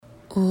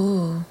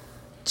Ooh,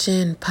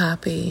 Gin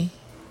Poppy.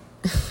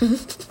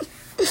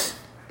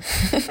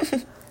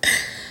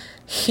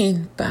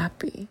 Gin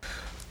Poppy.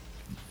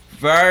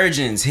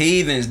 Virgins,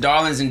 heathens,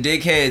 darlings, and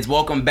dickheads,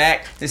 welcome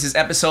back. This is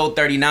episode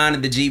 39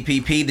 of the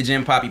GPP, the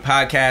Gin Poppy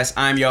Podcast.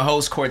 I'm your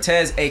host,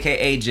 Cortez,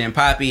 a.k.a. Gin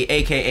Poppy,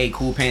 a.k.a.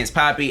 Cool Pants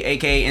Poppy,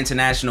 a.k.a.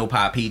 International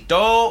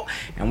Papito.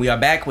 And we are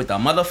back with a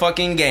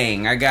motherfucking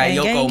gang. I got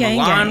Yoko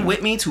Milan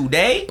with me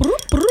today,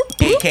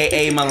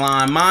 a.k.a.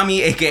 Milan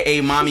Mommy,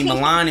 a.k.a. Mommy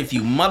Milan if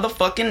you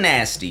motherfucking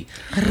nasty.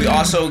 We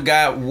also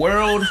got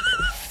world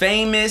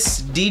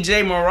famous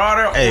DJ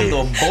Marauder on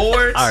the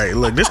boards. All right,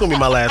 look, this is gonna be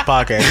my last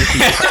podcast.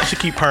 I should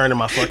keep purring in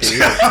my fucking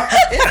ear.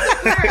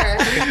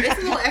 It's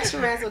a little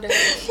extra razzle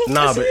dazzle.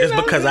 Nah, but it's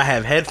because I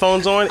have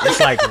headphones on. It's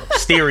like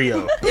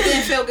stereo. It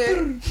didn't feel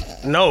good.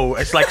 No,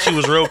 it's like she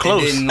was real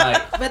close.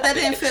 But that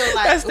didn't feel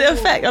like. That's the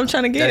effect I'm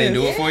trying to get. That didn't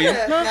do it for you?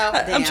 No,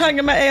 I'm trying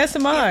to get my ASMR.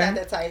 He's not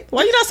that type.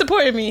 Why you not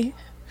supporting me?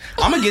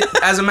 I'm gonna get,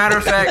 as a matter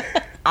of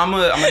fact, I'm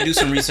gonna do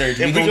some research.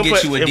 We're gonna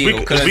get you a deal.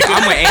 Because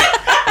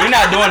we're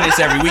not doing this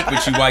every week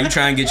with you while you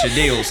try and get your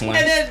deal, Slim.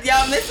 And then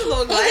y'all miss a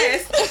little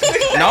glass.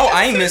 No,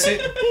 I ain't miss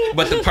it.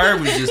 But the purr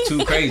was just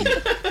too crazy.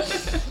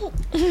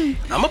 I'm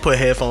gonna put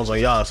headphones on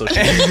y'all so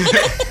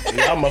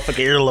y'all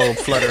motherfucking earlobe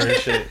flutter and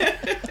shit.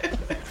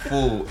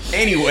 Fool.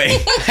 Anyway,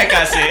 like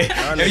I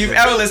said, if you've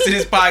ever listened to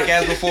this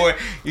podcast before,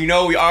 you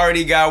know we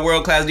already got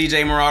world-class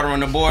DJ Marauder on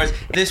the boards.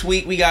 This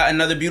week we got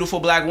another beautiful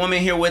black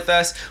woman here with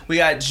us. We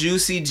got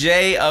Juicy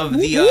J of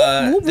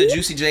the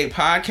Juicy J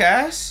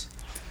podcast.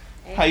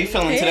 How you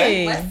feeling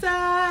today? What's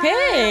up?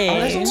 Hey. Oh,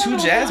 there's two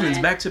Jasmines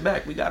back to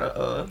back. We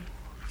gotta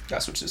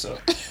switch this up.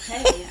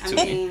 Hey, I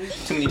mean,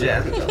 Too many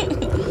Jasmines.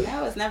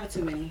 no, it's never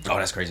too many. Oh,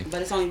 that's crazy.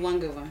 But it's only one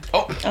good one.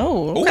 Oh,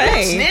 Ooh,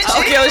 okay. snitching.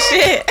 Talk your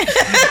shit.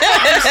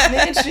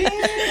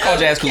 Call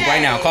Jazz Coop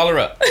right now. Call her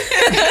up.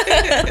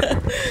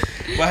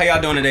 Well, how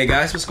y'all doing today,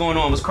 guys? What's going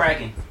on? What's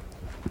cracking?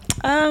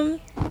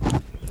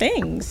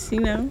 Things, you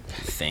know.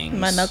 Things.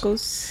 My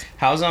knuckles.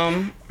 How's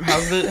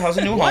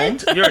the new home?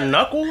 Your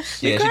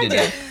knuckles? Yeah, she did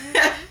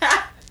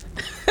that.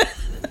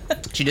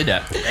 She did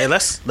that. Hey,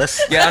 let's.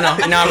 Yeah, I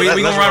know. Now we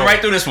gonna run right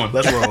through this one.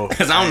 Let's roll.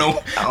 Cause I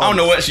don't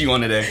know what she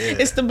on today.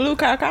 It's the blue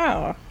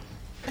cacao.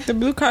 The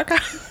blue cacao.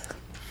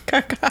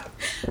 Cacao.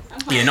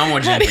 Yeah, no more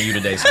gin for you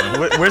today, son.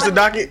 Where's the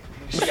docket?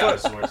 She out of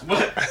sorts.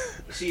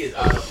 She is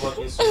out of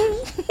fucking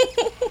sorts.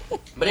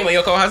 But anyway,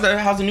 Yoko,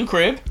 how's the new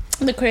crib?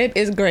 The crib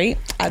is great.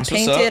 I That's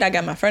what's painted. up. I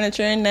got my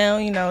furniture in now.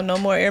 You know, no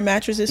more air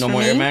mattresses No for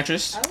more me. air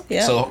mattress.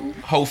 Yeah. So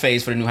whole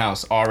phase for the new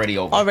house already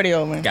over. Already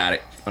over. Got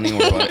it. Don't even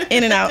worry about it.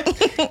 In and out.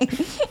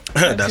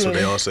 That's what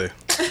they all say.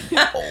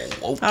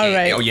 Oh, okay. All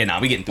right. Oh yeah,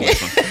 we getting through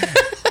this one.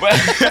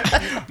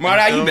 But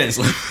Marta, how you been,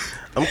 Slim?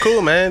 I'm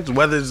cool, man. The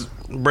weather's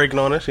breaking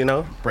on us, you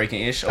know.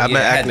 Breaking ish. Oh I've yeah,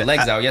 been I had acting- the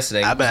legs out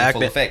yesterday. I've been It was in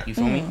full acting- effect. You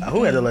feel me?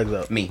 Who had the legs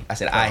up? Me. I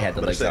said I had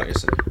the but legs I out said-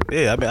 yesterday.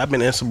 Yeah, I've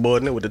been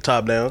insubordinate with the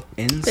top down.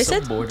 They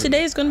said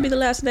today is going to be the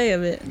last day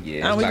of it.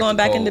 Yeah, Aren't we it's going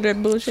back back to into cold.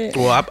 that bullshit?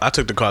 Well, I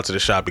took the car to the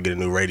shop to get a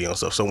new radio and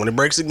stuff. So when it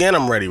breaks again,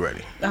 I'm ready. Oh,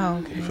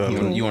 okay. You feel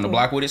me? You on the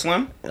block with it,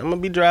 Slim? I'm gonna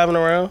be driving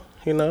around,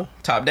 you know.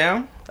 Top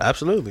down?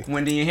 Absolutely.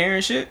 Wind in your hair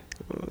and shit?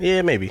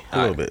 Yeah, maybe a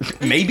little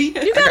bit. Maybe?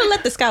 You got to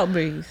let the scalp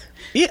breathe.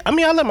 Yeah, I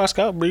mean, I let my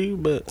scalp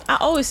breathe, but I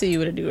always see you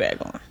with a do-rag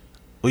on.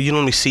 well, you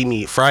normally see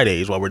me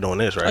Fridays while we're doing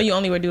this, right? Oh, you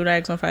only wear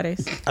do-rags on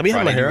Fridays? I be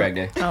having my Friday hair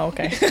do-rag up. day. Oh,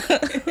 okay.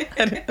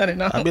 I didn't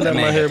know. I be letting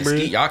my Man, hair got the ski-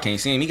 breathe. y'all can't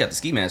see him. He got the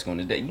ski mask on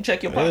today. You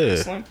check your pockets,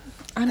 Yeah. Slim.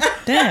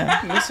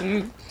 Damn.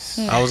 Listen.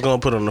 I was gonna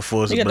put on the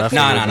forces, You but I got feel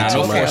Nah, like nah, it's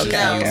no too much. forces.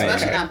 No, Okay.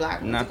 especially not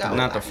black. Not You got the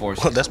black.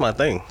 force. Well, that's my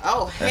thing.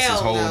 Oh, That's hell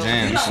his whole no.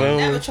 jam. You Feel don't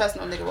me? never trust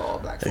no nigga with all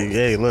black.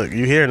 Hey, look,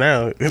 you here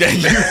now?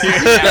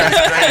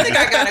 I think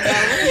I gotta go.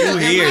 You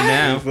here You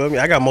now. feel me?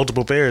 I got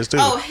multiple pairs too.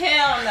 Oh,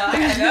 hell no.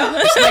 I know.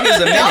 This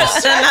nigga's a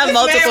menace. Not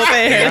multiple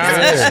pairs. Nah,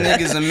 this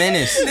nigga's a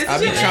menace. I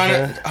be your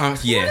trying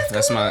to. Yeah,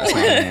 that's my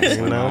man.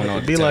 You know, I don't know what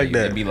it to be tell like you.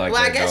 that. It be like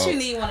Well, I that, guess dog. you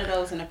need one of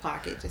those in the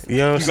pocket. Just You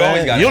know what You I'm always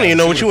saying? gotta You don't have even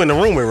know two. what you in the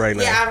room with right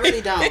now. Yeah, I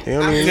really don't. You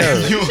don't even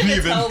know. You don't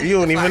even- You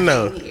don't even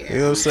know. You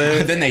know what I'm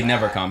saying? Then they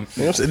never come.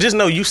 You know what I'm saying? Just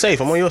know you safe.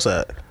 I'm on your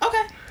side.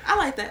 Okay, I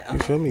like that. You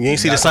Okay. feel me? You ain't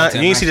see the gotta sign.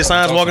 tell You ain't see the myself,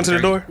 signs talk walking to to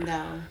the them door.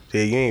 No,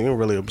 Yeah, you ain't even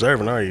really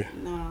observing, are you?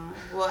 no.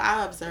 Well,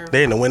 I observe.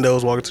 They in the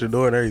windows walking to the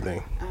door and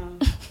everything.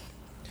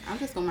 I'm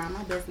just gonna mind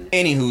my business.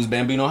 Anywho's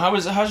Bambino,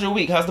 how's your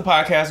week? How's the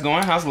podcast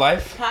going? How's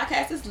life?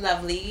 Podcast is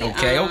lovely.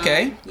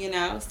 Okay. You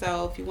know,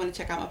 so if you want to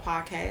check out my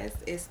podcast,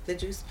 it's the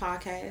Juice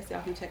Podcast.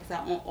 Y'all can check us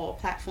out on all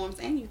platforms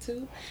and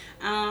YouTube.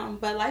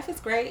 But life is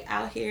great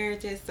out here,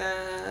 just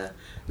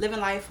living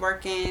life,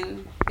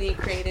 working, being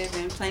creative,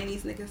 and playing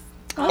these niggas.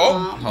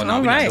 Oh, no, all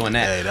we're right. not doing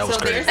that. Hey, that was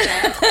so crazy. there's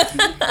that.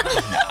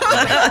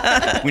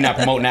 We're not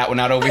promoting that. We're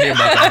not over here.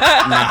 But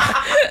nah.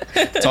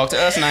 Talk to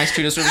us nice,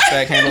 treat us with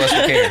respect, handle us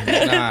with care.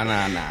 Nah.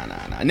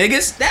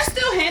 Niggas, That's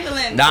still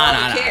handling Nah,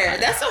 y'all nah, with care. nah.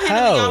 That's still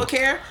handling How? y'all with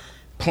care.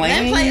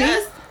 playing Men play me?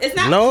 us. It's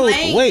not No,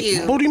 playing wait.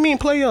 you. What do you mean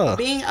play y'all?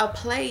 Being a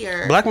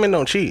player. Black men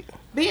don't cheat.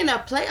 Being a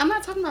player. I'm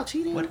not talking about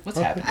cheating. What's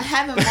happening?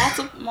 Having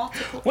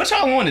multiple. What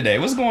y'all on today?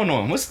 What's going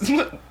on? Why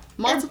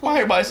Multiple.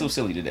 everybody so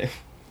silly today?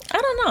 I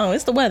don't know.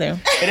 It's the weather.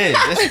 It is.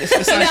 It's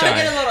the You know, sunshine.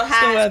 get a little It's the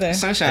hot. weather.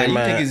 Sunshine. You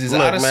Man, think it's just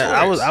look, out of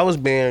man, sorts. I was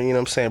being, you know what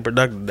I'm saying,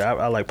 productive.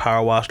 I like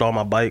power washed all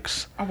my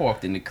bikes. I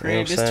walked in the You know crib.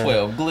 what I'm There's saying?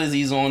 12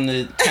 glizzies on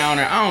the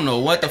counter. I don't know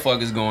what the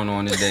fuck is going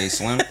on today,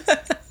 Slim.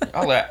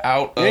 Y'all are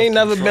out of You ain't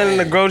never been in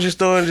the control. grocery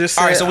store and just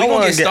said, All right, so we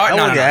gonna get started.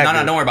 No,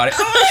 active. don't worry about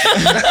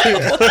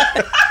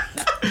it.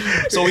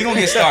 So we gonna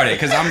get started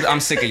because I'm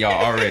sick of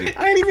y'all already.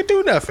 I ain't even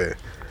do nothing.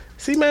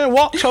 See, man,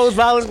 chose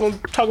violence. Gonna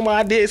talking about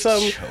I did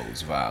something.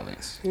 Chose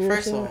violence.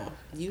 First of all,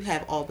 you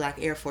have all black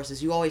Air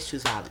Forces. You always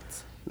choose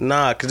violence.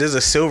 Nah, cause there's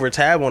a silver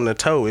tab on the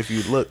toe if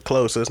you look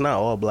close. So it's not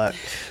all black.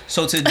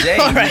 So today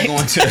we're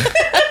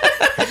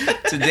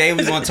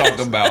going to talk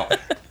about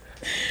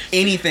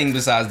anything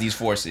besides these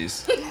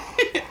forces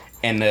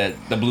and the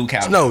blue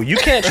cow. No, you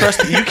can't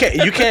trust.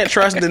 You can't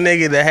trust the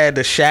nigga that had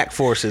the Shaq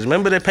forces.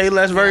 Remember the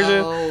Payless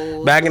version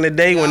back in the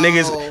day when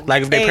niggas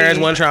like if their parents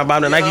wasn't trying to buy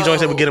them the Nike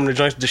joints, they would get them the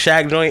joints, the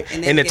Shaq joint,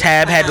 and the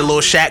tab had the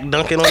little Shaq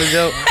dunking on the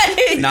joint.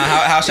 Nah,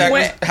 how Shaq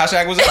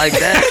was it? Like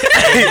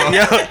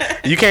that.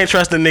 Yo, you can't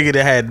trust the nigga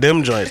that had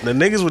them joints. The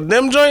niggas with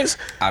them joints,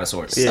 Out of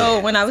sorts. Yeah. So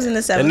when I was in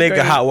the the 7th nigga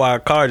grade, hot wire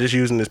car just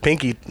using his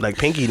pinky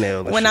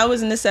nail. when I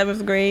was in the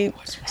 7th grade,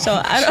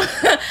 so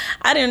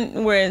I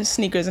didn't wear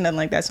sneakers and nothing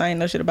like that, so I didn't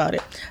know shit about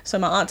it. So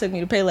my aunt took me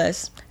to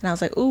Payless, and I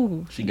was like,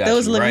 ooh, She got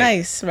those you look right.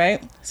 nice,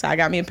 right? So I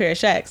got me a pair of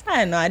Shaqs. I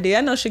had no idea.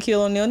 I know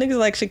Shaquille O'Neal. Niggas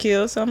like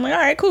Shaquille, so I'm like, all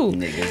right, cool.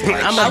 Niggas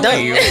like I'm a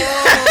Shaquille.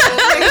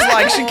 Niggas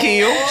like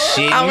Shaquille.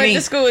 Shit, I went me.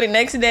 to school the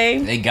next day.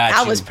 They got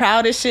I you. was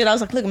proud as shit. I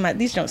was like, look at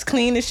these joints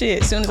clean as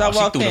shit. As soon as I She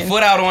walked threw in, the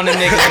foot out on them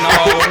niggas and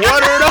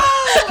all.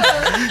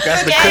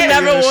 That's the I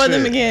never cookiest wore shit.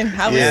 them again.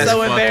 I was Yeah. so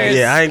Fucking- embarrassed.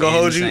 Yeah, I ain't gonna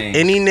hold you. Insane.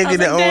 Any nigga was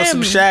that like, owns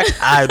some damn.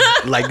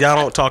 Shaq, y'all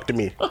don't talk to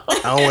me. I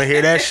don't want to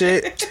hear that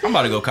shit. I'm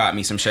about to go cop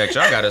me some Shaqs.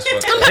 Y'all got us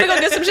fucked I'm up. gonna go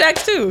get some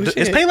Shaqs too.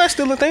 Is Shit. Payless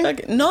still a thing?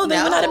 No, they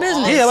went out of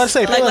business. Yeah, I was about to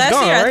say, like Payless last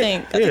gone, year, right? I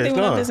think. I Yeah, think they it's went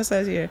out of gone. business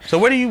last year. So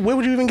where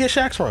would you even get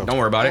Shaqs from? Don't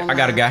worry about it. I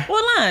got a guy.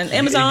 What line?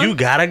 Amazon. You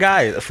got a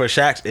guy for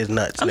Shaqs is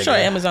nuts. I'm nigga. sure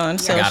Amazon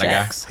sells got a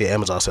guy. Shaqs. Yeah,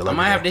 Amazon sell. I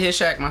might have to hit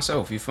Shaq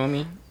myself. You feel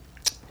me?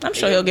 I'm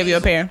sure he'll give you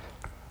a pair.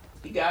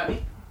 He got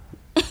me.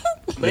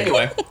 But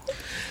anyway,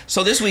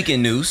 so this week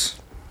in news,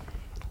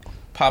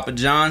 Papa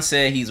John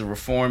said he's a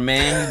reformed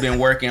man. He's been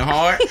working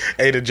hard.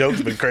 Hey, the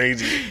joke's been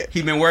crazy.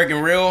 He's been working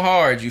real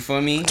hard. You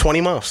feel me?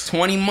 20 months.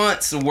 20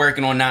 months of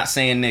working on not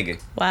saying nigga.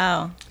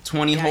 Wow.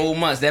 20 whole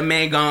months. That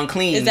man gone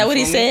clean. Is that you what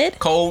he feel me? said?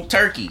 Cold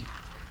turkey.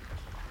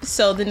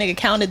 So the nigga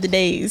counted the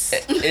days.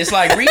 It's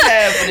like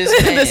rehab for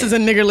this man. This is a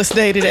niggerless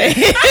day today.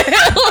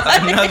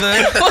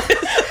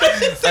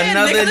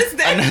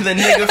 another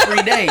nigga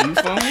free day. You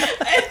feel me?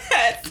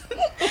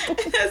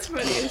 That's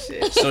funny as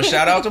shit. So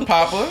shout out to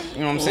Papa.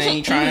 You know what I'm saying?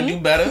 He trying to do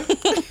better.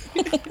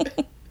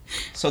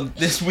 So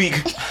this week,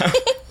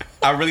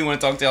 I really want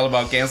to talk to y'all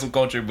about cancel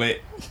culture, but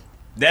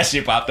that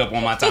shit popped up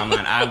on my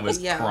timeline. I was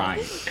Yeah.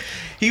 crying.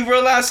 He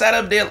realized, sat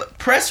up there,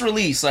 press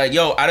release, like,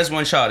 yo, I just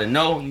want y'all to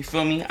know, you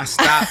feel me? I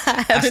stopped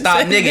haven't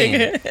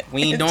niggaing. said nigga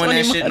We ain't in doing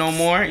 20 that shit no months.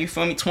 more. You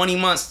feel me? 20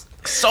 months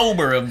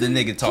sober of the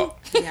nigga talk.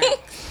 Yeah.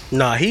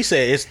 Nah, he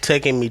said it's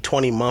taking me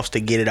 20 months to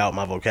get it out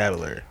my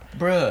vocabulary.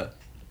 Bruh.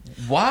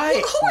 Why?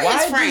 Who are Why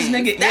his does friends?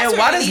 nigga? That's where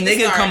why we does need to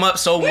nigga start. come up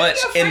so Who are much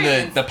your in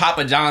friends? the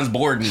Papa John's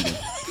board meeting?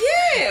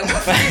 Yeah.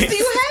 What friends do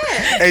you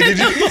have?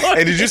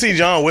 Hey, did you see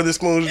John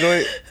Witherspoon's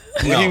joint?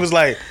 When No. he was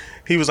like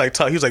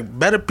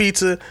better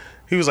pizza.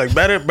 He was like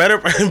better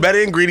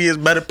ingredients,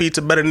 better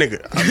pizza, better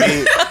nigga. I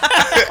mean,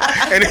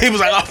 and he was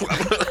like, oh.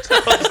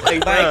 I was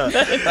like,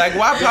 bruh. Like,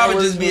 why Papa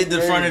just be at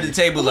the front of the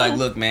table like,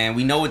 look, man,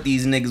 we know what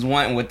these niggas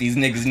want and what these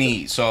niggas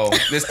need. So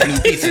this the new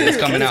pizza that's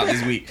coming out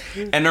this week.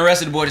 And the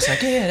rest of the board is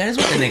like, yeah, that is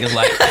what the niggas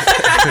like.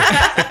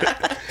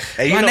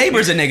 Hey, you My know-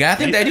 neighbor's a nigga. I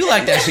think they do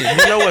like that shit.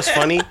 You know what's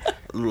funny?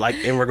 Like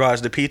in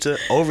regards to pizza,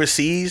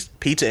 overseas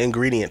pizza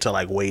ingredients are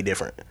like way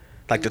different.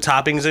 Like the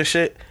toppings and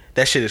shit,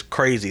 that shit is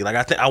crazy.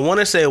 Like I want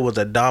to say it was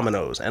a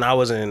Domino's, and I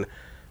was in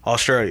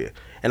Australia,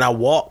 and I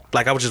walked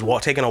like I was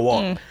just taking a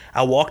walk.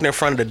 I walked in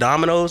front of the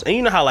Domino's, and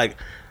you know how like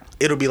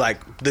it'll be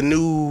like the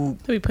new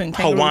They be putting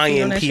kangaroo feet on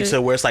Hawaiian that pizza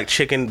shit. where it's like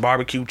chicken,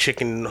 barbecue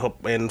chicken,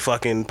 and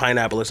fucking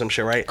pineapple or some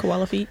shit, right?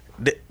 Koala feet.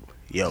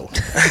 Yo.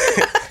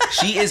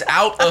 She is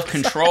out of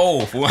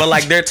control. But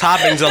like their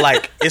toppings are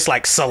like it's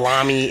like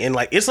salami and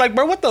like it's like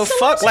bro, what the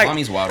fuck? Like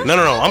Salami's wild. no,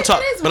 I'm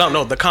talking, It is but no,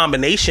 wild. the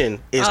combination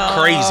is Oh.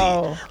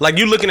 crazy. Like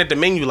you looking at the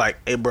menu, like,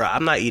 hey, bro,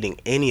 I'm not eating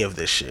any of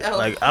this shit. Oh.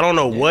 Like I don't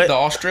know what. The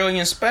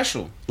Australian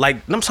special. Like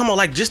I'm talking about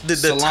like just the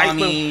type of.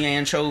 Salami,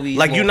 anchovies.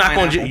 Like you're little not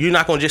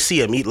pineapple. gonna just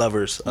see a Meat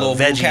Lovers, a Little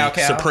blue veggie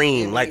cow.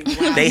 supreme. Like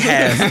Wow. they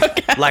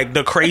have like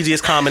the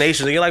craziest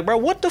combinations, and you're like, bro,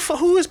 what the fuck?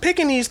 Who is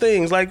picking these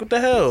things? Like what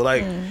the hell?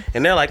 Like,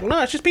 and they're like,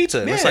 no, it's just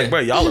pizza. And it's Yeah. like, bro,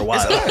 y'all are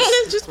wild.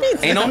 It's just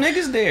pizza. Ain't no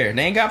niggas there.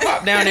 They ain't got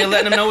Pop down there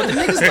letting them know what the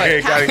niggas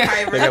they like.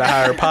 gotta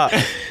hire Pop.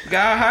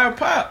 Got higher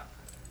Pop.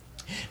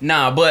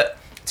 Nah, but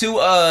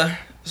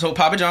so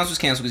Papa John's was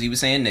canceled because he was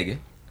saying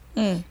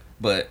nigga.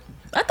 But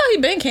I thought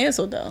he'd been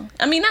canceled though.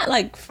 I mean, not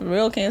like for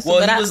real canceled.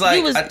 Well, but he was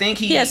like, I think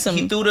he had some.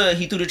 he threw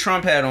the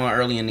Trump hat on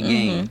early in the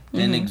game.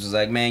 Then niggas was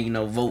like, man,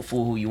 vote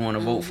for who you want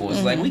to vote for.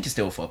 It's like we can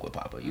still fuck with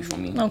Papa. You feel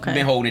me? Okay. We've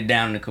been holding it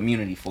down in the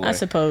community for. I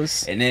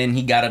suppose. And then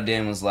he got up there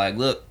and was like,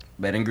 look,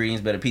 better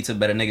ingredients, better pizza,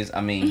 better niggas. I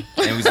mean,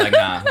 and he was like,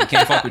 nah, we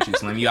can't fuck with you,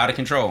 Slim. You out of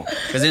control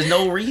because there's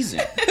no reason.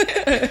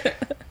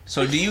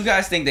 So do you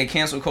guys think that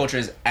cancel culture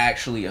is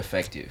actually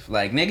effective?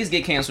 Like, niggas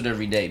get canceled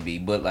every day, B,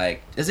 but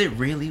like, does it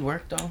really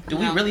work though? Do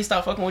we really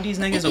stop fucking with these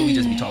niggas, or we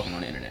just be talking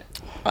on the internet?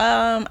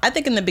 I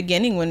think in the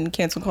beginning when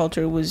cancel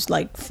culture was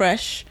like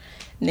fresh,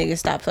 niggas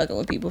stopped fucking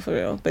with people for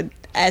real. But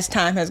as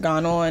time has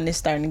gone on, it's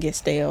starting to get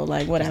stale.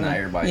 Like whatever. Not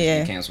everybody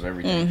get canceled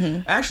every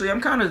day. Actually, I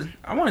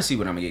want to see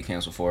what I'm gonna get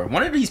canceled for.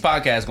 One of these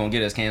podcasts gonna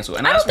get us canceled,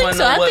 and I just want to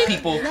know what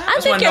people. I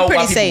just want to know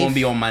why people gonna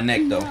be on my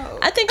neck though.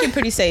 I think you're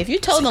pretty safe. You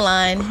toe the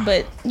line,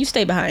 but you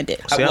stay behind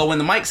it. Well, when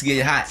the mics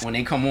get hot, when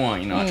they come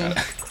on, I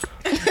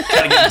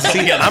try to get them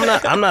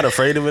together. I'm not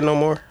afraid of it no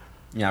more.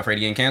 You're not afraid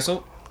of getting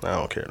canceled? I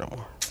don't care no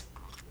more.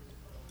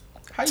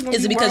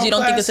 Is it because you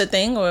don't think it's a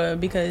thing, or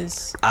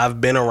because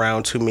I've been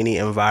around too many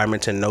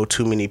environments and know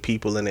too many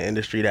people in the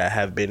industry that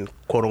have been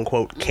quote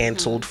unquote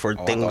canceled for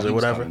things or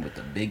whatever? With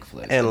the big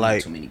flex. And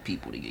like too many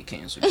people to get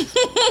canceled.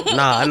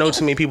 Nah, I know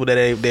too many people that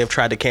they've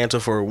tried to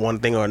cancel for one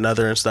thing or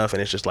another and stuff,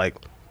 and it's just like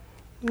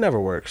never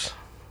works.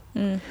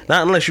 Not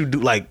unless you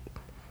do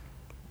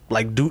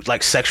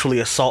sexually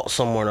assault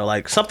someone or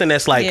like something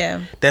that's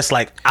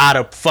like out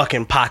of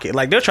fucking pocket.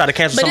 Like they'll try to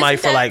cancel somebody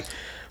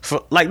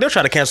they'll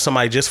try to cancel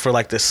somebody just for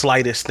like the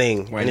slightest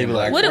thing. What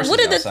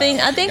are the thing?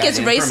 I think it's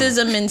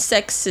racism and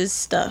sexist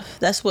stuff.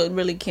 That's what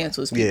really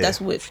cancels people. That's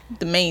what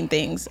the main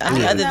things. Other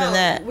than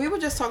that, we were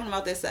just talking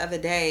about this the other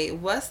day.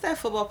 What's that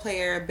football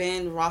player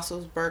Ben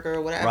Roethlisberger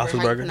or whatever?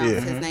 Roethlisberger, how you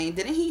pronounce his name?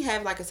 Didn't he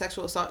have like a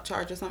sexual assault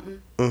charge or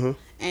something? Mm-hmm.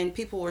 And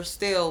people were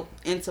still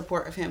in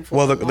support of him.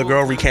 For the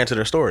girl recanted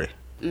her story.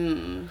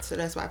 So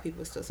that's why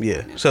people still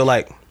support him. So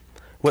like.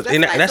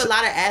 That's a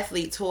lot of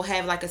athletes who'll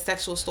have like a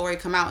sexual story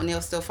come out and they'll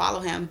still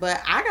follow him.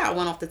 But I got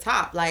one off the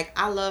top. Like,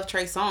 I love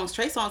Trey Songz.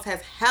 Trey Songz has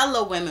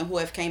hella women who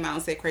have came out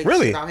and said crazy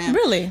shit about him.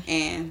 Really?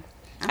 And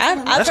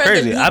I've that's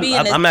heard crazy.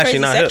 I'm actually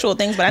not sexual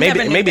things, but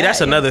maybe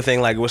that's another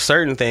thing. Like with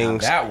certain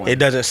things, it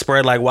doesn't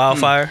spread like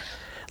wildfire.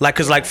 Like,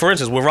 cause like for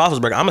instance, with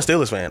Roethlisberger, I'm a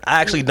Steelers fan.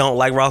 I actually don't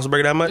like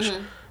Roethlisberger that much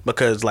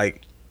because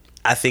like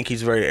I think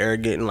he's very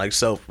arrogant and like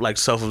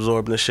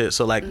self-absorbed and shit.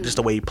 So like just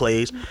the way he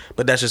plays.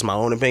 But that's just my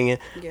own opinion.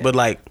 Yeah. But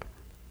like.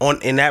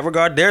 In that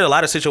regard, there are a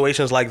lot of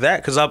situations like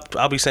that because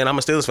I'll be saying I'm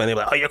a Steelers fan. They're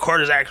like, oh, your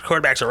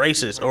quarterbacks are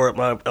racist or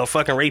a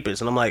fucking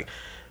rapist. And I'm like,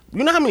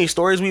 you know how many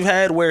stories we've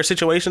had where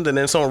situations and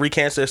then someone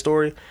recants their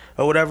story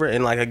or whatever,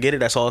 and like I get it,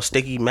 that's all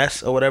sticky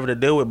mess or whatever to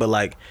deal with, but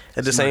like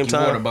at the same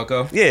time,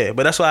 yeah,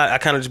 but that's why I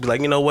kind of just be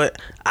like, you know what,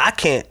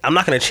 I'm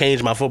not gonna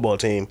change my football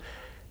team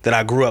that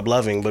I grew up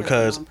loving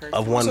because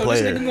of one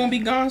player. This nigga gonna be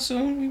gone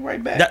soon. We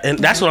right back. And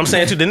that's what I'm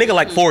saying too. The nigga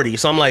like 40,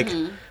 so I'm like,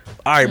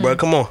 all right, bro,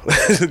 come on,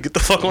 get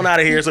the fuck on out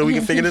of here so we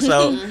can figure this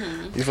out.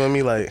 You feel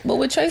me? Like, but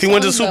with Trey if he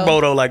went to the Super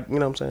Bowl though, like, you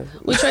know what I'm saying?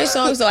 With Trey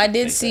Songz though,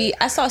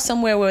 I saw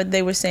somewhere where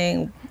they were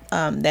saying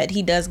that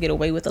he does get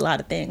away with a lot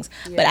of things.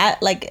 Yeah. But I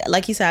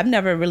like he said, I've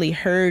never really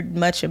heard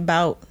much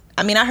about.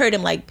 I mean, I heard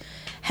him like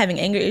having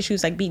anger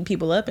issues, like beating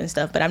people up and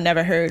stuff, but I've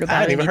never heard about it. I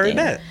haven't even heard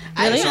that.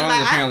 Really?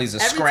 Songz apparently is a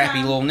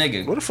scrappy little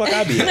nigga. What the fuck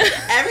I be at?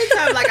 Every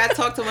time like I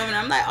talk to women,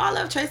 I'm like, oh, I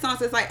love Trey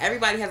Songz. It's like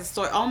everybody has a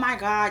story. Oh my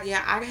God,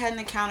 yeah, I had an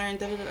encounter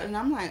and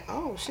I'm like,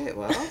 oh shit,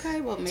 well,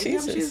 okay, well maybe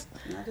I'm just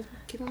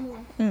keep on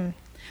moving.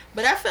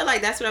 But I feel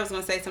like that's what I was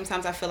gonna say.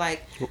 Sometimes I feel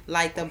like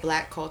the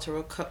black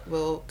culture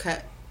will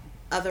cut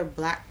other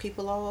black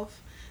people off,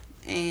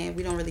 and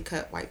we don't really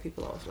cut white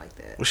people off like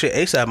that. Well, shit,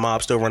 ASAP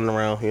Mob still running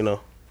around, you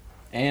know.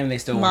 And they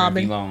still wearing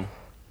V-Lone.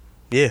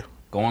 Yeah.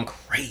 Going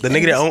crazy. The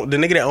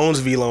nigga that owns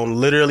V-Lone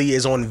literally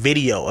is on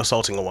video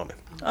assaulting a woman.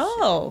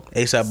 Oh.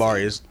 ASAP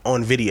Bari is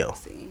on video.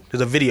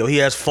 There's a video. He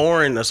has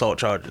foreign assault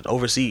charges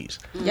overseas.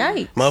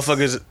 Yikes.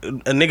 Motherfuckers,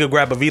 a nigga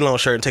grab a V-Lone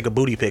shirt and take a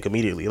booty pic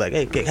immediately. Like,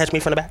 hey, catch me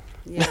from the back.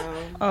 Yo.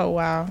 Oh,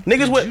 wow.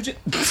 Niggas what?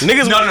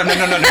 Niggas. No. I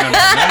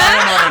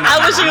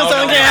wish he was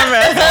on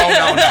camera.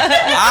 No.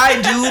 I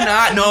do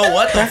not know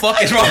what the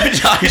fuck is wrong with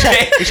Josh.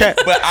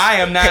 But I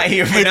am not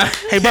here for that.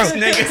 Hey, bro.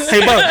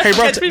 Hey,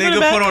 bro.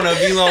 Nigga put on a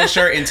V-Lone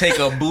shirt and take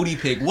a booty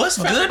pic. What's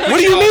good? What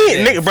do you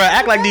mean? Nigga, bro,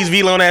 act like these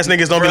V-Lone ass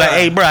niggas don't be like,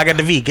 hey, bro, I got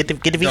the V. Get the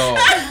V. No,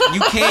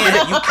 you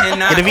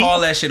cannot call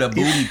that shit a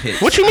booty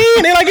pic. What you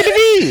mean? They like get the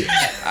V.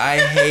 I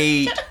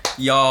hate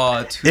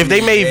y'all too. If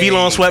they made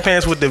V-Lone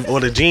sweatpants with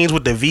the jeans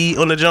with the V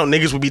on the jump,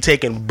 niggas would be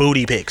taking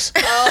booty pics.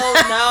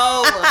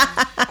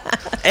 Oh no.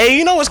 Hey,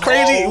 you know what's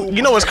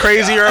crazy? What's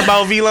crazier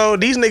about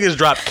V-Lone? These niggas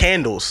drop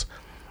candles.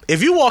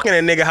 If you walk in a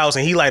nigga house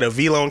and he light a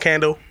V-Lone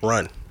candle,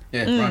 run.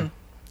 Yeah, run.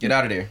 Get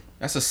out of there.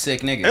 That's a sick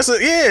nigga.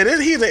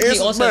 He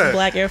also has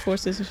black Air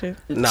Forces and shit.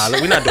 Nah,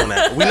 we're not doing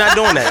that. We're not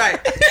doing that.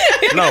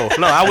 Right. No,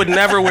 I would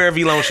never wear a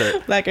V-Lone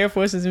shirt. Black Air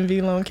Forces and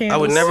V-Lone candles. I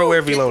would never wear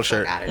a V-Lone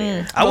shirt.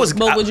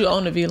 But would you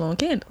own a V-Lone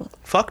candle?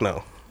 Fuck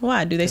no.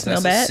 Why? Do they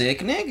smell That's bad? a sick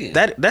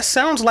nigga. That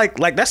sounds like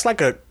that's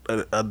like a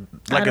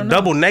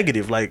double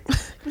negative. Like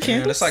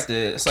Yeah, that's like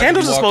the it's like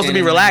candles you are walk supposed to in be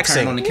and you relaxing.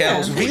 turn on the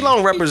candles.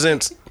 V-Long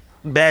represents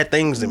bad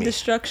things to me.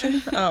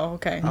 Destruction. Oh,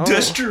 okay.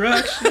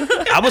 Destruction.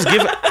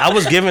 I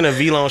was given a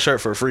V-Long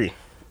shirt for free.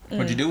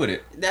 What'd you do with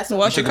it? That's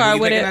Wash You your car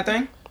you with picking it. that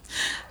thing?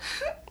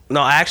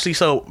 No, I actually.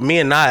 So me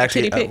and Nye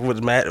actually Titty pic?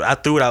 was mad. I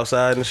threw it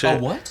outside and shit. Oh,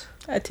 what?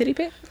 A titty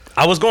pic?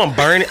 I was going to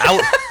burn it.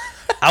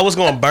 I was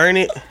going to burn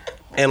it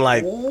and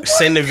like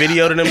send the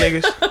video to them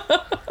niggas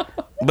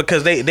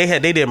because they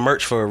did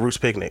merch for Roots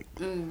Picnic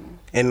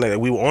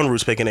and we were on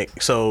Roots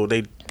Picnic, so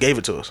they gave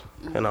it to us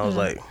and I was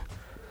like,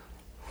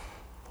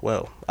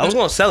 well, I was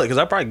going to sell it because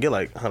I probably get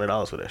like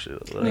 $100 for that shit.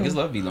 Niggas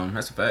love V-Long.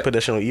 That's a fact. Put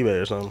that shit on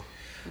eBay or something.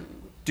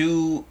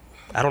 Do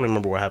I don't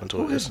remember what happened to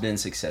who it. has been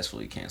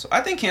successfully canceled?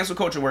 I think cancel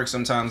culture works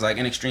sometimes, like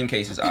in extreme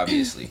cases,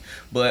 obviously.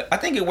 But I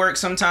think it works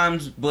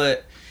sometimes,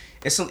 but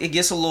it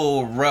gets a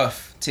little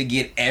rough to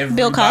get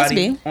everybody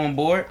Cosby. on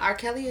board. R.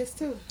 Kelly is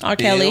too. R.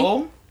 Kelly.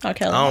 Bill? R.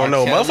 Kelly. I don't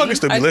know. Kelly? Motherfuckers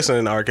still be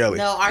listening to R. Kelly.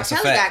 No, R. That's a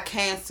Kelly fact. got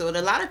canceled.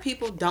 A lot of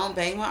people don't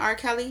bang with R.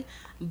 Kelly,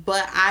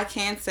 but I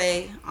can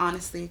say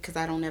honestly, because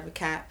I don't ever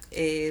cap,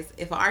 is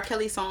if an R.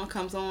 Kelly song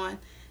comes on,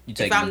 You if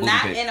taking the I'm booty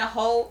not pic. in a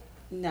whole,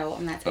 no,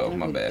 I'm not taking Oh, a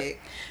my booty bad.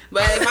 pic.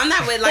 But if I'm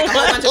not with like a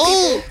whole bunch of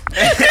people,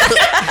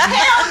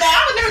 hell no,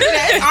 I would never do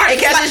that. It's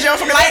R.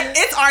 Kelly. Like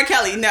it's R.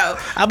 Kelly. No,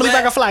 I believe But-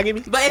 I can fly, give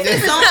me. But if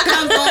this song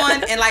comes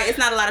on and like it's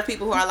not a lot of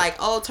people who are like,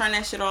 oh, turn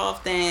that shit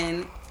off,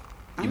 then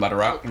You about to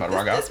rock? You about to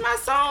rock out? this is my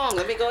song.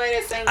 Let me go ahead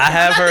and sing. I have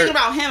I'm not heard- thinking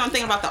about him. I'm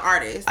thinking about the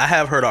artist. I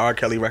have heard an R.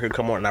 Kelly record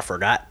come on and I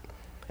forgot.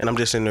 And I'm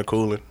just sitting there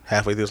cooling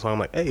halfway through the song. I'm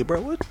like, hey,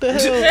 bro, what the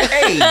hell?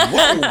 Hey,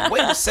 whoa,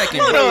 wait a second.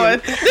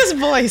 This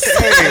voice.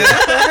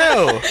 What the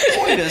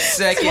hell? Wait a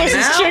second Voice is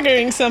now.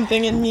 triggering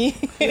something in me.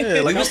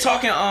 Yeah, We was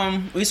talking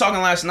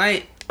last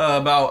night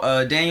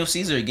about Daniel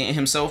Caesar getting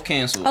himself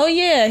canceled. Oh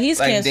yeah, he's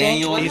Like canceled.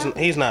 Daniel,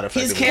 he's not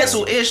effective. he's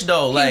canceled-ish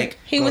though. Like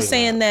He was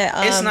saying that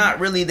it's not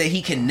really that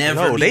he can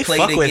never No, be they played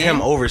fuck again. with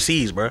him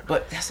overseas, bro.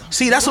 But that's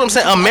That's what I'm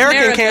saying. American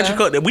America. cancel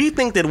culture. We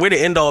think that we're the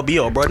end all be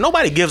all, bro.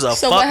 Nobody gives a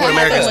So fuck what what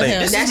Americans happened with think.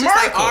 him? This That's is just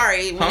like America.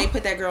 Ari when Huh? they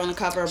put that girl on the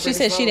cover of She British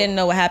said she Vogue. didn't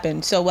know what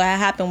happened. So what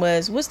happened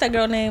was, what's that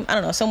girl name? I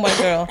don't know, some white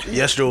girl.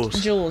 Yes,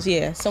 Jules. Jules,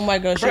 yeah, some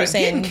white girl. She Bro, was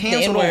saying getting the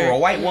canceled over a N-word.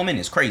 white woman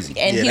is crazy.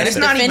 And he and was it's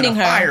not even a defending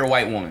her. fire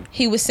white woman.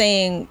 He was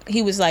saying,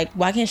 he was like,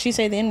 why can't she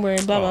say the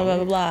N-word? Blah blah blah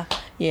blah blah.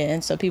 Yeah,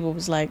 and so people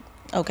was like,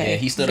 okay, Yeah,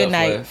 he stood good up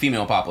night. for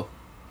female papa.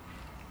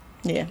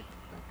 Yeah,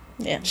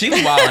 yeah. She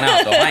was wilding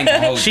out though. I ain't gonna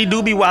hold you. She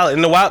do be wild,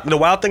 and the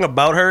wild thing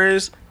about her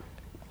is,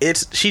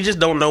 she just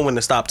don't know when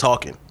to stop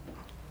talking.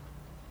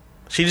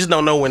 She just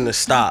don't know when to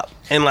stop,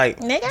 and like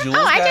Nigga? Jules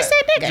Oh, I got- just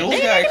said nigga. Jules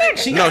Nigga, got- nigga,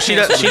 she nigga. no, got she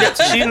does.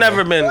 canceled. She's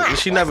never been. What?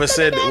 She never What's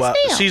the said. big ass Well,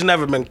 deal? she's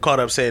never been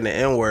caught up saying the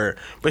N word,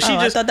 but she Oh,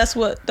 I just thought that's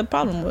what the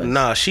problem was.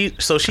 nah. She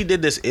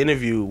did this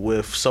interview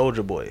with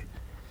Soulja Boy,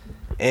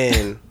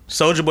 and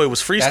Soulja Boy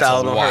was That's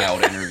freestyling a on her.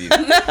 wild interview.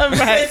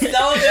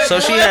 So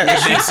she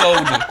had Big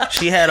soldier.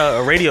 she had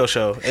a radio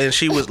show, and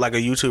she was like a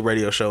YouTube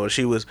radio show, and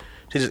she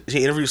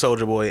interviewed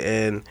Soulja Boy,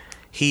 and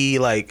he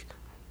like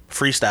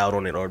freestyled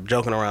on it or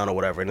joking around or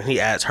whatever, and he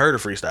asked her to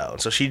freestyle,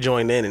 so she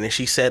joined in, and then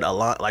she said a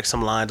lot, like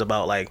some lines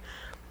about like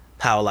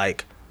how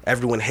like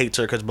everyone hates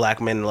her because black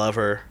men love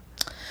her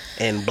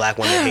and black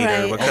women hate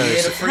her Alright.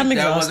 because. I'm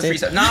That was a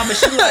exhausted. freestyle. Nah, but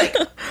she like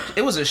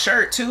it was a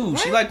shirt too.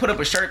 She like put up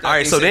a shirt. That All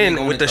right, they so said then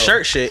nigga on with it, the though.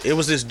 shirt shit, it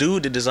was this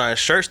dude that designed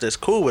shirts that's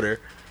cool with her,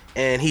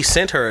 and he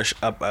sent her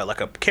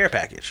like a care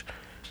package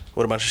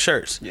with a bunch of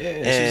shirts. Yeah, she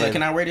was And like,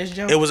 "Can I wear this,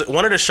 Joe?" it was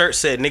one of the shirts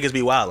said "niggas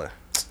be wildin',"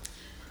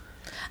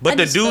 but I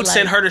the just feel dude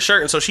sent like- her the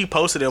shirt, and so she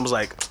posted it and was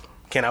like,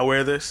 "Can I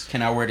wear this?"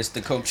 Can I wear this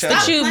to Coachella?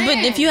 But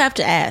playing. if you have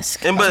to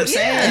ask, And but That's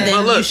what I'm saying. and then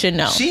but look, you should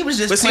know. She was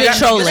just But see, playing that's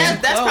trolling.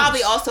 That's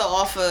probably also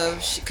off of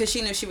because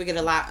she knew she would get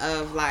a lot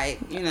of like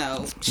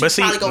she'd but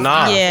see, probably go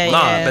nah,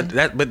 viral.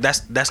 Yeah. but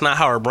that's not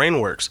how her brain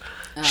works.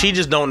 She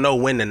just don't know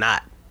when to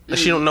not.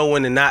 She don't know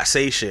when to not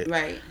say shit.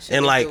 Right. She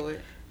And just like, do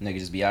it. Niggas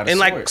just be out of and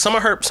like sorts.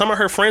 some of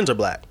her friends are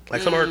black.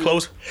 Like some of her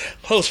close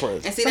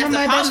friends. And see, Some that's of the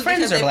my problem best friends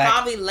because are they black.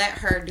 probably let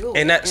her do it.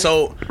 And that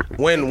so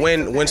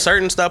when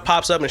certain stuff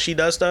pops up and she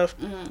does stuff,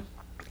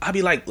 I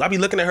be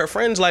looking at her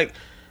friends like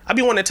I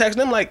be wanting to text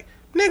them like,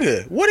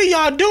 nigga, what are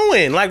y'all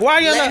doing? Like why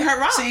y'all let not? her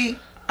rock. See,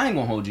 I ain't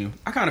gonna hold you.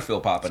 I kind of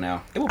feel Papa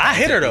now. It will I probably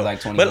hit her take me though,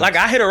 like 20 but like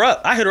minutes. I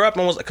hit her up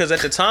and was because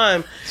at the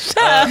time,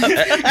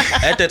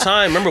 at the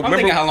time,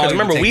 thinking how long it would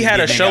remember take we to had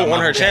get a bang show out on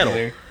my her channel.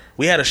 vocabulary.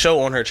 We had a show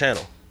on her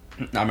channel.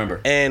 I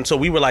remember. And so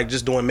we were like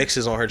just doing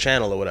mixes on her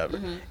channel or whatever.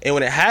 And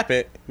when it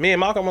happened, me and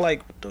Malcolm were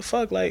like, what the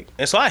fuck? Like,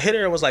 and so I hit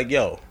her and was like,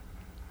 yo,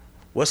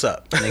 what's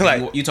up? Nigga,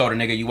 like, you told her,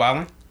 nigga, you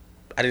wildin'?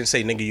 I didn't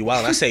say nigga you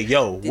wild. I say,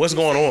 yo, what's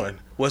going on?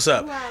 What's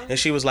up? And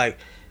she was like,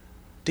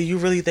 do you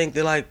really think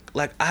that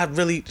like I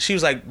really, she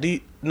was like,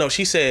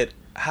 she said,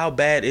 how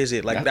bad is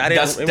it? Like, I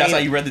didn't. That's how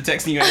you read the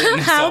text in your head.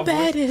 how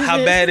bad is How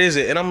it? bad is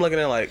it? And I'm looking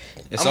at it like,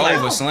 It's I'm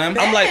over, like, Slim.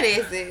 I'm like, Bad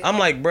is it? I'm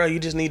like, bro, you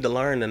just need to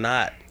learn to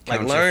not. Like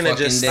Count learn your and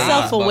just fucking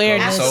stop. days,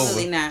 Self-awareness. bucko. It's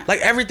Absolutely over. not. Like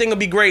everything will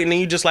be great, and then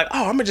you just like,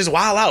 oh, I'm gonna just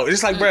wild out.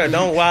 It's like, bro,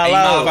 don't wild Hey,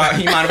 out.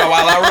 you mind if I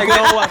wild out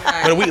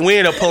real quick? But we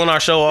ended up pulling our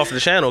show off the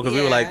channel because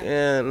we were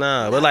Yeah. like,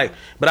 nah.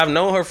 But I've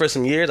known her for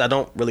some years. I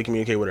don't really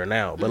communicate with her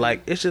now. But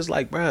like, it's just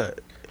like, bruh,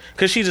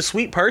 because she's a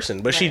sweet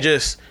person, but she Right.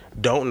 just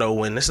don't know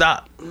when to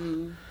stop.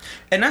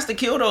 And that's the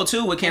kill though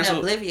too with cancel.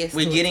 oblivious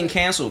With to it, getting too.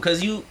 canceled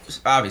because you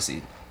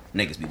obviously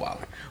niggas be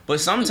wilding, but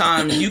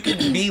sometimes you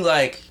can be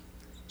like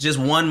just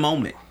one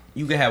moment.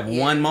 You can have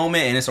one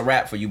moment and it's a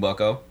wrap for you,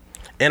 bucko.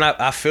 And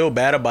I feel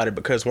bad about it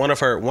because one of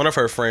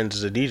her friends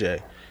is a DJ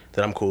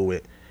that I'm cool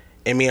with,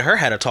 and me and her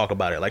had a talk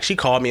about it. Like she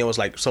called me and was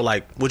like, so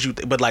like, would you?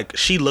 But like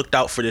she looked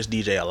out for this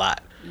DJ a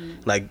lot,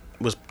 like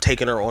was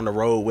taking her on the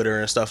road with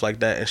her and stuff like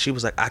that. And she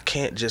was like, I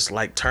can't just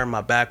like turn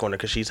my back on her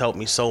because she's helped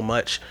me so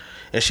much.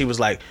 And she was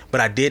like, but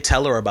I did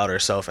tell her about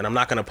herself, and I'm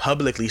not gonna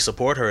publicly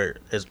support her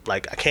as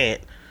like I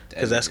can't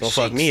because that's gonna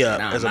fuck me up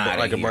as a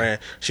like a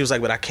brand. She was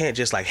like, but I can't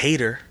just like hate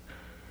her.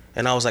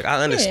 And I was like,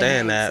 I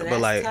understand So that, but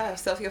that's like tough.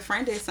 So if your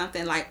friend did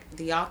something, like,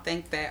 do y'all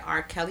think that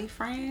R. Kelly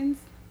friends,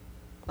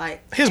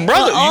 like his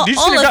brother, All, did you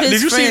all see the of guy? his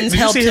Did you see? friends Did you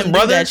helped see his him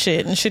brother? do that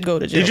shit and should go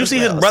to jail. Did you as see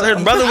his well, brother? so.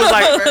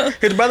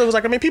 His brother was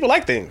like, I mean, people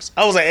like things.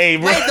 I was like, hey,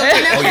 bro. Wait, the one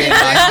that Oh yeah,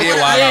 nah, he did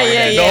wild Yeah, out with yeah,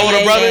 that. The yeah.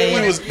 older brother,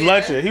 yeah. he was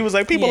lunching. He was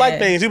like, people like Yeah.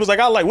 things. He was like,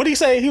 I like. What did he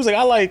say? He was like,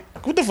 I like.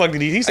 What the fuck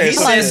did he? He said He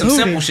something. said some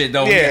simple shit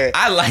though. Yeah.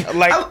 I like I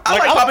like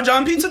like, Papa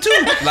John pizza too.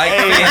 Like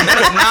man, that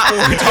is not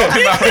what we're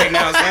talking about right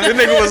now, This son.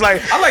 nigga was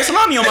like, I like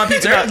salami on my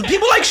pizza.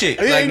 People like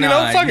shit. yeah, Like you know,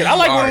 nah, fuck it. I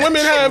like when are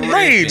women have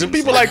braids and tripping,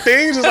 people son. like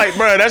things. It's like,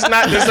 bro, that's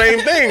not the same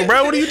thing,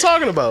 bro. What are you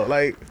talking about?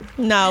 Like,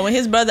 No, when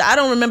his brother, I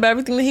don't remember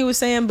everything that he was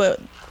saying, but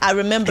I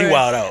remember. He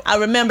wild out. I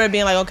remember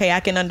being like, okay,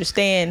 I can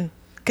understand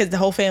because the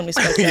whole family's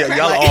fucked up. yeah,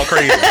 y'all are all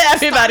crazy.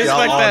 Everybody's Y'all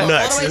fucked all up.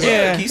 nuts. Look,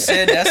 Yeah. he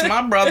said that's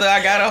my brother.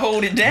 I gotta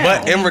hold it down.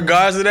 But in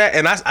regards to that,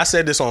 and I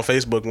said this on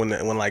Facebook when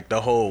like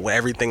when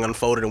everything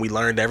unfolded and we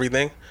learned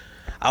everything,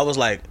 I was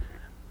like,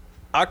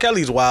 R.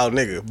 Kelly's wild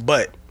nigga,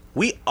 but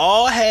we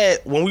all had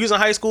when we was in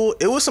high school,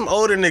 it was some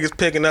older niggas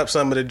picking up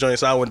some of the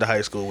joints I went to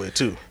high school with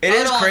too. it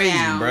is Hold on crazy,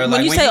 now. bro. When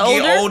Like you when say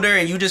you get older? older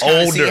and you just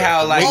kind of see Older.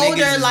 how like niggas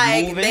older, is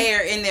like moving.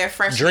 they're in their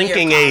freshman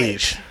Drinking year of college.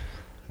 age.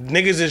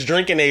 Niggas is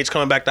drinking age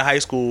coming back to high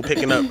school,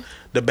 picking up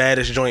the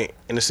baddest joint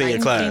in the senior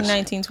 18, class.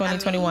 19, 20,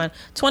 21.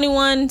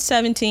 21,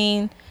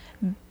 17,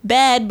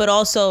 bad, but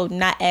also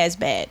not as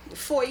bad.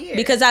 4 years.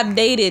 Because I've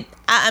dated,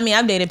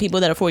 I've dated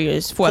people that are 4 or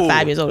Cool.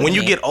 5 years older When than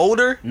you me. get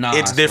older, Nah,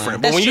 it's son. different.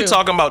 But That's when you're true.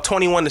 talking about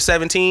 21 to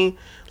 17,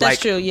 That's like,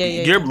 true. Yeah,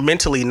 yeah, you're yeah.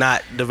 mentally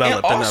not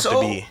developed And enough to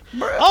also, be.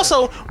 bruh.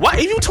 Also, why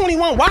if you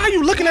 21, why are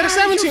you looking at a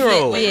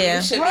 17-year-old? Yeah.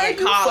 You should Why be in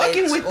you college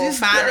fucking with or this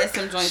finding girl?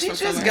 some joints She from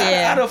just somewhere. got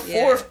Yeah. out of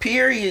fourth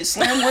period.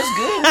 Slim, what's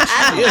good?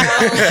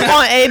 with you?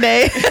 On A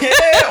Day. She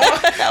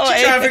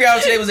trying to figure out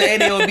if today was an A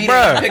day or B day.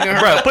 Bruh, Picking her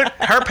bruh, up. put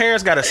her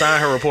parents got to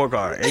sign her report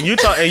card, and you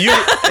talk, and you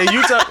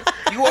talk.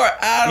 You are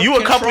out of You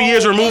a couple control,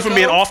 years removed from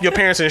being bucko. off your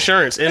parents'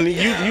 insurance, and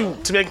you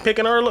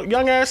picking her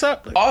young ass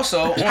up.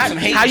 Also, on some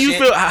hate how you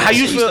shit, feel- how that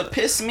you shit feel- used to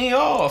piss me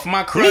off.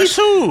 My crush,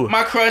 too.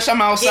 My crush.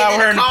 I'm outside Get in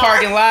with her in the the car.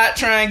 parking lot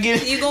trying to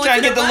get You going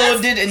trying to to get the the little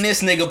bus? digit, and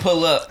this nigga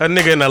pull up. A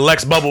nigga in a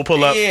Lex bubble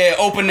pull up, Yeah,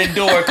 open the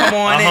door. Come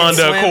on a in, Honda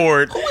Slim.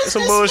 Accord, Who is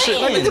some this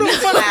bullshit. man? Like, who the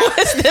fuck?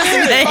 What's this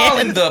They're man?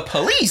 calling the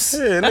police.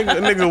 Yeah,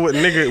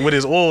 nigga with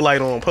his oil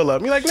light on pull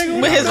up. You like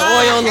nigga? With his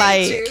I oil hate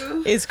light.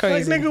 you. It's Like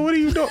crazy. nigga, what are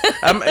you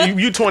doing?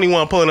 You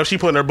 21 pulling up. She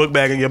putting her book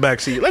bag in your back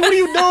seat. Like what are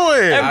you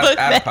doing? Out book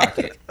of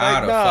pocket.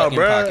 Out of nah, fucking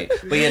bruh.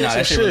 pocket. But yeah, no, Some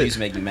that shit shit. really used to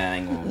make me mad. I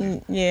ain't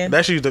gonna- Yeah.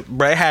 That used to,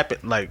 bro. It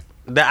happened like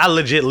that. I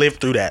legit lived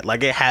through that.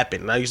 Like it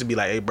happened. And I used to be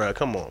like, hey, bro,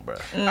 come on, bro.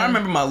 I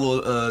remember my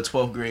little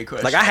 12th grade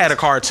crush. Like I had a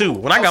car too.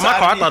 When I got my Outside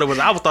car, of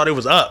I thought it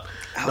was up.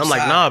 And I'm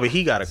like, Outside. nah, but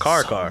he got a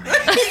car. He got it.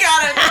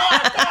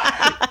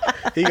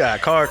 He got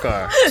a car.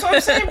 That's what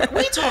I'm saying.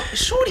 We talk.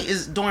 Shorty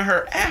is doing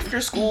her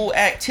after school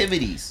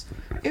activities.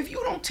 If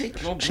you don't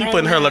take your She grown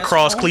putting her ass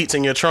lacrosse home- cleats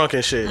in your trunk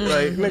and shit.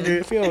 Like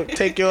nigga, if you don't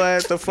take your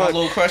ass to My fuck,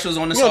 little crush was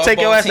on the you don't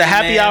take your softball ass to team,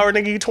 happy man. hour,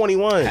 nigga. You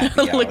 21.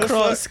 Happy hour.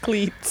 Lacrosse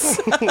cleats.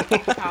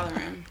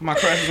 Hollering. My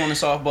crush was on the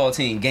softball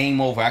team.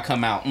 Game over. I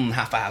come out.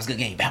 High fives. Good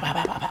game. Bow, bow,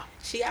 bow, bow, bow.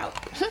 She out.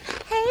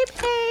 Hey,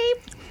 babe.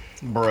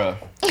 Bruh.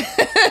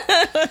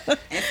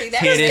 And see,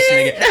 that's Hear this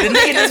nigga. The nigga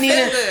didn't feel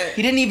even. good.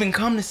 He didn't even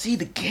come to see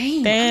the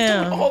game.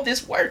 Damn. I'm doing all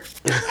this work.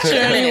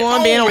 Sure, you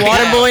want being a Oh,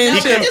 water yeah. boy and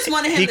No, shit. we just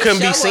wanted him He to couldn't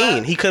be show seen.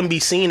 up. He couldn't be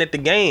seen at the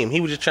game. He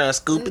was just trying to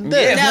scoop it Yeah,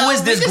 there. who is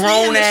we this just needed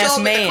him to grown-ass show up with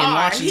the man car.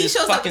 watching He this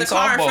shows up fucking with the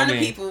car in softball front of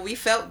game? people. We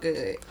felt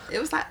good. It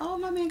was like, oh,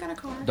 my man got a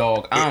car.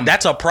 Dog, I'm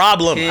That's a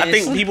problem. I think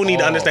pissed people need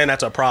to off. understand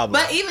that's a problem.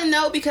 But even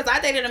though, because I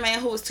dated a man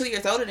who was 2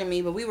 years older than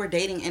me, but we were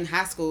dating in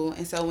high school,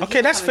 and so when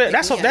Okay, that's fair.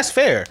 That's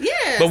fair. Yeah,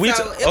 But we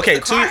so it okay.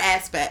 was the car 2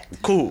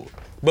 aspect. cool.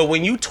 But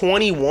when you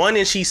 21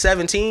 and she's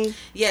 17,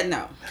 Yeah,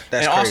 no.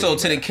 that's and crazy, also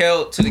to bro.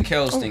 the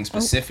Kels thing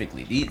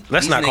specifically.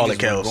 Let's these not call niggas it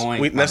Kels. were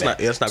going- We- let's my not-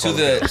 bad. let's not to call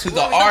the it Kels. to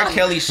the R.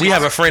 Kelly shit. we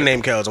have a friend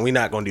named Kels, and we're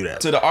not gonna do that.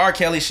 to the R.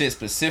 Kelly shit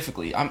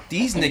specifically.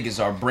 These niggas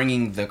are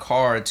bringing the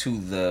car to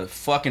the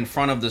fucking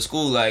front of the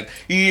school. Like,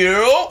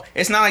 yo,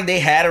 it's not like they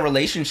had a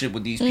relationship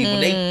with these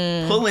people.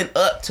 They pulling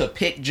up to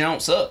pick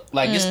jumps up.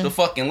 Like it's the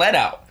fucking let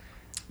out.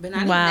 But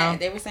not Wow. even that.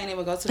 They were saying they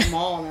would go to the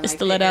mall and like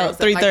Still let pick out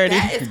girls up. Like, 3:30.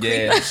 that is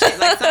Yeah. creepy shit.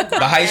 Like some The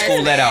high school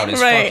grown-ass let out man.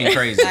 is Right. fucking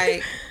crazy.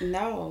 Like,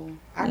 no.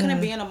 I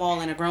couldn't be in a mall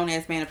and a grown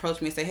ass man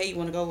approach me and say, "Hey, you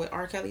want to go with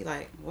R. Kelly?"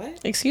 Like, what?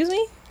 Excuse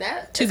me?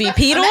 That To it's be not-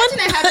 peed on? Imagine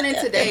that happening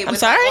today. I'm with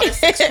sorry? Like, all the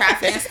sex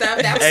trafficking and stuff.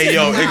 That was Hey,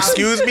 yo, wild.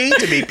 excuse me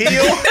to be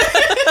peeled.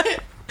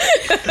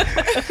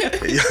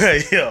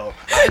 Yo,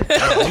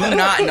 I do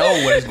not know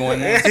what is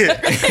going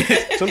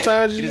on.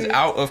 sometimes It is you.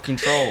 out of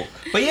control.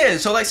 But yeah,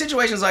 so like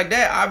situations like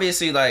that,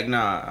 obviously, like,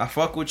 nah, I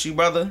fuck with you,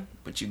 brother,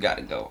 but you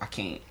gotta go. I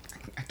can't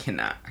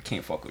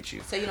fuck with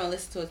you. So you don't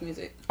listen to his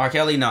music? R.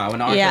 Kelly, nah.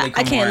 When R. Yeah, Kelly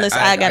come I can't on, listen.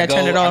 I gotta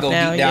turn it off I go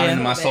now, deep down yeah.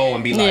 into my soul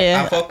and be like,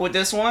 Yeah. I fuck with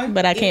this one,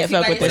 But I can't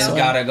Even fuck with if you this it's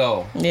like one. gotta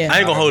go. Yeah. I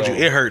ain't gonna hold you. Gotta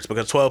go. It hurts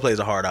because 12 plays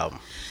a hard album.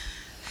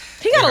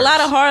 He got a lot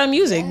of horror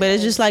music, but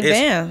it's just like,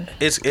 damn.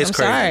 It's I'm crazy.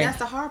 sorry. That's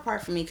the hard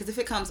part for me because if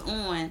it comes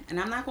on and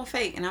I'm not gonna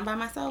fake and I'm by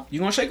myself, You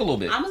gonna shake a little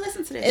bit. I'm gonna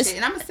listen to this It's- shit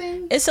and I'm gonna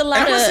sing. It's a lot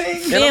I'ma of sing.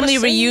 family I'ma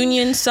sing.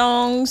 reunion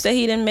songs that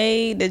he done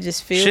made that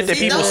just feels Shit that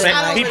See, people those sam-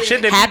 I don't peop- really-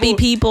 shit that happy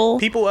people.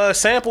 People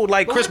sampled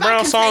like What Chris about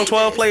Brown's song Contagious?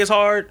 12 plays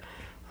hard.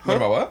 What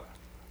about what?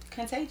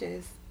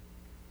 Contagious.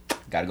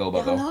 Gotta go, Y'all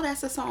Bucko. know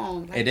that's a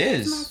song. Like, It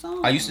that's my is.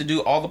 song. I used to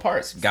do all the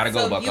parts. Gotta go,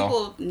 So Bucko. you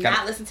will not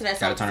Gotta- listen to that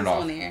song Gotta turn it that's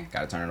off. on there.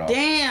 Gotta turn it off.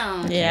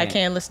 Damn. Yeah, I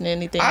can't listen to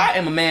anything. I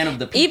am a man of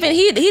the people. Even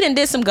he done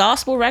did some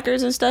gospel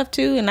records and stuff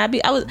too, and I Bro,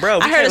 we I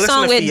heard can't a listen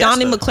song to with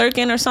Donnie Fiesta.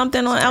 McClurkin or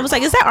something on. I was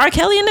like, is that R.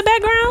 Kelly in the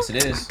background? Yes,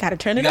 it is. Gotta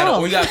turn it You gotta,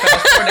 off. or you gotta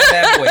fast forward that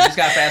bad boy. You just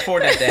gotta fast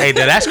forward that. Hey,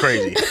 that's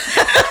crazy.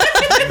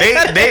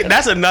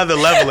 That's another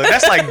level.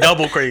 That's like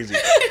double crazy.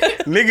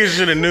 Niggas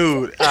should have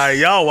knew. All right,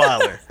 y'all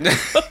wildin'.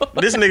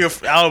 This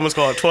nigga album is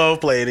called 12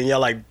 Played, and y'all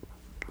like,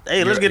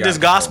 hey, let's You get this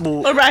gotta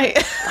gospel Right.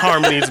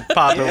 harmonies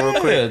popping real Yeah,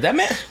 quick. that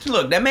man.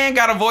 Look, that man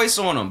got a voice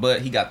on him,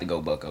 but he got to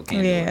go, Bucko.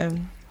 Can't do Yeah.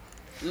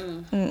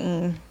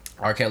 it.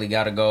 R. Kelly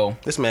gotta go.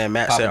 This man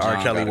Matt Papa said R.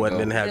 John Kelly gotta go.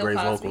 didn't have Bill great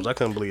Cosby. vocals. I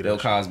couldn't believe Bill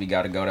that. Cosby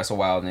gotta go. That's a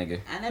wild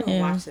nigga. I never Yeah.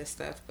 watched this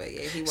stuff, but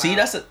yeah, he wild. See,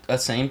 that's a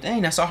same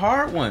thing. That's a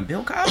hard one.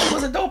 Bill Cosby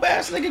was a dope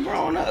ass nigga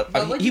growing up.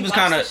 But would He you was watch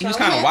kind the of he was show?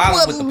 kind of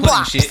wilding with the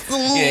pudding shit.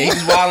 Yeah, he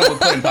was wilding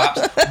with pudding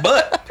pops.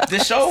 But the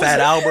show, Fat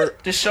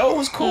Albert. the show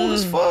was cool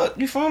as fuck.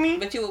 You feel me?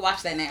 But you would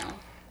watch that now.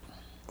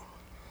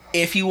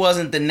 If he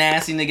wasn't the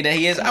nasty nigga that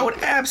he is, I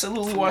would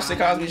absolutely watch the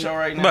Cosby Show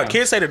right now. But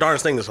kids say the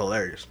darndest thing is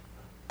hilarious.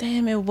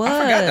 Damn, it was. I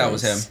forgot that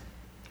was him.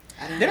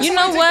 I didn't Did You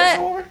somebody know take that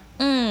what?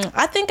 forward?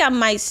 I think I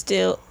might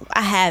still.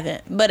 I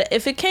haven't, but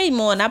if it came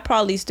on, I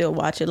probably still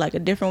watch it. Like A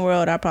Different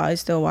World, I probably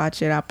still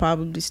watch it. I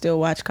probably still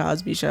watch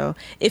Cosby Show.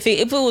 If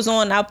it was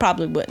on, I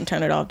probably wouldn't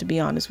turn it off. To be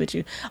honest with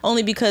you,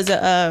 only because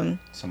of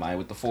Somebody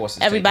with the force.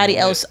 is everybody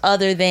taking else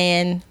other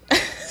than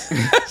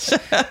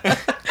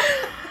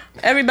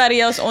everybody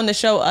else on the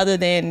show other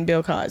than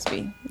Bill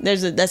Cosby.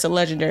 That's a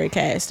legendary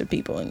cast of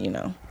people,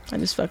 and I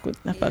just fuck with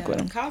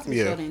him. Cosby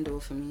Yeah. Show didn't do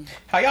it for me.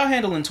 How y'all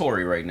handling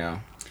Tory right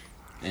now?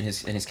 And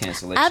his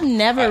cancellation. I've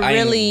never I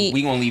ain't- really-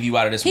 We gonna leave you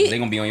out of this one. He- They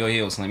gonna be on your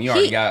heels, Slim. You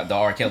already he- got the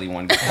R. Kelly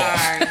one. You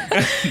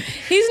Sorry.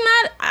 He's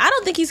not. I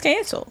don't think he's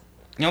canceled.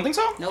 don't think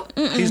so? Nope.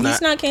 He's not.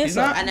 He's not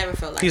canceled. not? I never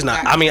felt like He's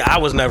not. Sorry. I mean, I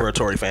was never a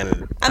Tory fan.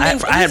 I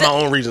mean, I had he's my a-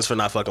 own reasons for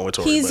not fucking with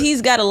Tory. He's but-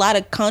 he's got a lot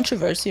of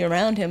controversy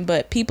around him,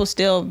 but people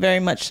still very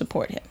much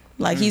support him.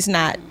 Like he's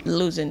not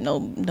losing no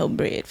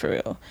bread for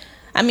real.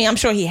 I mean, I'm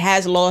sure he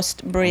has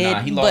lost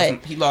bread, Nah,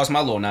 but he lost my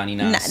little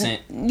 99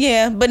 cent.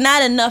 yeah, but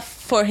not enough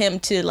for him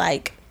to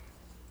like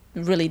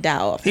really die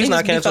off. He's Niggas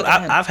not be canceled.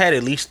 fucking him. I've had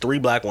at least 3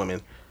 black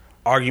women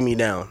argue me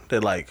down. They're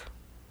like,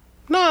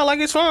 "No, like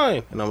it's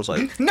fine," and I was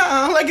like,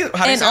 Nah, like it.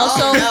 How they And sound?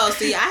 also- Oh, no,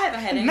 see, I haven't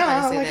had anybody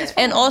Nah, say like that. it's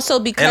and also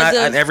because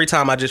and of every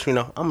time I just, I'm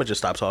gonna just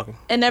stop talking.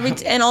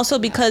 and also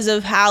because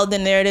of how the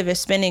narrative is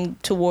spinning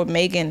toward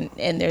Megan,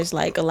 and there's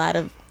like a lot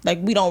of like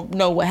we don't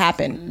know what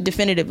happened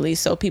definitively,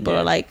 so people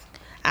are like,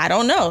 I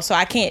don't know, so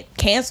I can't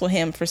cancel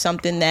him for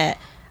something that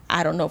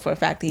I don't know for a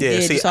fact he Yeah,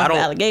 did. see, Just off I the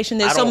don't- allegation.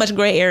 There's I so don't- much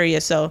gray area.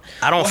 So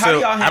I don't Well, how do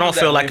feel. y'all I handle don't that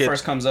feel when like it it.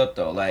 first comes up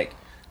though? Like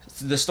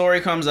the story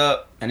comes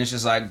up and it's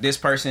just like this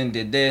person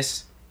did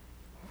this.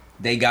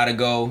 They gotta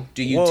go.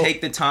 Do you Well-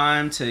 take the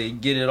time to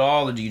get it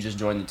all, or do you just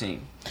join the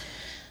team?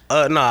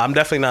 No, I'm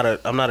definitely not a.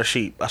 I'm not a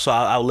sheep. So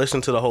I'll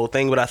listen to the whole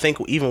thing. But I think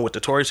even with the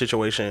Tory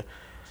situation,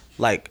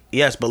 like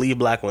yes, believe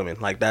black women.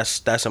 Like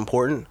that's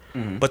important.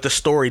 But the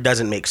story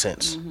doesn't make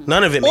sense.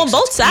 None of it makes on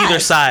both sense. sides, Either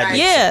side. Right.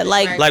 makes yeah, sense.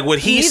 like Like what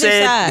he neither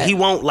said, side. he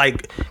won't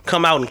like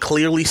come out and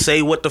clearly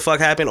say what the fuck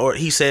happened, or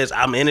he says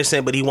I'm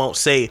innocent, but he won't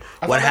say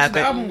I what thought that's happened.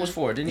 the album was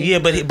for, didn't he? Yeah,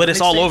 but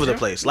it's all Mixtape over the too?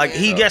 place. Like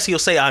he guess he'll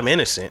say I'm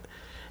innocent,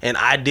 and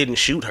I didn't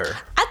shoot her.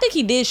 I think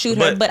he did shoot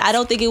her, But- but I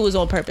don't think it was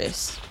on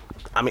purpose.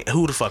 I mean,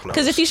 who the fuck knows?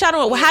 Because if he shot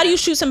her, well, how do you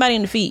shoot somebody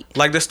in the feet?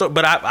 like the story,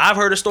 but I've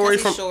heard a story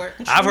 'Cause from. he's short.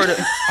 I've heard it.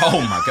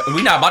 Oh my god,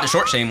 we not about to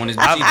short shame on this.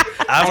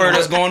 I've heard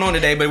what's going on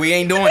today, but we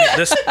ain't doing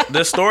it.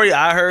 The story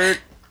I heard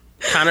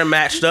kind of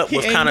matched up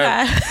with ain't kind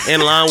got- of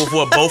in line with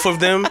what both of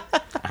them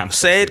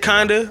said,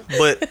 kind of.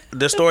 But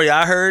the story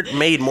I heard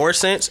made more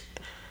sense.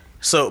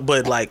 So,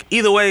 but like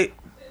either way,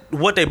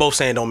 what they both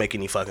saying don't make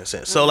any fucking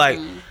sense. So like,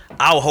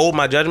 I'll hold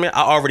my judgment.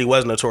 I already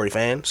wasn't a Tory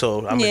fan,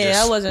 so I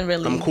wasn't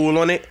really. I'm cool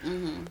on it,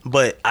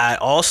 but I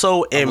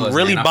also am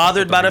really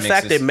bothered by the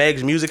fact that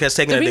Meg's music has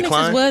taken a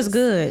decline. The remixes was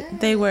good.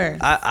 They were.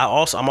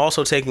 I'm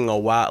also taking a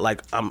while.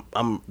 Like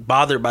I'm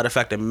bothered by the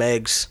fact that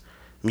Meg's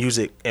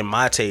music and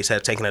my taste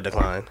has taken a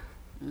decline.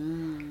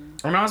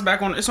 Well, now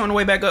it's on the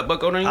way back up, but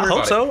go down. I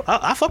hope so.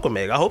 I fuck with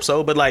Meg. I hope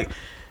so, but like,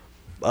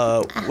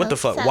 what the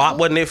fuck? WAP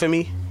wasn't it for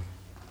me?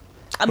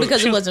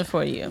 Because it wasn't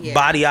for you. Yeah.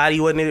 Body Yaddy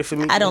wasn't it for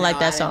me. I don't like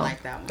that song.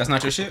 Like that That's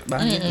not your shit?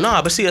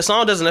 Nah, but see, a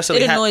song doesn't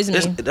necessarily it annoys me.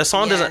 The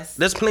song doesn't.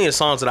 There's plenty of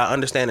songs that I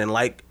understand and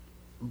like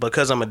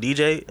because I'm a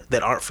DJ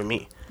that aren't for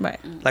me. Right.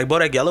 Like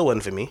Bodak Yellow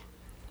wasn't for me.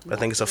 I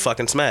think it's a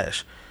fucking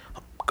smash.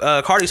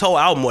 Cardi's whole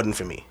album wasn't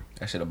for me.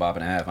 That shit a bop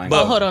and a half.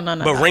 But hold on, no.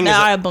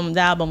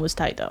 The album was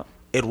tight though.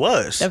 It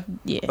was.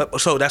 Yeah.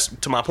 So that's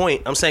to my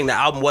point. I'm saying the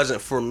album wasn't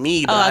for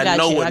me, but I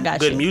know what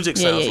good music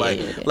sounds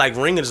like. Yeah. Like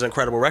Ring is an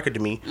incredible record to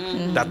me.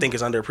 That I think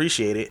is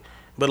underappreciated.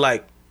 But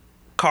like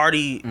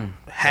Cardi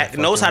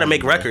knows how to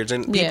make records,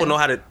 and people know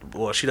how to.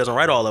 Well, she doesn't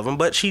write all of them,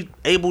 but she's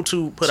able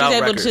to put out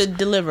records. She's able to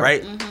deliver.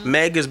 Right.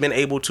 Meg has been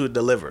able to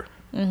deliver.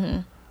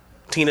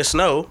 Tina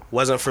Snow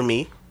wasn't for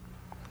me,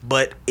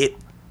 but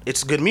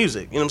it's good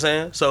music. You know what I'm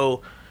saying?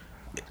 So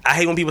I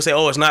hate when people say,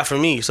 "Oh, it's not for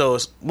me." So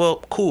it's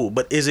cool,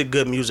 but is it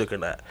good music or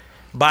not?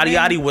 Body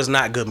Yaddy was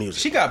not good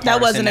music. She got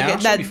that wasn't a good.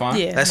 That'd be fine.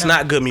 Yeah, that's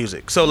not good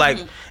music. So like,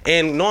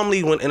 and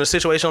normally when in a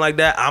situation like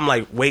that, I'm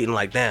like waiting,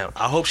 like, damn,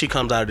 I hope she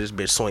comes out of this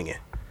bitch swinging.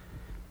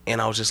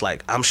 And I was just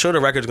like, I'm sure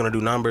the record's gonna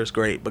do numbers,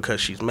 great, because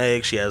she's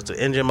Meg, she has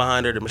the engine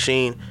behind her, the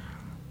machine.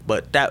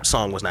 But that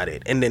song was not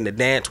it. And then the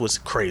dance was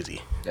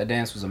crazy. That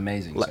dance was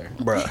amazing, sir.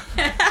 Bruh.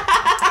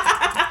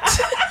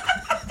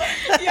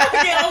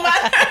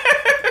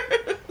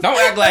 Don't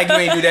act like you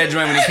ain't do that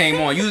joint when it came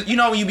on. You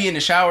know when you be in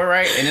the shower,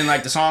 right? And then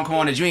like the song come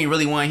on that you ain't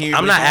really want to hear.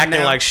 I'm not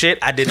acting like shit.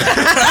 I did not.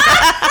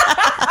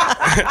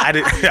 I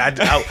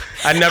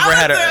never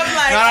had a.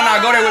 No.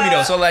 Go there with me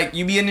though. So like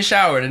you be in the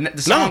shower,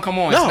 the song come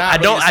on. No, it's not I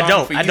don't.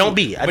 Really I don't.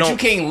 But you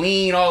can't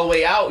lean all the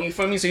way out. You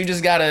feel me? So you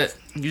just gotta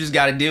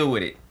deal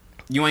with it.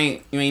 You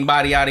ain't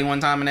Body Yaddy one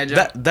time in that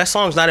joint. That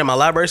song's not in my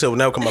library, so it will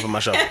never come up in my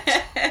show. All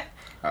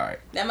right.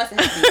 That must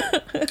have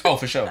happened. Oh,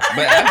 for sure.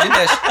 But I did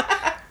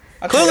that.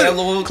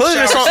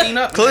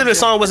 Clearly the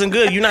song wasn't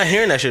good. You're not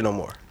hearing that shit no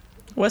more.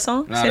 What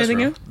song? Say it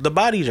again. The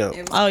Body Jump.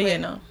 Oh yeah,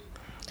 no.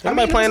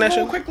 Anybody playing that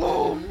shit? Quick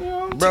little,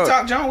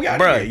 TikTok jump. We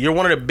out here. You're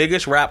one of the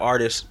biggest rap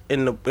artists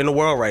in the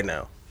world right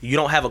now. You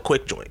don't have a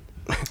quick joint.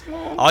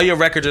 All your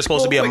records are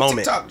supposed to be a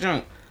moment. TikTok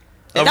jump.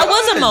 That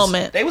was a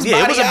moment. It was a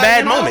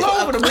bad moment.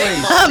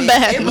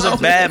 It was a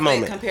bad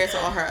moment compared to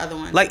all her other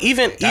ones. Like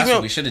even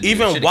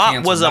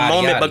WAP was a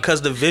moment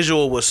because the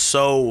visual was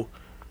so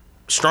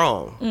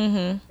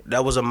strong.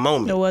 That was a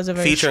moment. It was a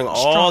very featuring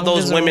all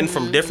those women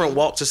from different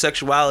walks of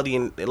sexuality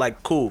and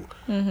like cool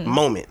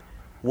moment.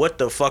 What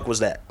the fuck was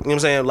that? You know what I'm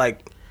saying?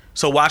 Like,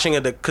 so watching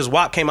it because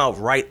WAP came out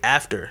right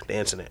after the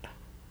incident,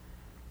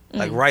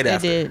 like right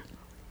after. Did.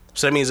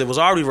 So that means it was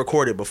already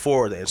recorded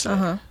before the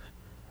incident.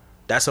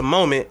 That's a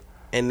moment.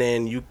 And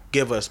then you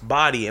give us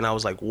Body, and I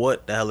was like,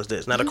 what the hell is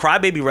this? Now, the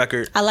Crybaby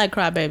record. I like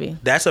Crybaby.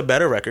 That's a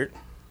better record.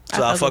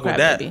 So I fuck with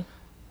that.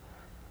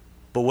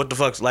 But what the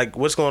fuck's, like,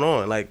 what's going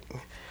on? Like,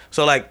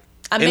 so, like.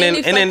 I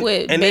mainly fuck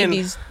with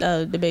Baby's,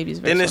 the Baby's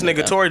version. Then this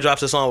nigga Tory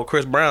drops a song with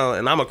Chris Brown,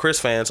 and I'm a Chris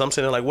fan, so I'm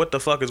sitting there like, what the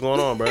fuck is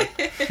going on, bro?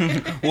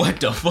 What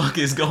the fuck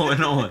is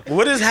going on?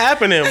 What is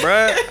happening,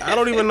 bro? I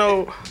don't even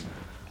know.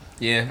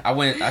 Yeah,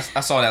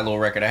 I saw that little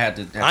record. I had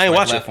to I ain't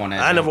watch it. On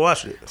that. I never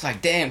watched it. It's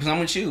like, damn, because I'm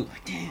with you.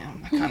 Like,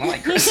 damn, I kind of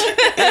like Chris.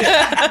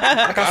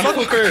 Like, I fuck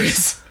with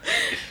Chris.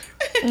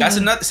 That's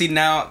another. See,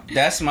 now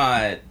that's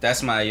my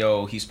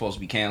yo. He's supposed to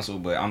be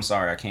canceled, but I'm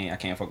sorry, I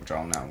can't fuck with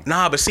y'all now.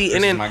 Nah, but see,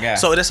 and then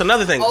so that's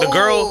another thing.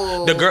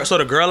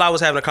 The girl I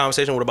was having a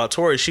conversation with about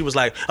Tory, she was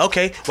like,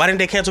 okay, why didn't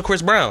they cancel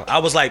Chris Brown? I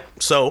was like,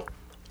 so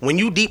when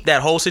you deep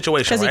that whole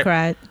situation, because he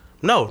cried.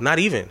 No, not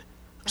even.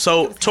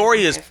 So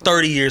Tory is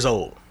 30 years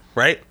old,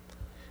 right?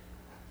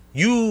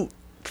 You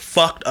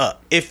fucked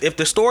up. If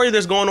the story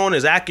that's going on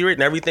is accurate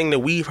and everything that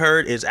we've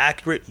heard is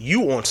accurate,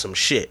 you on some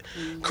shit.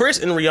 Chris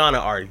and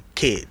Rihanna are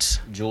kids.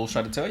 Jules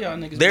tried to tell y'all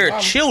niggas. They're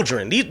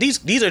children.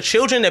 These are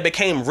children that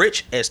became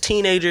rich as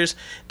teenagers.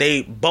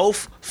 They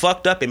both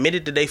fucked up,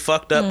 admitted that they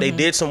fucked up. They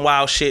did some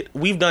wild shit.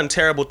 We've done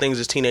terrible things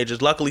as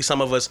teenagers. Luckily,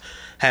 some of us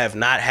have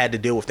not had to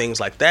deal with things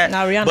like that.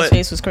 Now Rihanna's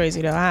face was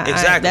crazy though.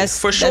 Exactly. That's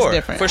for sure.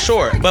 That's for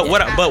sure. But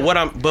what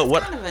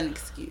kind of an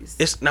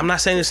excuse. I'm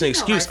not saying it's an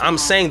excuse. I'm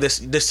saying the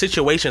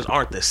situations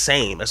aren't the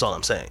same. That's all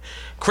I'm saying.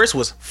 Chris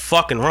was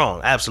fucking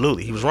wrong.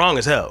 Absolutely, he was wrong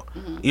as hell.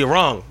 You're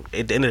wrong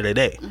at the end of the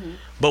day.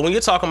 But when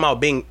you're talking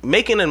about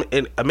making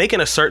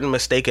a certain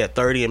mistake at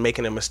 30 and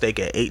making a mistake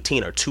at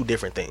 18 are two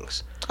different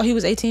things. Oh, he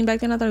was 18 back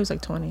then? I thought he was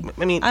like 20.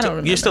 I mean, I don't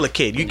remember. You're still a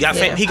kid. He got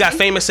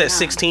famous at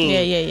 16.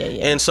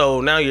 Yeah. And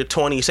so now you're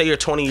 20. Say you're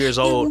 20 years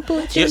old.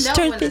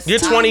 You're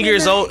 20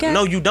 years old.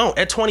 No, you don't.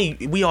 At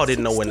 20, we all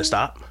didn't know when to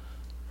stop.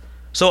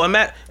 So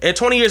at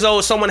 20 years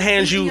old, someone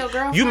hands Beating you, your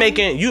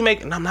girlfriend? you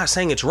make. I'm not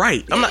saying it's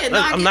right. I'm Yeah, no,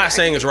 I I'm get not it,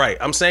 saying I it's get it. right.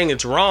 I'm saying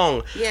it's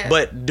wrong. Yeah.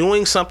 But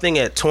doing something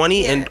at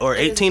 20 Yeah, or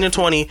it is 18 and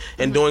 20 and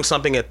Mm-hmm. doing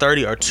something at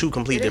 30 are two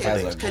complete different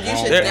As a things. Because you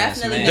should grown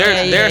definitely man.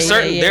 know. There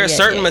are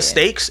certain yeah.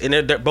 mistakes, and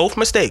they're both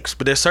mistakes,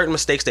 but there's certain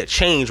mistakes that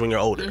change when you're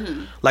older.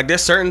 Mm-hmm. Like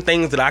there's certain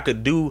things that I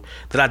could do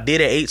that I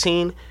did at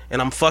 18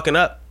 and I'm fucking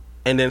up,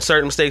 and then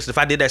certain mistakes if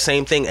I did that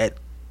same thing at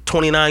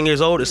 29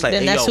 years old, it's like,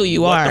 Then hey, that's yo, who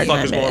you what are. the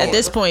fuck is going At on?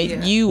 this point,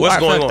 Yeah. you What's are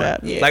going fucked on? up.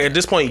 Yeah. Like at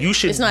this point, you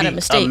should It's not be a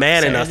mistake,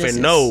 man sir. enough This and is-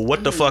 know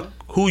what the fuck,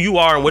 who you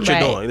are and what Right.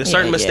 you're doing. There's Yeah,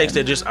 certain yeah. mistakes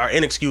that just are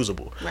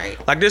inexcusable. Right.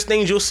 Like there's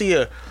things you'll see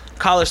a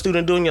college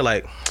student doing, you're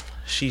like,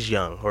 she's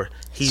young or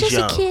he's Just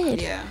young. a kid.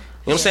 Yeah. You know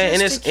what I'm saying?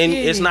 And Just a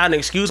it's kid. not an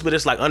excuse, but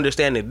it's like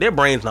understanding their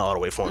brain's not all the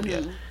way formed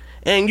yet. Mm-hmm.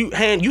 And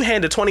you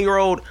hand a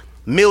 20-year-old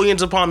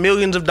millions upon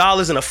millions of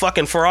dollars in a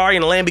fucking Ferrari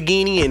and a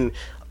Lamborghini and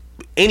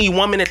any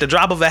woman at the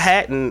drop of a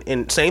hat,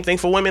 and same thing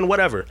for women,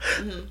 whatever.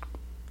 Mm-hmm.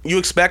 You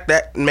expect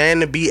that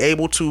man to be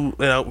able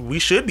to, we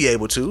should be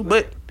able to,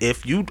 but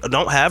if you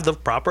don't have the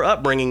proper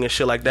upbringing and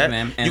shit like that,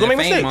 Man, you're and gonna the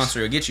make fame mistakes.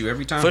 monster will get you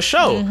every time. For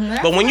sure. Mm-hmm.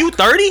 But when you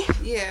 30,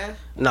 Yeah.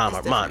 nah,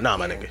 It's my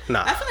different, nigga,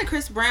 nah. I feel like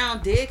Chris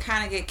Brown did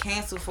kind of get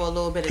canceled for a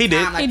little bit of He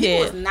did. time. Like, He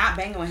people did. was not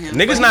banging with him.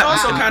 Niggas But not he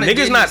also was kinda niggas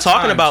did not his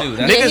talking time, about too. niggas,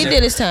 That's- Yeah, he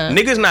did his time.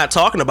 Niggas not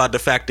talking about the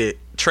fact that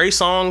Trey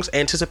Songz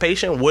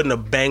Anticipation wouldn't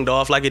have banged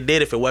off like it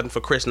did if it wasn't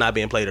for Chris not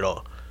being played at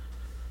all.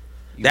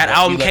 That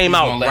album came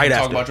out right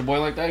Talk after. about your boy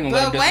like that? You gonna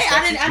let But him wait,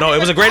 disrespect I you? didn't. No, it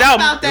was a great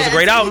album. It was a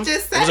great album.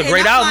 It was a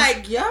great album.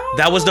 Like, yo,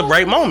 That was the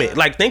right moment.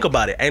 Like, think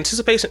about it.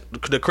 Anticipation,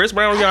 the Chris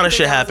Brown I Rihanna think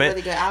shit that was a happened.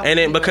 really good album And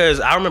then anyway. because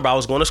I remember I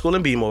was going to school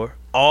in B-More,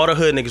 all the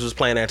hood niggas was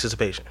playing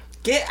Anticipation.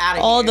 Get out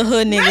of All here. the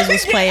hood niggas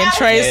was Get playing out of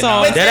Trey here.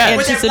 Songz With their-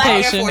 with their black Air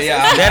Anticipation. Forces.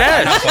 Yeah, Dead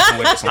ass. I'm fucking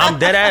with this one. I'm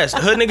dead ass.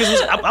 Hood niggas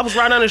was. I was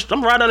riding down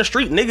the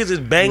street. Niggas is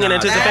banging Nah,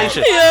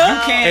 Anticipation. You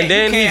can't. And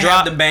then you he can't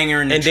dropped- have the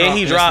banger in the and then trunk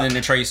he dropped-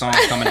 listening to Trey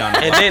Songz coming down. The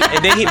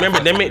And then he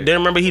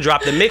remember he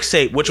dropped the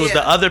mixtape, which was Yeah.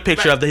 the other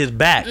picture of his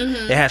back.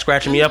 It had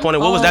Scratching Me Up on it.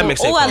 What was that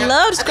mixtape Oh, I called?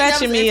 love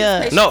Scratching Me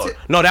Up.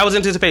 No, that was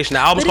Anticipation. The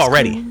album's called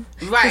Ready.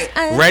 Right.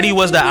 Ready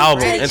was the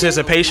album. Ready.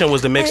 Anticipation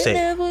was the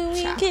mixtape.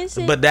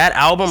 But that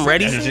album,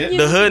 Ready, That's it?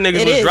 the hood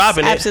niggas It was is,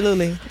 dropping it.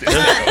 absolutely.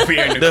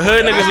 The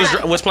hood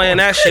niggas was playing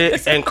that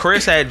shit, and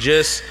Chris had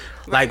just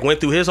like went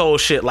through his whole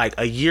shit like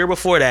a year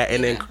before that,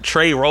 and then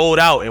Trey rolled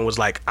out and was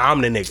like,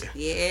 "I'm the nigga."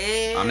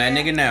 Yeah. I'm that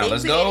nigga now. Big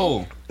Let's city.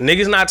 go.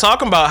 Niggas not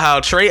talking about how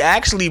Trey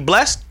actually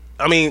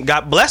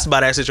got blessed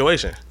by that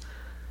situation.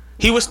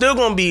 He was still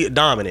gonna be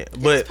dominant,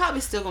 It's but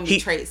probably still gonna be he-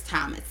 Trey's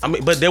time. I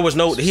mean, but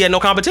he had no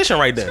competition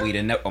right then. We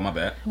didn't know. Oh my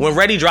bad. When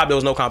Ready dropped, there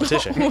was no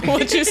competition.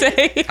 What you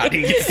say? I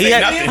didn't get to He say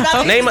had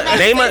nothing.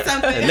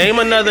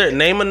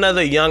 name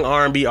another young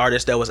R&B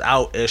artist that was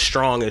out as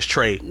strong as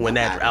Trey when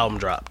that Nobody. album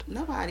dropped.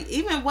 Nobody.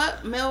 Even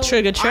what Mel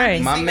Trigger Trey.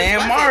 R&B My singers man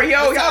was it Mario,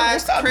 y'all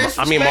besides stop- Chris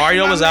I mean, Respect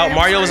Mario my was out. man,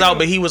 Mario was Mario. out,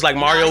 but he was like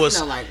Mario Nah, was.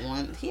 you know, like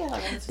one. He had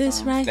like one or two This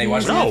songs. right They here.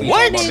 watch No, movies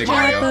what? about Big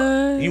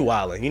Mario. You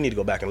wildin'. You need to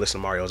go back and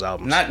listen to Mario's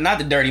albums. Not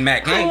the Dirty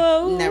Mac gang.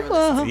 Never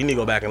listened. You need to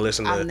go back and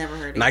listen to I've never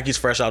heard it. Nike's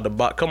Fresh Out the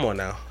Box. Come on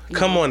now.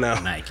 Come on now.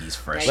 Nike's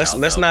fresh. Let's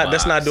out the not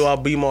box. do our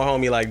Be More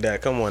Homie like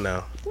that. Come on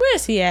now. Where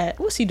is he at?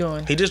 What's he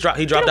doing? He dropped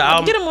the him-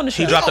 album. get him on the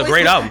He show. dropped a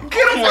great album.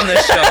 Get him on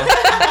this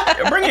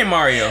show. Bring in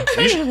Mario.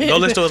 You should go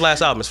listen to his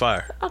last album. It's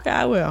fire. Okay,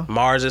 I will.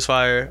 Mars is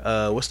fire.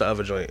 What's the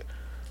other joint?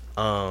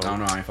 I don't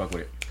know. I ain't fuck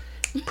with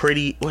it.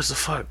 Pretty. What's the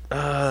fuck?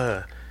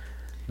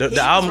 He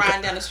The album. was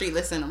riding down the street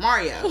listening to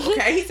Mario.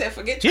 Okay, he said,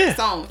 "Forget your Yeah.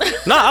 songs."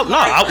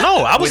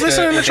 I was With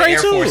listening the to Trey Air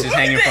too. Forces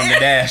hanging from the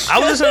dash. I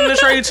was listening to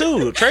Trey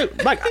too. Trey,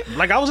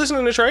 like I was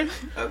listening to Trey,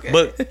 Okay.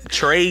 but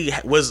Trey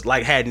was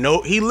like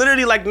he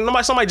literally like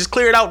somebody just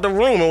cleared out the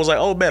room and was like,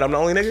 "Oh, bet I'm the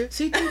only nigga."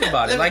 See, think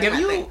about it. Like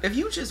if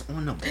you just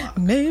on the block,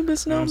 you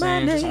Neighbors know know what I'm my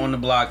saying? Just on name. the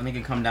block,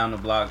 nigga come down the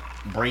block,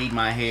 braid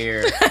my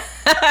hair.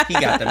 He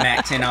got the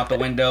Mac 10 out the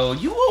window.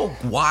 You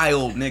a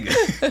wild nigga.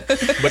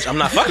 But I'm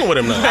not fucking with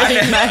him though.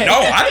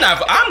 No, I'm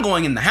not. I'm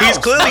going in the house.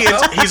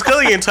 He's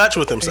clearly in touch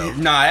with himself.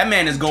 Nah, that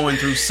man is going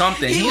through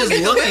something. He is looking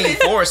at the looking women.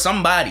 for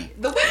somebody.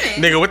 The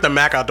women. Nigga with the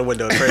Mac out the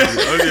window,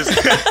 crazy. I'm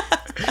just-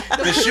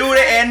 The shooter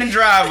and the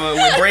driver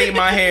would braid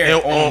my hair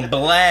And on on-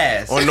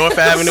 blast. on North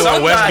Avenue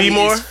on West Somebody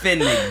B-More. is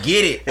finna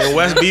get it. in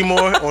West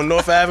B-More on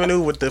North Avenue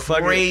with the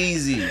fucking,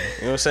 Crazy. you know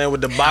what I'm saying,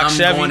 with the box I'm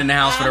Chevy. going in the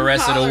house for the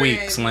rest of the week,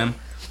 hollering. Slim.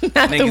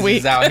 Not the Niggas week.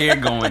 is out here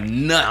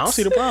going nuts. I don't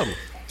see the problem.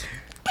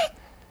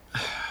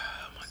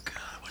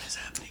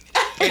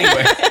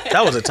 Anyway,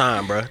 That was a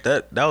time, bro.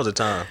 That was a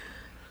time.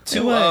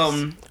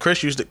 to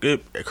Chris used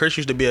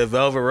to be at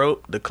Velvet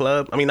Rope, the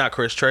club. I mean, not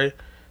Chris, Trey.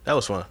 That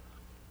was fun.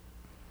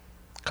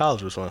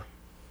 College was fun. it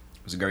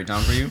was a great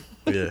time for you.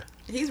 Yeah.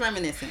 He's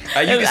reminiscing. You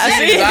I can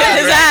see see his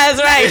eyes,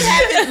 He right?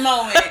 had his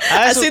moment.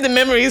 I see the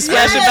memories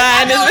flashing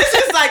by. No, And it's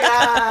just like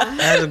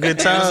That's a good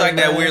It time. was like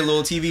that man. weird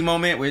little TV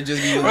moment where it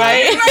just be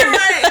right?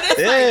 It's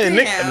Yeah,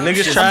 like, damn.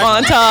 niggas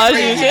tried. Montage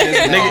and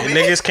shit.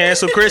 Niggas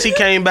canceled Chris. He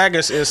came back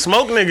and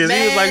smoked niggas.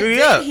 He was like, Man,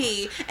 yeah. did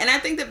he? And I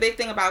think the big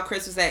thing about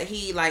Chris was that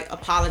he like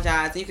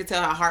apologized. And you could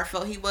tell how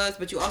heartfelt he was,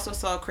 but you also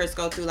saw Chris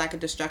go through like a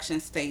destruction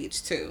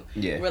stage too.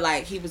 Yeah. Where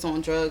like he was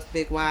on drugs,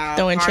 big wild,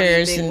 Throwing partying,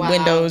 chairs big and wild,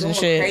 windows and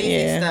doing shit, crazy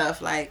yeah.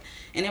 stuff. Like,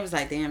 and it was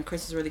like, damn,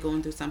 Chris is really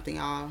going through something,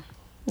 y'all.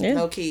 Yeah.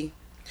 Low key.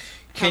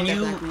 Can Help that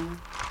you- black man.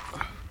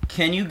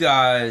 Can you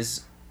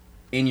guys,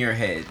 in your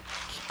head,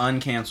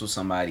 uncancel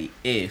somebody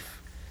if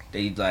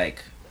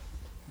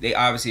they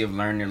obviously have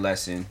learned their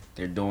lesson,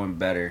 they're doing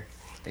better,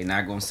 they're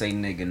not gonna say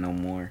nigga no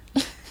more.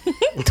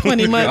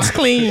 20 months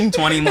clean.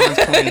 20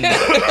 months clean.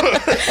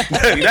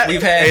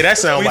 That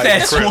sound we've like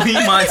had Chris. 20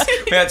 months.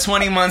 We had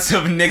 20 months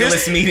of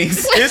niggaless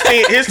meetings.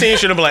 His team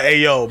should have been like, hey,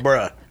 yo,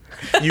 bruh,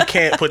 you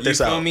can't put You this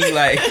feel out. me?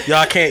 Like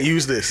Y'all can't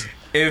use this.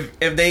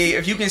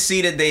 if you can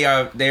see that they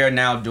are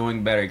now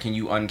doing better, can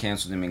you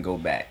uncancel them and go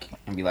back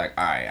and be like,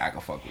 all right, I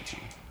can fuck with you.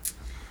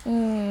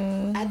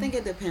 I think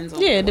it depends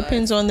on Yeah, it what.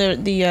 depends on the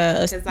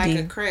Because like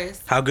a the,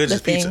 Chris. How good the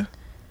is pizza? thing.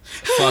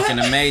 Fucking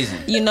amazing.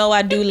 You know,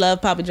 I do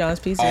love Papa John's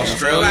pizza.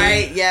 Australia,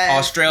 Right, yes,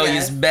 Australia's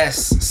yes.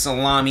 best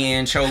salami,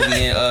 anchovy,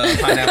 and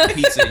pineapple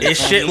pizza. You It's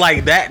feel shit me?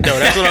 like that though.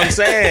 That's what I'm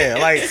saying.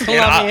 Like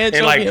Salami, and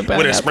anchovy, like and with a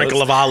pineapples.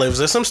 sprinkle of olives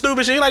or some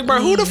stupid shit. Like,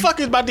 bro, who the fuck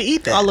is about to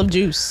eat that? Olive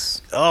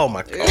juice. Oh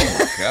my god.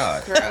 Oh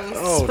God. Gross.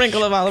 Oh,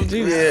 Sprinkle of olive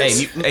juice.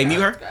 Hey,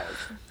 mute her.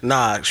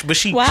 Nah, but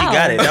she Wow.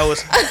 got it. That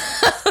was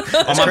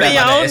Oh, my Be bad.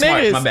 your My own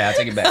bad. It's niggas. my bad. I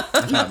take it back.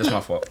 That's my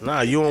fault.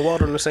 nah. You and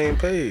Walter on the same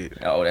page.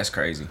 Oh, that's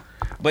crazy.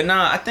 But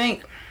nah, I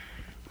think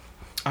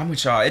I'm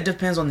with y'all. It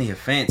depends on the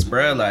offense,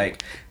 bruh.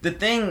 Like the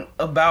thing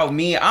about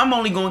me, I'm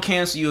only gonna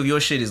cancel you if your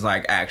shit is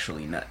like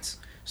actually nuts.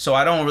 So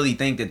I don't really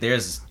think that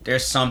there's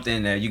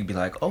something that you could be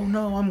like, oh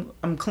no,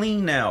 I'm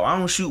clean now. I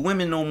don't shoot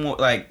women no more.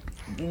 Like,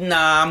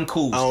 nah, I'm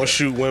cool. I don't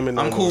still. shoot women.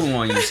 No I'm more. cool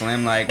on you,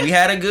 Slim. Like we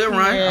had a good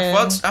run.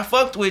 Yeah. I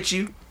fucked with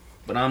you,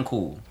 but I'm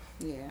cool.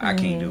 Yeah. I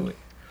can't do it.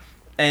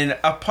 And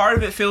a part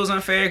of it feels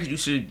unfair because you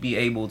should be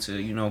able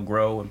to,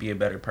 grow and be a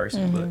better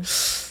person.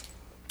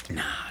 But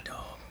nah,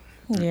 dog,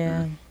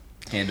 Yeah.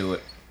 can't do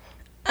it.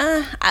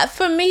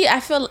 For me,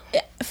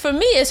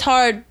 it's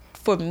hard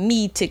for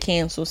me to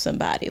cancel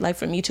somebody. Like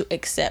for me to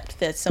accept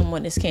that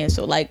someone is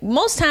canceled. Like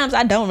most times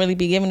I don't really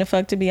be giving a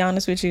fuck, to be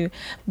honest with you.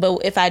 But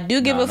if I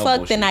do give Nah, a no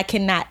fuck, then bullshit. I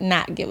cannot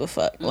not give a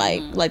fuck.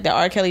 Like the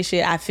R. Kelly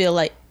shit, I feel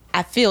it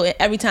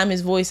every time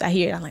his voice I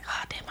hear it, I'm like,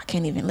 oh damn, I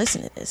can't even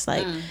listen to this.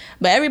 Like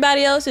but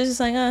everybody else is just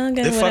like, oh,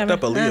 okay, They whatever.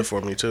 fucked up Aaliyah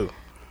for me too.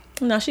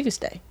 No, she could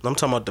stay. I'm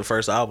talking about the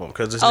first album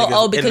because this.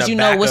 Because you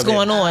know what's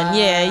going on.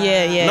 Yeah. No,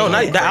 yeah.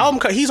 not the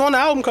album. He's on the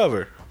album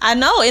cover. I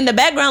know, in the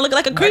background looking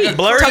like a creep.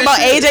 blurry Talking about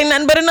shit. age ain't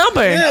nothing but a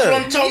number. Yeah.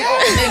 I'm talking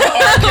about. Nigga,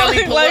 R.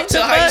 Kelly pull Like up to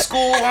the high fuck?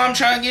 school while I'm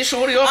trying to get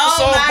shorty off Oh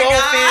the my softball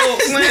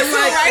God. field. This is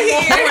right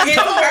here. It's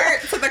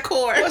hurt to the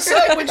core. What's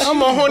up with you? I'm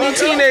a horny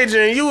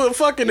teenager and you a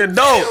fucking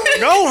adult.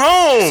 Go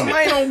home.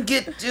 Somebody don't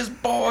get this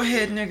bald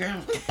head nigga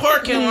out the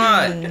parking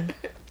lot.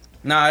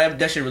 Nah,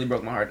 that shit really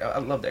broke my heart. I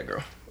love that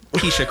girl.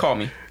 Keisha, call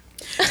me.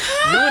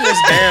 You in this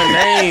damn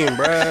name,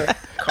 bruh.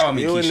 Call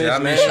me, You in Keisha. I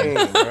this miss you.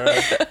 name,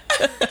 bruh.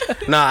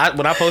 Nah,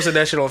 when I posted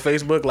that shit on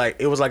Facebook, like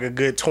it was like a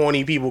good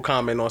 20 people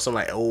comment on something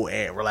like, "Oh,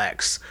 Ant,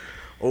 relax."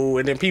 Oh,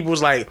 and then people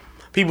was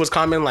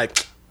commenting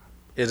like,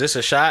 "Is this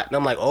a shot?" And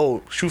I'm like,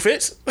 "Oh, shoe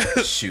fits."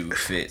 Shoe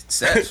fits.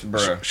 That's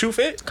bruh. Shoe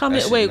fit?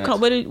 Comment. That shit Wait.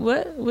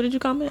 nuts. What did you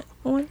comment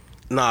on?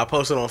 Nah, I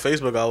posted on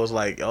Facebook. I was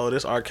like, "Oh,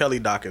 this R. Kelly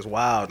doc is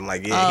wild." And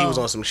like, yeah, he was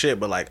on some shit,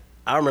 but like,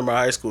 I remember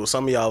high school.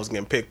 Some of y'all was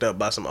getting picked up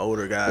by some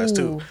older guys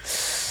too,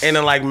 and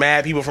then like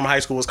mad people from high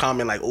school was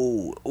commenting like,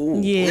 "Ooh, ooh."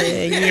 Yeah.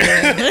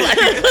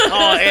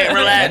 Oh, Ant,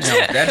 relax.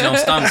 That don't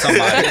stung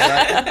somebody.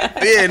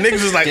 Yeah,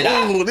 niggas was like,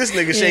 "Ooh, this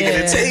nigga shaking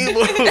Yeah. the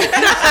table."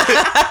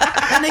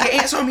 That nigga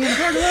Ant saw me in the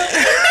parking lot.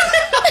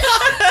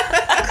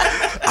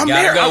 I'm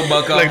Gotta married. go,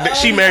 bucko. Like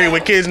she married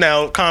with kids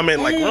now.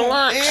 Comment like,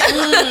 "Relax."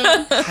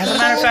 As a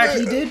matter of fact,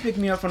 he did pick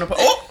me up from the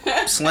oh,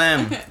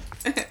 slam.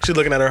 She's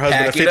looking at her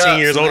husband, Pack at it 15 up,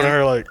 years older than son.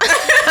 her, like,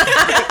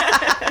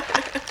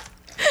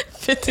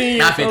 15 years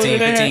Not 15, older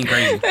than 15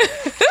 her.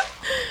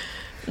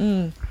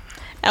 crazy.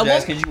 At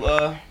Jazz, one- can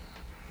you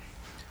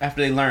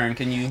after they learn,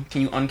 can you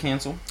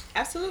uncancel?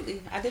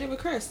 Absolutely, I did it with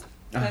Chris.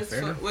 Ah, Because fair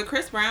enough. with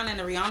Chris Brown and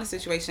the Rihanna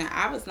situation,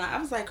 I was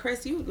like,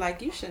 Chris, you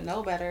should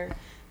know better,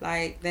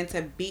 like than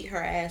to beat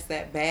her ass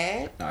that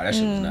bad. Nah, that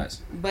shit was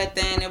nuts. But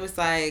then it was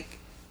like,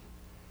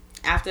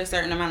 after a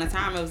certain amount of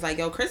time, it was like,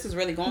 yo, Chris is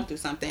really going through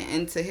something.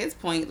 And to his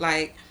point,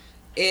 like,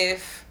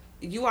 if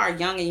you are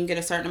young and you get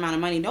a certain amount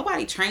of money,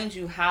 nobody trains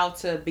you how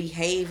to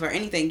behave or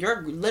anything.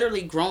 You're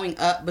literally growing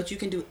up, but you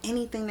can do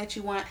anything that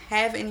you want,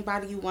 have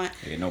anybody you want.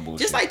 Yeah, no bullshit.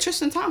 Just like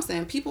Tristan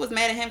Thompson. People was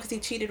mad at him because he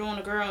cheated on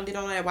a girl and did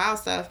all that wild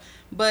stuff.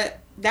 But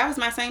that was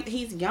my saying.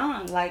 He's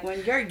young. Like,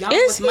 when you're young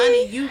Is with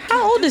money, he? you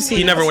How old is he?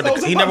 he never went to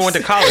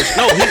college.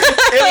 No, he,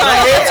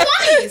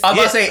 face. I'm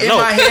about to say, in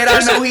my head, I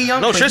know he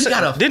young. No, but Tristan he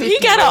got a didn't- 50 He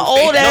got an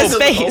old ass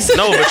face.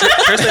 No, but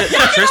Tristan.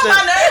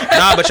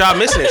 Nah, but y'all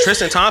missing it.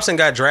 Tristan Thompson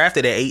got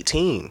drafted at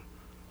 18.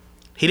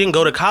 He didn't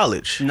go to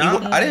college. No,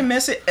 I didn't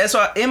miss it. That's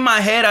why in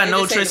my head I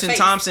know just say the Tristan face.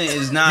 Thompson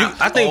is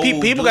not. I think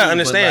old people dude, gotta but,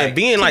 understand like,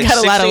 being like got a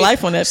 16, lot of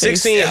life on that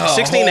face. 16, a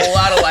 16 whole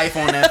lot of life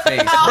on that face.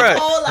 Bruh,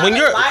 whole lot when of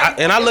you're life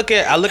and on I look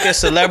at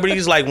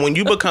celebrities, like when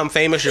you become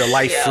famous, your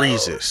life Yo.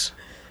 freezes.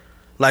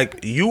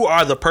 Like you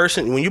are the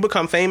person when you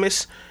become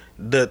famous,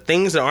 the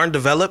things that aren't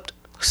developed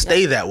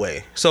stay that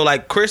way. So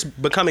like Chris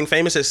becoming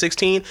famous at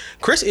 16,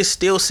 Chris is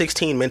still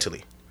 16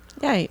 mentally.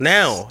 Right.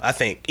 Now, I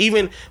think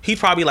even he's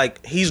probably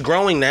like he's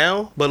growing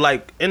now, but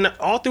like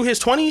all through his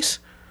 20s,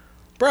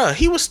 bruh,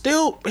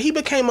 he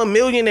became a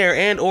millionaire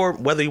and or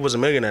whether he was a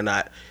millionaire or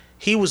not,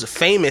 he was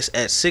famous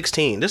at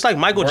 16. Just like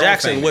Michael World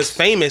Jackson famous. was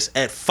famous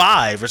at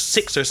 5 or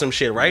 6 or some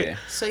shit, right? Yeah.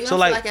 So you don't feel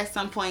like at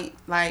some point,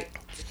 like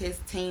his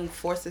team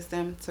forces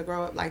them to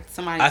grow up, like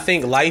somebody. I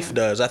think life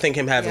does. I think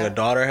him having Yeah. a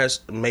daughter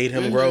has made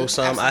him grow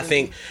some.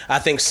 absolutely. I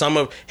think some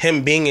of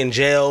him being in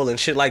jail and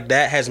shit like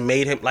that has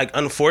made him like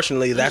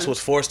unfortunately that's what's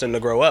forced him to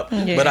grow up.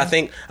 Yeah. But I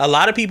think a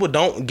lot of people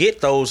don't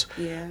get those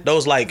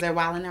like they're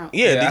wilding out.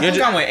 yeah, Yeah, I you're think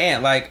just- I'm with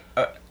Ant. Like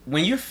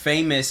when you're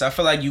famous, I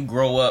feel like you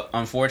grow up.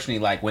 Unfortunately,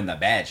 like when the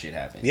bad shit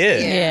happens. yeah.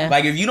 Yeah.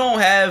 Like if you don't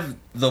have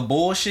the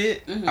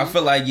bullshit, I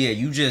feel like you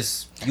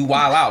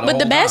wild out. But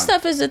the whole bad time.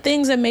 stuff is the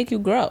things that make you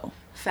grow.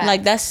 Facts.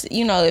 Like that's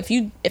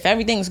if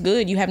everything's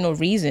good, you have no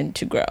reason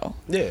to grow.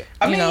 Yeah.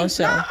 I mean, you know,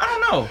 so- I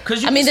don't know,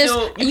 because I mean, there's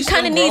you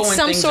kind of need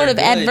some sort of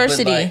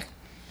adversity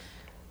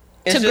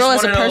to grow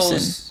as a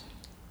person.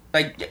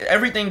 Like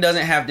everything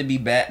doesn't have to be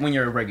bad when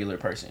you're a regular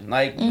person.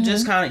 Like you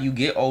just kind of you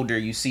get older,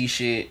 you see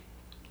shit,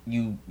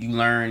 you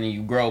learn and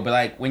you grow. But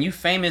like when you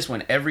famous,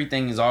 when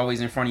everything is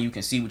always in front of you, you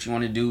can see what you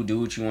want to do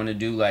what you want to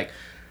do. Like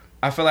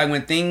I feel like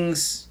when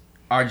things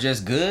are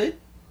just good,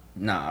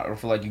 I don't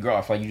feel like you grow.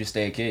 I feel like you just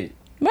stay a kid.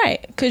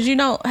 Right, because you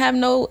don't have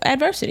no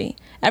adversity.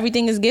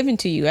 Everything is given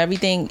to you.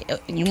 Everything,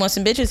 you want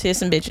some bitches, here's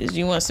some bitches.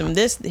 You want some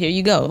this, here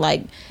you go.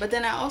 Like, But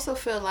then I also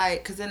feel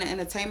like, because in the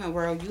entertainment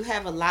world, you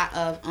have a lot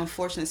of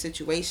unfortunate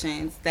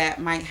situations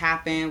that might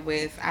happen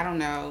with, I don't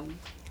know,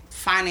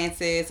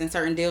 finances and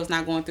certain deals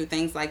not going through,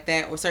 things like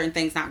that, or certain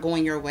things not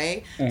going your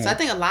way. So I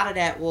think a lot of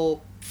that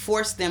will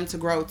force them to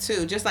grow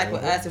too. Just like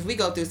with us, if we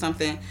go through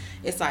something,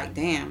 it's like,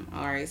 damn,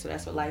 all right, so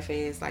that's what life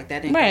is. Like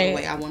that didn't go the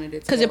way I wanted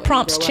it to. 'Cause it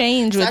prompts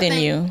change within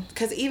you.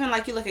 Because even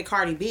like you look at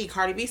Cardi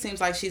B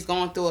seems like she's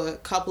going through a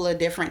couple of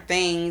different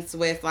things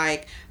with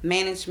like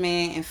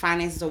management and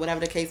finances or whatever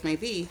the case may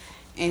be.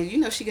 And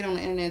she get on the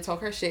internet and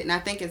talk her shit, and I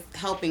think it's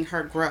helping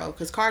her grow.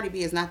 Because Cardi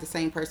B is not the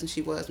same person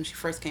she was when she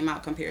first came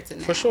out compared to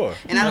now. For sure.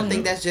 And I don't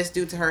think that's just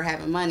due to her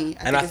having money.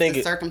 I think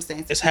it's the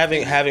circumstances. It's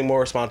having more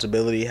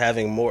responsibility,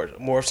 having more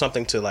of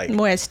something to like.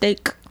 more at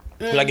stake.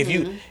 Like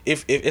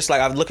if it's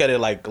like I look at it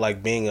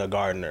like being a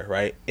gardener,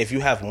 right? If you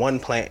have one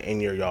plant in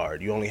your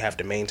yard, you only have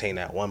to maintain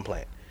that one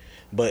plant,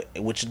 but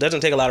which doesn't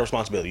take a lot of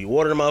responsibility. You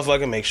water the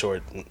motherfucker, make sure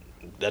it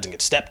doesn't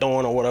get stepped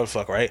on or whatever the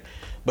fuck, right?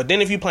 But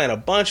then if you plant a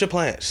bunch of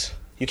plants,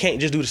 you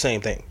can't just do the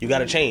same thing. You got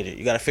to change it.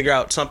 You got to figure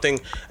out something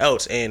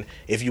else. And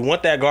if you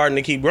want that garden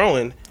to keep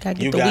growing,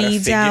 you got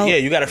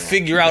to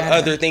figure out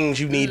other things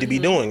you need to be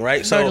doing,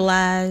 right?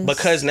 Fertilize. So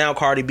because now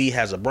Cardi B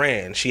has a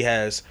brand, she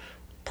has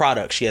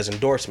products, she has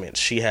endorsements,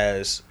 she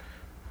has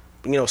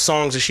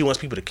songs that she wants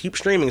people to keep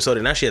streaming. So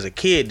that now she has a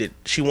kid that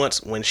she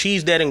wants, when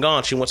she's dead and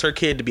gone, she wants her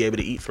kid to be able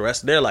to eat for the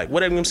rest of their life.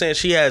 Whatever I'm saying,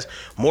 she has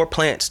more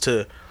plants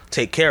to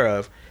take care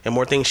of and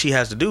more things she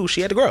has to do.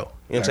 She had to grow.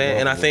 You know what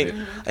I'm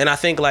saying? And I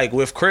think like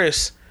with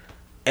Chris,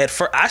 at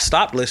first I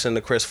stopped listening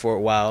to Chris for a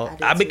while.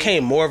 I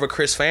became more of a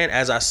Chris fan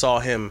as I saw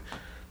him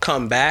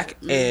come back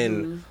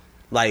and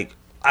like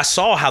I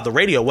saw how the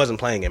radio wasn't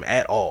playing him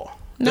at all.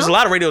 There's a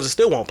lot of radios that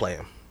still won't play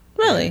him.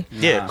 Really?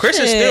 Yeah, Chris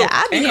is still.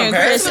 I've been hearing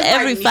Chris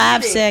every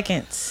 5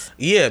 seconds.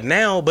 Yeah,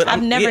 now, but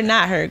I've never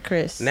not heard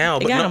Chris. Now,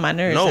 it but got on my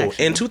nerves. No,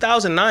 actually. in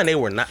 2009 they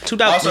were not.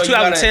 Also,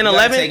 2010,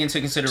 11. take into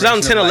consideration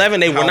 2010, 11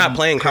 they were not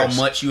playing Chris.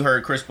 How much you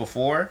heard Chris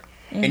before,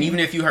 and even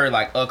if you heard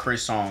like a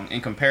Chris song,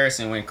 in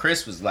comparison, when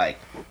Chris was like,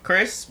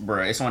 Chris,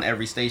 bruh, it's on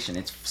every station.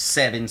 It's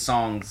 7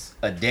 songs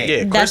a day.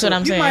 Yeah, That's what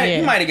I'm saying.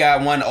 You might have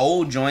got one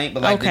old joint,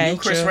 but like the Okay, new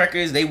Chris true.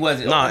 records, they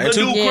wasn't. Nah, the and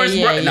new two- Chris,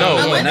 Yeah, bro- yeah, no,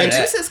 yeah. no, When none did of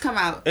that. Juices come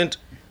out? And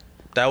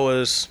that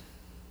was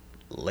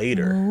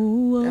later.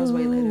 That was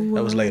way later.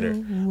 That was later.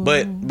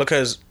 But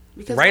because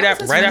Because right that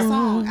after, was right his after,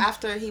 song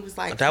after he was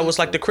like. that was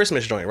like the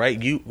Christmas joint, right?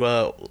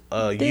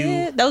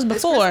 That was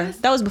before. Christmas?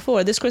 That was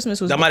before. This Christmas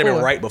was That before. might have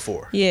been right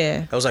before. Yeah.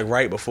 That was like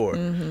right before.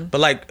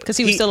 But like, Because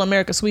he was still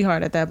America's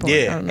sweetheart at that point. I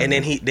yeah, remember. and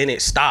then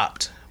it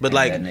stopped. But that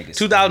like nigga's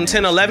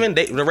 2010, 11,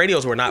 the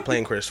radios were not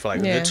playing Chris for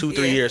like Yeah. the 2-3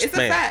 Yeah, years. it's a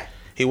playing. fact.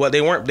 They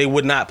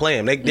would not play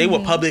him. They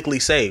would publicly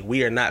say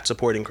we are not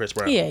supporting Chris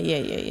Brown.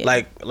 Yeah.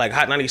 Like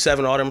Hot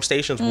 97, all them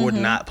stations would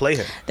not play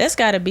him. That's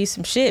got to be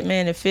some shit,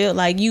 man. To feel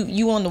like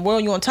you on the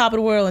world, you on top of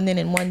the world, and then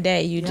in one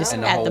day you just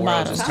And the at whole the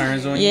world bottom. just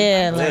turns on you.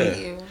 Yeah,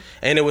 Yeah.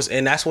 like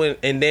And that's when,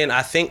 and then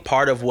I think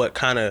part of what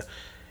kind of,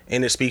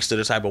 and it speaks to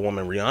the type of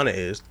woman Rihanna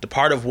is, the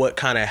part of what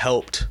kind of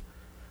helped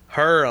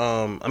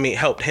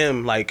helped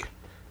him like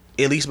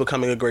at least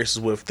becoming a gracious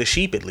with the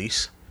Sheep at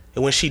least.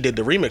 And when she did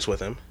the remix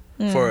with him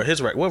for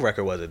his what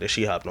record was it that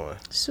she hopped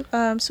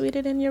on?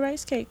 Sweeter Than Your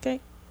Rice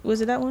Cake. Was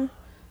it that one?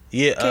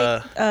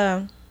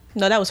 Yeah.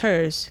 No, that was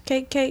hers.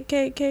 Cake.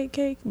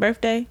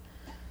 Birthday.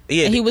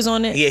 Yeah, and he was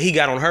on it. Yeah, he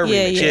got on her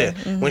remix. Yeah.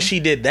 Mm-hmm. When she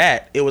did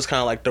that, it was kind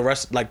of like the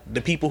rest, like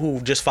the people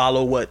who just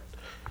follow what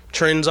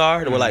trends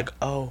are. They were like,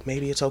 oh,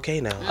 maybe it's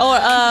okay now.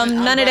 Or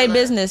none of their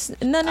business.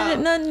 None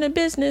of the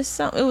business.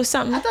 It was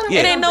something.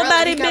 It ain't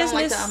nobody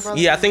business.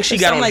 Yeah, I think she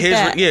got on like his.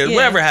 that. Yeah,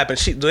 whatever happened.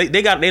 They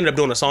ended up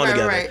doing a song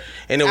together, right.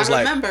 and it was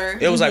like, remember.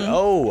 it was like,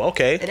 oh,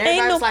 okay.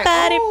 Ain't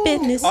nobody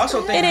business.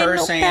 Also, think her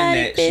saying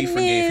that she business.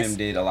 forgave him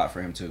did a lot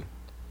for him too.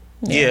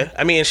 Yeah,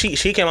 I mean, she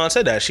came out and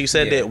said that. She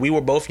said that we were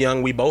both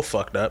young, we both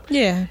fucked up.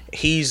 Yeah.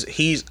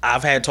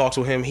 I've had talks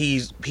with him.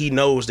 He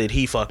knows that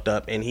he fucked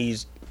up, and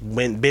he's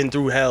been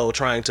through hell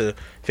trying to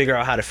figure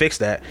out how to fix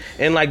that.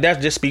 And like that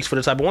just speaks for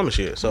the type of woman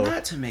she is. So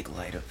not to make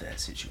light of that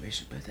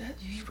situation, but that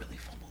he really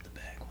fumbled the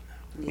bag on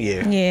that.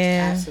 Yeah.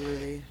 Yeah.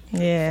 Absolutely.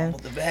 Yeah.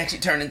 Fumbled the bag. She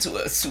turned into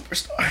a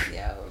superstar.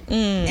 Yo.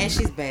 And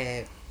she's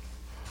bad.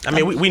 I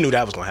mean, we knew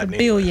that was gonna happen.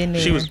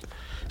 Billionaire. She was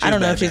I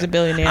don't know if she's a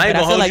billionaire, I ain't but I gonna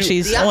feel hold like you.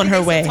 she's Y'all on think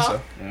her they way. still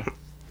talk?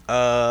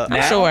 I'm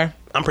Now? sure.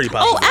 I'm pretty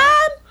positive.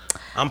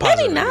 I'm maybe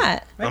positive. not.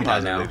 I'm Maybe not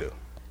positive now. they do.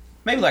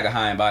 Maybe like a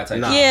high and by type.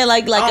 Nah. Yeah,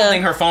 like I don't a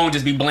think her phone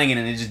just be blinging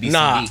and it just be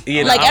Nah, CD.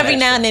 yeah, like nah, every I'm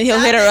now and then he'll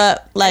hit her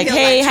up, like, He'll,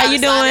 "Hey, like, how try you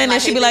to slide doing?" in, And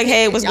like, she'll be hey, like, big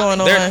 "Hey, head. what's Y'all going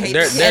think on?"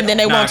 they're- And then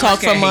they won't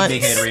talk for months.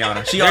 Big head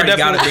Rihanna. She already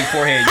definitely- got a big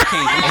forehead. You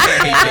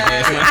can't hate big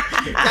ass.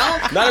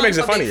 Don't That makes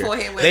it come big funnier.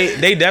 forehead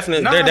with They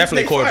definitely they're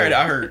definitely cordial.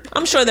 I heard.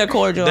 I'm sure they're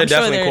cordial. They're I'm sure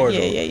definitely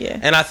cordial. Yeah.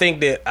 And I think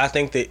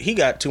that he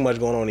got too much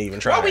going on to even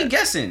try. Why are we that.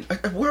 guessing?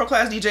 A world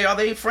class DJ, are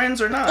they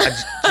friends or not?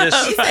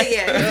 Just He said,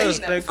 yeah. yes,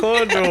 they're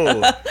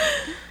cordial. I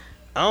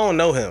don't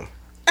know him.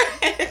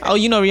 Oh,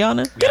 you know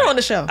Rihanna? Get her on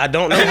the show. I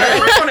don't know her. Call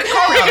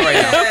Rihanna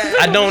right now.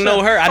 I don't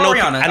know her. I know. Call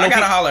Rihanna. I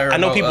gotta holler at her I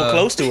know about, people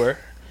close to her,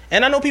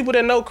 and I know people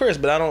that know Chris,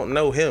 but I don't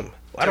know him.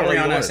 I don't know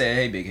Rihanna. I either. said,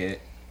 hey, big head.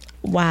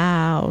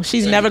 Wow,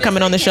 she's never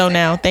coming on the show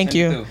now. Thank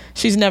you.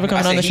 She's never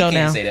coming on the show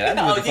now. I say that.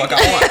 I do what the fuck I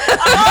want.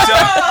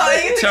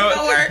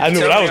 I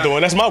knew what I was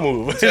doing. That's my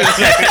move.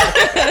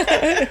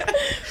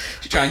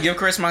 She's trying to give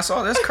Chris my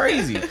salt. That's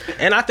crazy.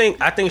 And I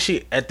think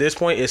she at this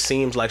point it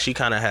seems like she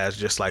kind of has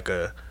just like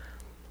a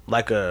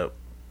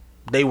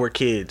they were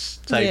kids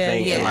type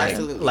thing. Yeah, and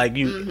absolutely.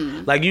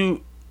 like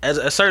you as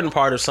a certain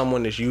part of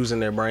someone that's using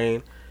their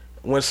brain.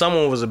 When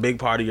someone was a big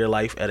part of your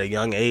life at a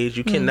young age,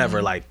 you can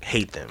never like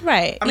hate them.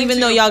 Right. I mean, Even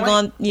to though your y'all point,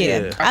 gone, yeah.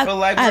 Yeah. I feel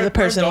like I have we're a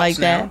person like adults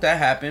now. that. That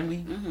happened.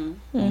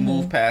 We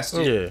moved past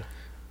it.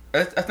 Yeah.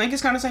 I think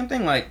it's kind of the same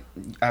thing. Like,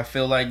 I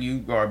feel like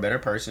you are a better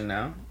person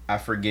now. I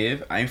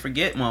forgive. I ain't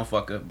forget,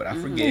 motherfucker, but I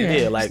forgive.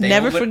 Yeah, like- Stay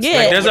Never over- forget.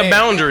 stay There's over a there.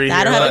 boundary here.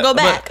 I don't have to go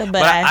back,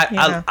 but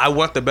I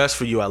want the best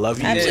for you. I love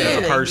you as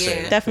Absolutely. a person.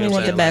 Yeah. Definitely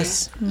want the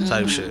best.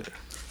 Type shit.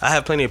 I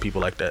have plenty of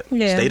people like that.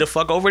 Yeah. Stay the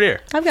fuck over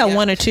there. I've got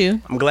one or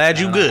two. I'm glad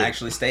you No, good.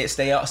 Actually, stay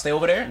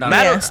over there. No,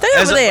 Yeah, stay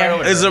over as a,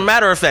 there. As a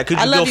matter of fact, could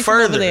I you love go you from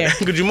over further? there.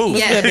 Could you move?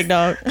 Yeah. Good big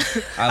dog.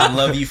 I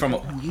love you from.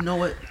 You know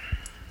what?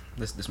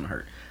 This one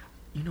hurt.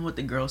 You know what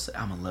the girl said?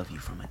 I'ma love you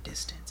from a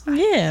distance. I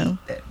Yeah. hate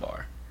that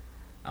bar.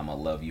 I'ma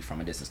love you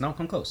from a distance. No,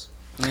 come close.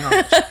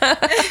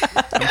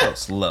 Come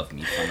close. Love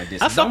me from a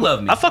distance. Don't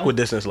love me. I fuck with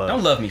distance love.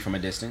 Don't love me from a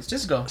distance.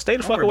 Just go. Stay the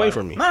Don't fuck worry away about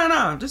from it. me.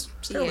 No. Just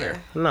stay over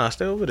there. Nah,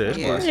 stay over there.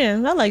 Yeah.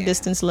 Yeah, I like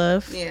distance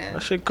love. Yeah.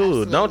 That shit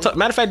cool. Absolutely. Don't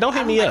matter of fact, don't I hit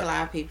don't me like up. a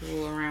lot of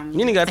people around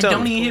me. You ain't gotta tell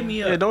Don't me. even hit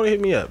me up. Yeah, don't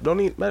hit me up.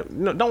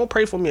 Don't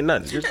pray for me or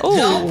nothing. Just, Ooh.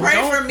 Don't pray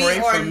Don't for me pray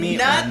or for me or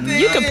nothing.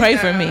 You can pray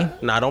for me.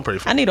 nah, don't pray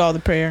for I me. need all the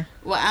prayer.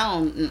 Well, I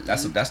don't.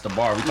 That's the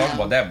bar. We talked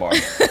about that bar.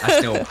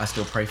 I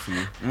still pray for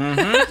you.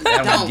 Mm-hmm.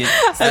 That one Don't.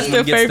 gets, that still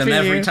one pray gets them for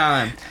every you.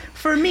 time.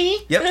 For me?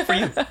 Yep, for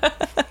you.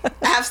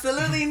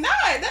 Absolutely not.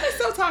 That is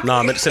so toxic. Nah,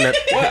 I meant to send that.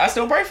 What? I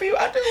still pray for you.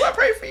 I do. I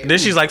pray for you. Then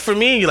she's like, for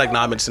me, you're like,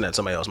 nah, I meant to send that to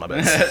somebody else. My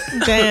bad.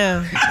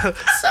 Damn.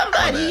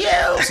 Somebody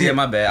else. Yeah,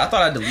 my bad. I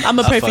thought I deleted. I'm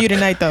gonna pray for you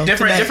tonight, though.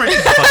 different, Tonight. different,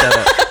 Fuck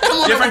that Come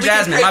on, different we can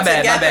Jasmine. pray My bad.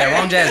 My together. bad.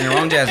 Wrong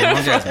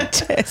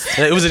Jasmine.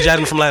 up. It was a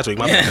Jasmine from last week.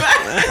 My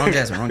bad. Wrong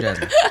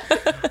Jasmine.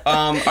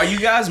 Are you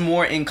guys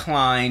more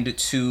inclined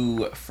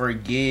to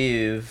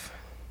forgive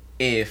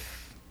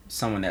if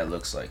someone that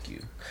looks like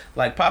you,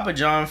 like Papa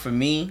John? For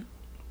me,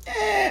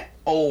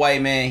 old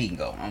white man, he can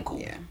go. I'm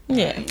cool.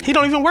 Yeah. He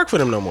don't even work for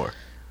them no more.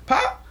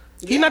 Pop.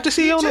 He not the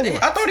CEO no more.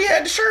 I thought he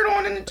had the shirt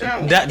on in the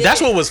gym.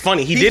 That's what was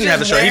funny. He didn't have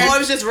the just shirt. Oh, it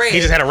was just red. He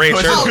just had a red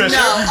shirt. Oh, no.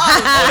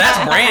 Oh,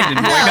 that's Brandon,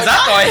 boy. Because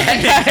I thought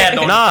he had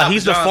on Nah, Papa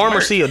he's the John's former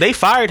merch. CEO. They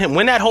fired him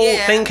when that whole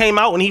Yeah. thing came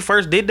out. When he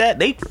first did that,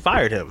 they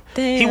fired him.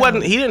 He Damn.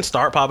 didn't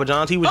start Papa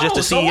John's. He was just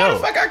the So why the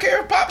CEO. fuck I care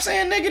if Pop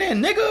saying nigga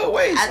then? Nigga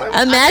away.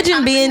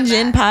 Imagine being I'm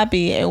Jen back.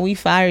 Poppy and we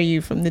fire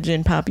you from the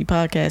Jen Poppy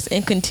podcast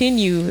and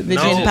continue the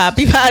No. Jen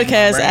Poppy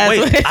podcast as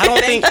Wait, I don't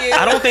think you.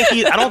 I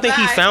don't think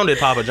he Bye. founded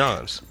Papa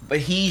John's. But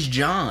he's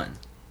John.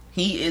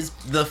 He is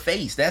the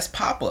face. That's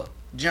Papa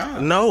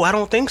John. No, I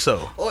don't think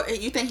so. Or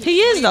you think he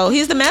is though.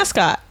 He's the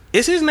mascot.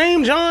 Is his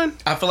name John?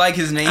 I feel like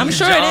his name I'm is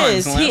sure John, it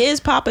is. Slim. He is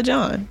Papa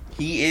John.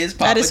 He is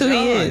Papa That is who John.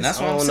 he is. That's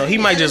I what I'm don't know. saying. He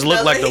might just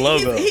look like the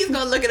logo. He's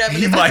gonna look it up.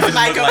 He And might just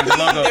like look like the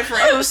logo.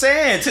 different. That's what I'm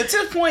saying. To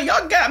this point,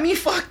 y'all got me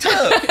fucked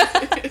up.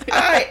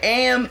 I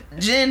am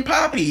Jen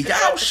Poppy.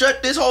 Y'all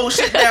shut this whole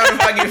shit down if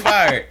I get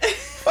fired.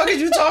 Fuck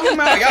is you talking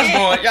about?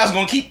 Y'all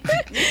gonna keep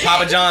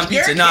Papa John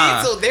You're Pizza? Nah.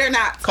 canceled. They're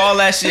not. Call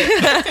that shit.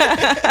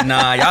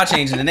 Nah, y'all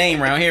changing the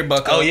name around here,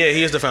 Bucko. Oh yeah,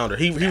 he is the founder.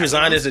 He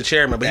resigned as the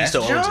chairman, but he That's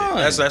still owns John.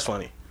 it. That's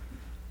funny.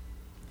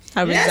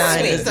 I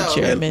resigned sweet, as the though.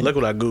 chairman. Look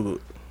what I googled.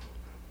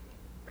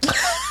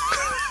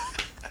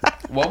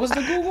 What was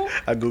the Google?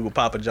 I googled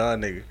Papa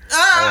John nigga.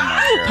 Oh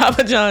my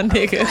Papa John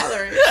nigga.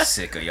 Hollering. god.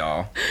 Sick of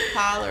y'all.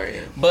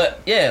 Hollering. But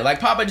yeah, like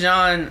Papa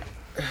John,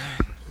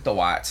 the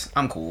Watts.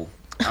 I'm cool.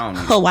 I don't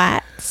need it.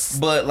 Hawats.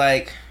 But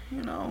like,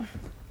 you know,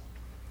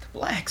 the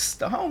blacks,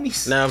 the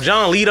homies. Now if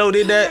John Lito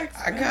did that,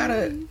 I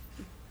gotta.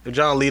 if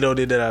John Lito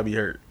did that, I'd be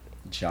hurt.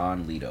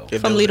 John Lito. If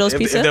From there was- Lito's if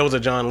Pizza? there was a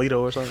John Lito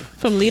or something.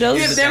 From Lito's.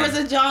 If there was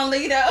a John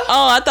Lito.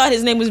 Oh, I thought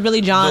his name was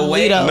really John The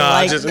way- Lito. Nah,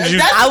 like, just-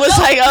 I was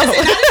like, And I oh,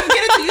 didn't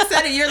get it till you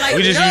said it. You're like,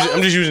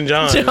 I'm just using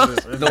John. John.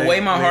 The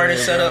way my heart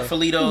is set up for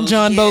Litos,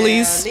 John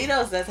Bolies.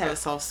 Litos does have a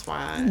soft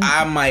spot.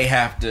 I might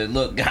have to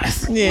look,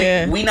 guys.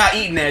 Yeah. we not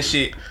eating that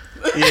shit.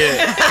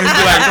 Yeah. He'd be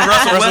like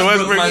Russell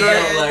Westbrook. might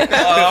be like,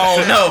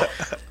 oh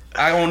no.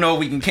 I don't know if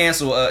we can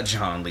cancel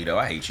John Lito.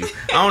 I hate you.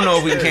 I don't know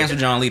if we can cancel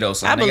John Lito.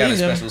 So I they got a believe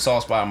him. special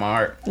soft spot in my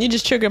heart. You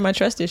just triggered my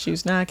trust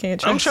issues. Now I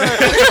can't I'm trust.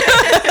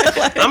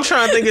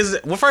 trying to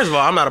think. Well, first of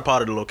all, I'm not a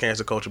part of the little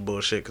cancel culture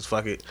bullshit. Cause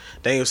fuck it,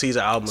 Daniel Caesar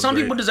album. Was Some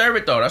great. people deserve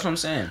it though. That's what I'm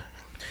saying.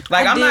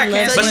 Like I I'm did not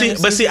love canceling.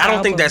 But see, I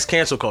don't think album. that's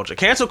cancel culture.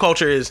 Cancel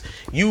culture is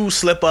you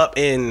slip up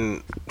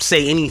and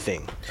say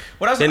anything,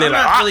 What else? and I'm then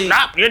like, not really.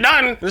 nah, you're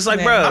done. It's like,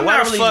 Man. bro, I'm why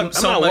not the really fuck?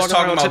 so I'm not much walking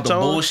talking around about the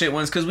tiptoeing. bullshit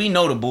ones because we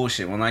know the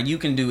bullshit one. Like you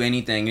can do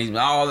anything. It's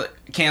all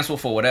cancel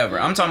for whatever.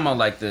 I'm talking about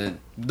like the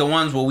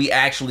ones where we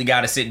actually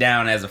got to sit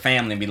down as a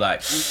family and be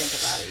like,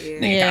 Think about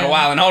it. nigga, Yeah. kind of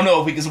wild, and I don't know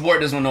if we can support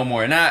this one no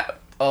more. Not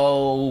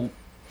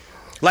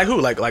Like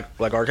who? Like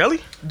R. Kelly?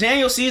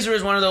 Daniel Caesar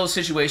is one of those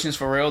situations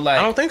for real. Like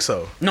I don't think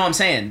so. no, I'm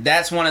saying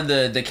that's one of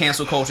the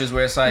cancel cultures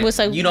where it's like, It's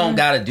like, you don't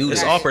gotta do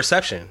It's that. all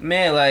perception.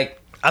 Man, like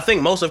I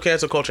think most of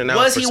cancel culture now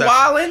was is he perception.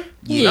 wildin'?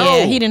 Yeah,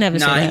 No. he didn't have to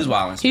say Nah, that. he was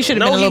wildin'. He should have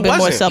No, been a he little bit more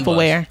wasn't.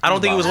 self-aware. I don't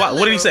think he was wild.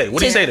 What did he say? What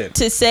did he say then?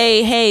 To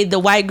say, hey, the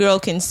white girl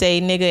can say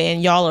nigga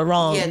and y'all are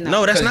wrong. Yeah,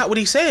 No, that's not what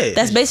he said.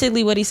 That's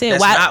basically what he said.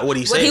 That's why, not what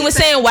he said. He was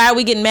saying, why are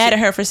we getting mad at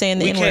her for saying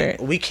the we N-word?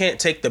 can't. We can't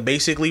take the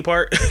basically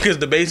part because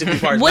the basically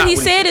part. Is What not he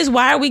said is,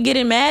 why are we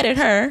getting mad at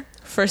her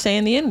for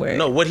saying the N-word?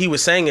 No, what he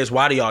was saying is,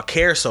 why do y'all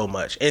care so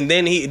much? And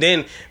then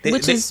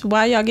Which is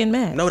why y'all getting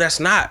mad. no, that's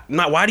not.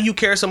 Why do you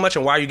care so much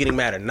and why are you getting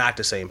mad? Are not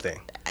the same thing.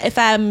 If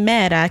I'm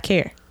mad, I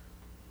care.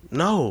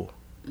 No.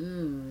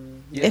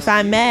 If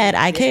I'm mad,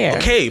 I care.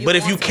 Okay, but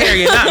if you care,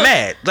 you're not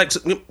mad. Like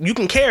you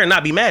can care and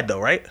not be mad though,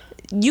 right?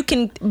 You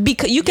can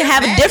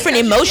have mad different because you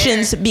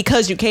emotions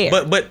because you care.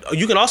 But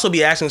you can also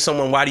be asking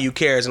someone, why do you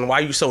care, and why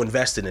are you so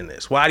invested in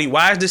this? Why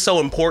is this so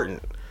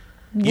important?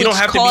 You which don't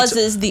have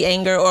causes the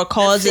anger or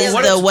causes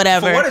For the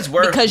whatever For what it's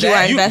worth, because you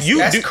that- are invested.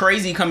 That's do-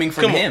 crazy coming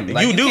from Come on, him.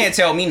 Like you you, do. can't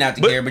tell me not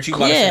to But- care, but you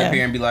about to sit Yeah. up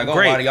here and be like, "Oh,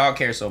 Great. why do y'all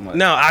care so much?"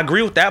 No, I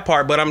agree with that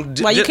part, but I'm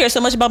Why you care so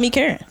much about me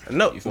caring?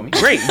 No, feel me?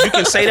 great. You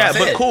can say that, That's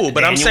what I but said. cool.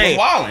 But I'm Daniel saying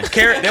was wildin'. There was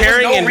caring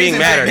no and being reason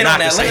mad to are hit not on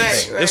the that same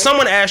list. thing. Right. If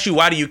someone asks you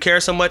why do you care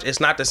so much, it's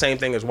not the same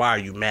thing as why are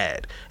you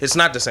mad. It's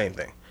not the same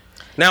thing.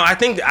 Now I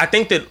think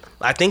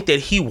that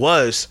he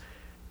was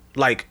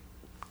like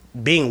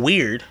being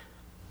weird,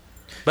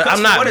 but 'Cause I'm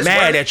for not what it's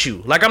mad worth- at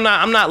you. Like I'm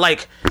not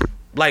like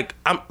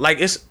I'm like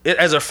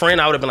as a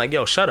friend I would have been like,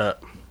 yo, shut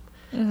up.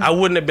 Mm-hmm. I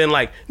wouldn't have been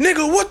like,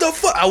 nigga, what the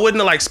fuck? I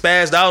wouldn't have like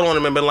spazzed out on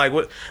him and been like,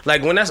 what?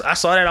 Like when I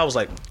saw that, I was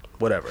like,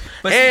 whatever.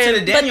 But And to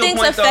the But Daniel things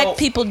point, affect though,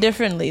 people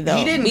differently, though.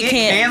 he didn't we get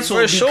can't.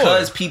 canceled For sure.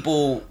 because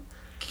people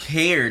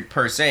cared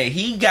per se.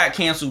 He got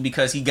canceled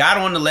because he got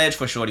on the ledge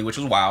for Shorty, which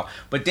was wild.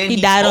 But then He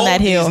he died on told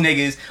that hill.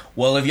 these niggas,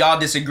 well, if y'all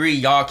disagree,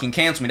 y'all can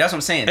cancel me. That's what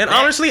I'm saying. And That-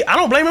 honestly, I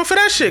don't blame him for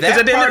that shit. that Because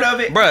at the end part of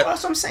it, bruh,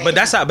 that's what I'm saying. But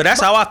that's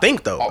how I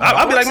think though. But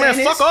I'll be what like, I'm man,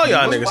 saying fuck is, all he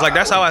y'all was niggas. Like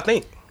that's how I wildin'.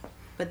 think.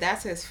 But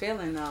that's his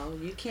feeling though.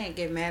 You can't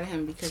get mad at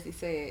him because he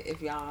said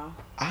if y'all.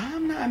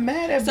 I'm not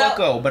mad at So-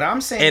 Bucko, but I'm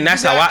saying And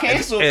that's you how got I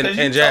canceled and 'cause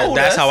you Jazz, told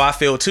that's us how I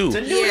feel too.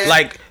 to do Yeah. this.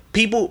 Like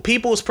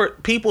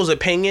people's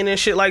opinion and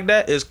shit like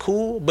that is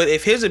cool, but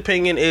if his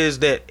opinion is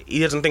that he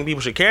doesn't think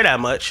people should care that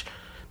much,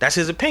 that's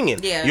his opinion.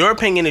 Yeah. Your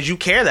opinion is you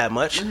care that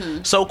much,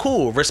 so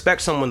cool.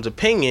 Respect someone's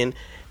opinion.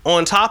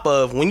 On top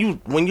of when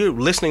you're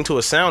listening to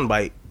a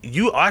soundbite,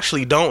 you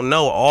actually don't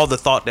know all the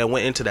thought that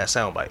went into that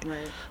soundbite.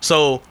 Right.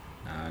 So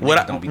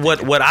niggas don't be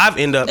thinking. what I've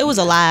ended up It was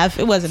alive.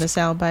 It wasn't a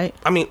soundbite.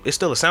 I mean, it's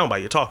still a soundbite.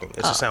 You're talking.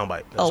 It's a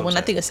soundbite. That's Oh, what when I'm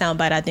I think of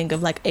soundbite, I think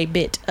of like a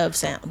bit of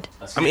sound.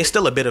 I mean, it's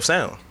still a bit of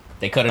sound.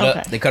 They cut it Okay.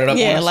 up. They cut it up.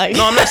 Yeah, on us. like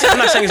No, I'm not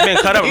saying it's being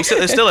cut up. It's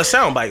still a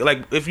soundbite.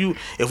 Like if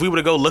we were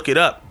to go look it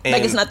up, and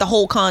like it's not the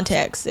whole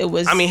context. It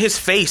was. I mean, his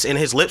face and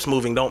his lips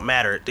moving don't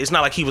matter. It's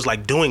not like he was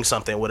like doing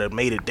something would have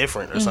made it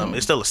different or something.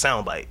 It's still a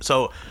soundbite.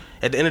 So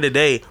at the end of the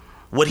day,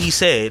 what he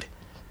said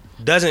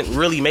doesn't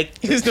really make.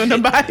 He was doing the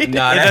body.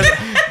 Nah,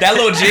 that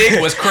little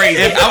jig was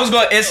crazy. I was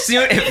going. It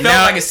felt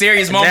like a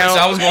serious moment, so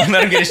I was going to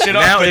let him get his shit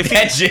off. But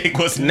that jig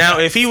was. Now,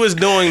 if he was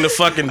doing the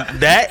fucking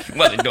that, he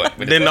wasn't doing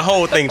it, then the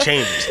whole thing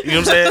changes. You know what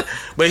I'm saying?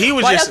 But he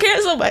was Why just. y'all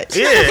care so much?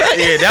 Yeah,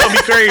 that would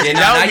be crazy. Yeah,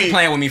 now you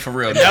playing with me for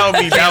real.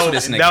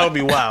 That would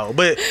be wild.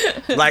 But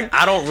like,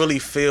 I don't really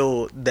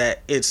feel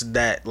that it's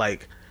that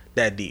like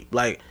that deep.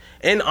 Like,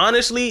 and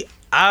honestly,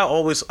 I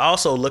always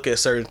also look at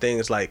certain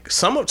things like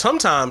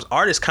sometimes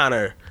artists kind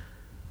of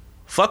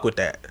fuck with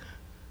that.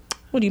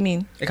 What do you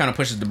mean? It kind of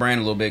pushes the brand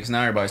a little bit because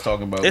now everybody's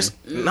talking about It's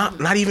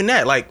not even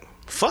that. Like,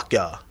 fuck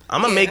y'all.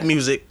 I'm gonna make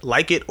music,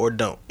 like it or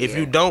don't. If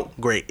you don't,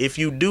 great. If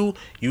you do,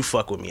 you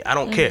fuck with me. I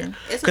don't care.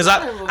 Because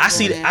I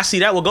see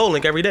that with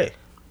GoldLink every day.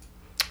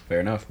 Fair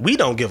enough. We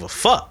don't give a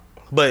fuck.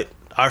 But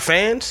our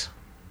fans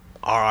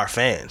are our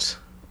fans.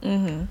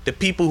 The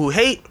people who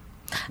hate,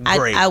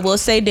 great. I will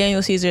say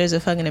Daniel Caesar is a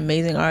fucking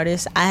amazing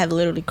artist. I have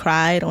literally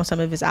cried on some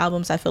of his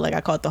albums. I feel like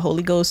I caught the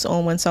Holy Ghost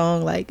on one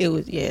song. Like, it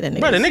was, that nigga.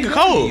 Bro, the nigga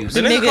cold.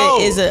 The nigga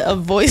cold. is a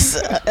voice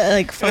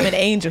like from an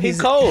angel. He's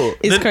cold.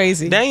 It's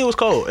crazy. Daniel was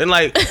cold. And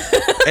like,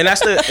 and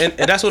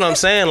that's what I'm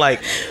saying.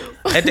 Like,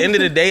 at the end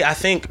of the day, I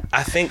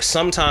think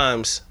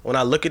sometimes when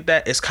I look at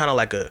that, it's kind of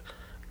like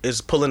it's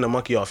pulling the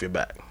monkey off your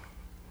back.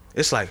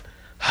 It's like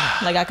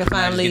I can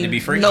finally be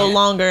free. no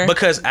longer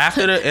because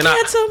after the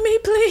cancel me,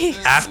 please.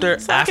 After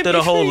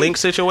the whole free. Link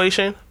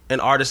situation, an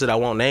artist that I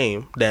won't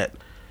name that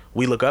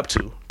we look up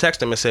to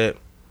texted him and said,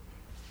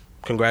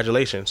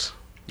 "Congratulations,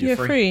 You're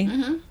free."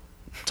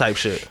 type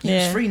shit.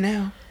 Yeah. It's free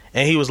now.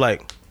 And he was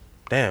like,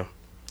 "Damn."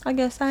 I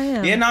guess I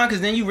am. Yeah,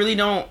 because then you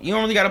don't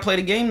really got to play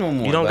the game no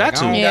more. You don't got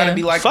to. I don't got to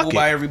be Fuck likable it.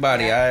 by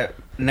everybody. I'm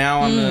And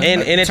at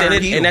the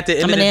end of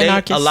the I'm an day,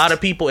 anarchist. a lot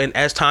of people, and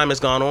as time has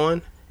gone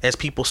on, as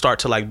people start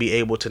to like be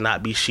able to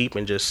not be sheep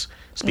and just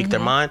speak their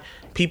mind,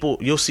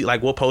 you'll see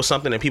like we'll post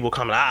something and people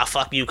come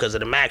fuck you because of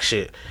the Mac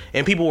shit,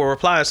 and people will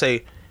reply and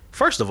say,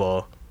 first of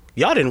all,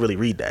 y'all didn't really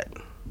read that.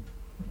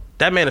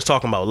 That man is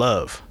talking about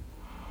love.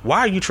 Why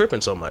are you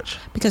tripping so much?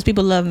 Because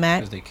people love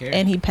Mac, 'Cause they care.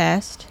 and he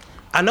passed.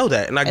 I know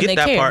that, and I And get they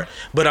that care. part,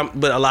 but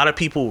a lot of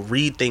people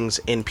read things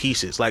in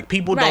pieces. Like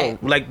people Right.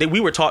 don't like we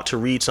were taught to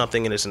read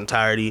something in its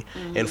entirety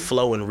and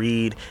flow and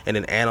read and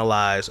then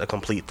analyze a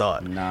complete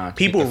thought. Nah,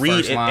 people get the read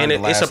first line, and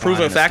the it's a last proven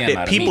line, and fact the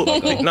that stem people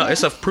out of it. no,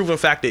 it's a proven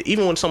fact that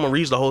even when someone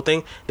reads the whole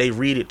thing, they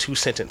read it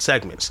 2-sentence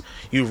segments.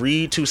 You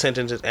read 2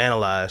 sentences,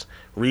 analyze,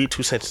 read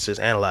 2 sentences,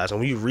 analyze, and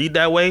when you read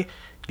that way,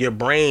 your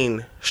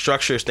brain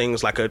structures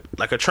things like a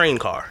train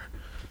car.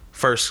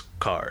 First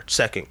car,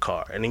 second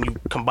car, and then you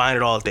combine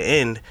it all at the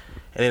end,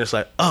 and then it's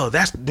like, oh,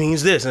 that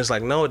means this, and it's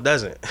like, no, it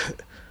doesn't.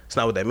 It's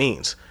not what that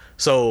means.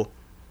 So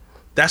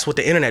that's what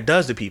the internet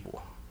does to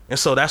people, and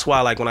so that's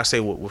why, like when I say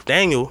with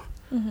Daniel,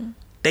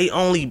 they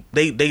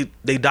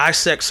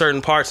dissect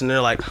certain parts, and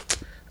they're like,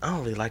 I don't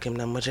really like him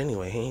that much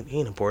anyway. He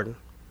ain't important.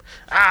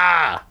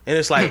 And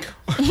it's like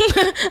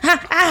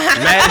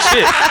mad as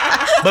shit.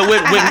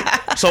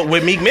 But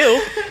with Meek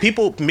Mill,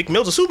 Meek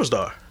Mill's a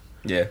superstar.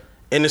 Yeah.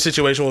 In the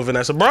situation with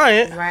Vanessa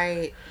Bryant,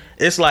 Right.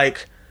 it's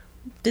like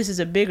This is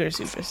a bigger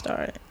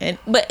superstar,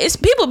 but it's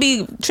people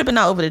be tripping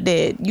out over the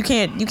dead. You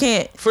can't.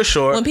 for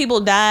sure. When people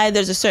die,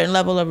 there's a certain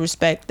level of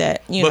respect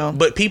that you know.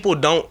 But people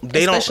don't.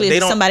 Especially if They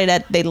it's don't. somebody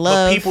that they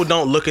love. But people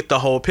don't look at the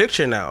whole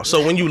picture now.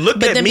 So when you look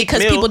But at then Meek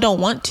because Mill, people don't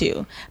want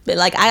to. But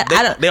like I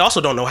don't. They also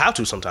don't know how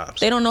to sometimes.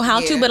 They don't know how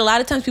to, Yeah. but a lot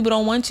of times people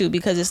don't want to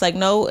because it's like,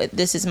 no,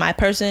 this is my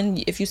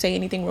person. If you say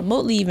anything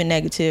remotely even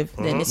negative,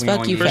 then it's We fuck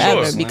on you you. For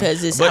forever sure.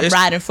 because But I'm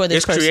riding for this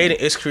it's person.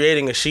 It's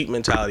creating a sheep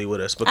mentality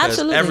with us because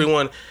Absolutely.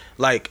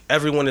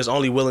 everyone is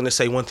only willing to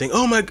say one thing.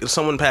 Oh my,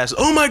 someone passes.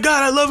 Oh my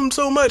God, I love him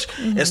so much.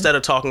 Instead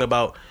of talking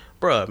about,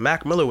 bruh,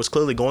 Mac Miller was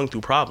clearly going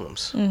through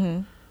problems.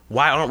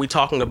 Why aren't we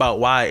talking about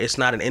why it's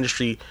not an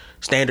industry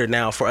standard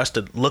now for us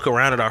to look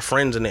around at our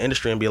friends in the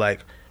industry and be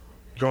like,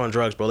 you're on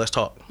drugs, bro. Let's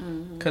talk.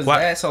 Because Why-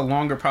 that's a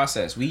longer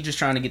process. We just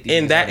trying to get these.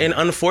 And things that, out and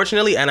here.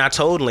 unfortunately, and I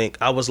told Link,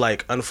 I was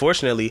like,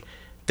 unfortunately,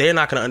 they're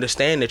not gonna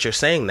understand that you're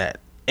saying that.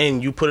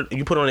 And you put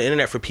it on the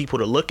internet for people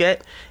to look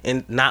at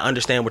and not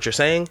understand what you're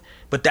saying,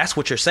 but that's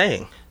what you're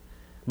saying,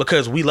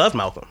 because we love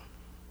Malcolm.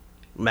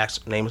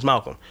 Mac's name is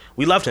Malcolm.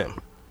 We loved him.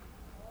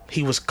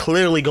 He was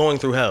clearly going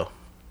through hell.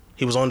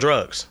 He was on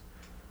drugs.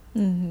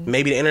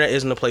 Maybe the internet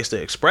isn't a place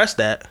to express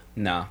that.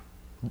 Nah.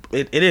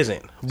 It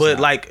isn't. But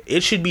like,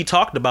 it should be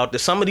talked about that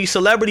some of these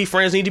celebrity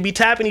friends need to be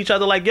tapping each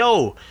other like,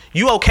 yo,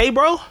 you okay,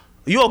 bro?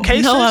 You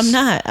okay, No, sis? I'm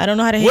not. I don't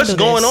know how to handle What's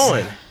going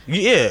this. on?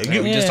 Yeah, We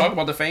you, just Yeah. talk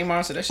about the fame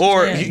monster. That shit.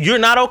 or Yeah. you're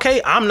not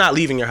okay. I'm not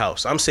leaving your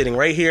house. I'm sitting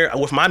right here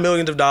with my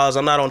millions of dollars.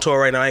 I'm not on tour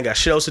right now. I ain't got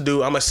shit else to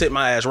do. I'm gonna sit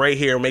my ass right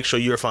here and make sure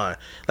you're fine.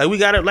 Like, we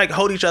gotta like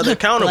hold each other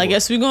accountable. Well, I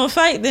guess we're gonna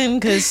fight then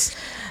because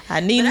I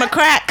need my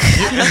crack.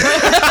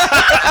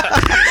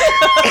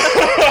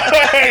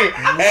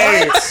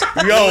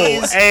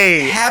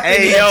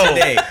 happening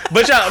today?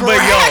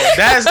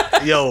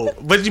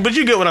 But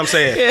you get what I'm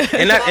saying,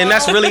 and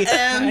that's really,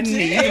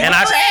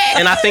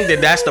 and I think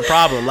that's the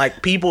problem.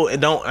 Like, people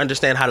don't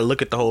understand how to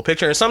look at the whole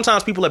picture, and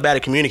sometimes people are bad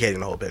at communicating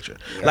the whole picture.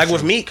 Like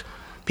with Meek,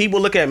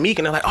 people look at Meek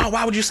and they're like, oh,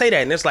 why would you say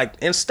that? And it's like,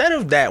 instead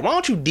of that, why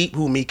don't you deep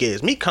who Meek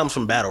is? Meek comes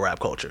from battle rap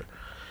culture.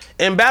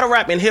 In battle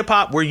rap and hip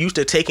hop, we're used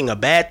to taking a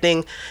bad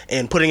thing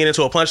and putting it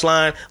into a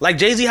punchline. Like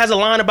Jay-Z has a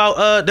line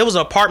about there was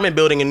an apartment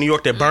building in New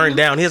York that burned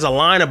down. He has a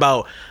line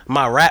about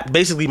my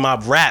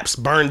raps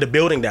burned the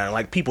building down.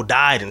 Like people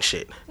died and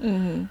shit.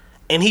 And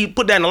he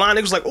put that in the line.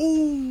 It was like,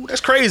 ooh,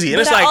 that's crazy. And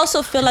But it's I like,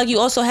 also feel like you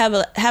also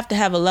have to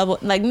have a level.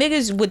 Like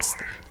niggas would.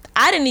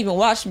 I didn't even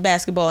watch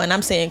basketball, and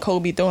I'm saying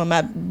Kobe throwing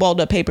my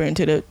balled up paper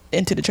into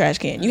the trash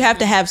can. You have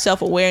to have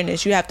self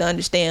awareness. You have to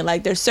understand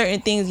like there's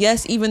certain things.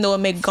 Yes, even though it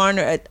may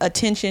garner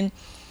attention,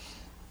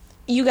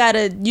 you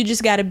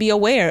just gotta be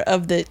aware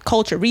of the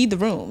culture. Read the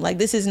room. Like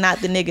this is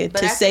not the nigga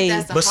to say.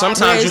 But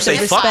sometimes you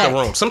say fuck the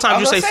room. Sometimes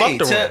you say fuck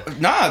the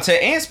room.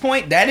 To Ant's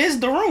point, that is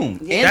the room.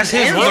 That's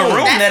his room. The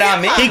room that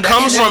I'm in. He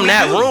comes from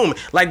that room.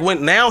 Like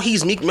when now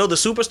he's Meek Mill the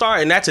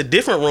superstar, and that's a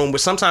different room.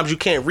 But sometimes you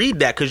can't read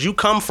that because you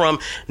come from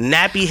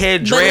nappy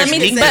head dreads.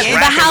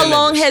 But how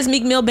long has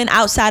Meek Mill been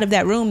outside of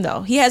that room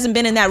though? He hasn't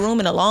been in that room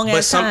in a long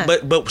ass time.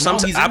 But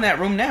sometimes he's in that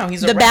room now.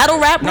 He's the battle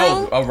rap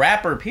room. No, a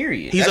rapper.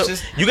 Period. You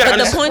gotta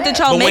understand. The point that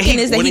y'all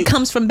making is that he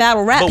comes from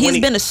battle rap.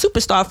 He's been a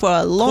superstar for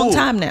a long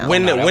time now.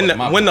 When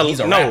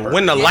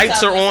the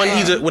lights are on,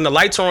 he's a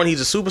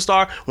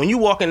superstar. When you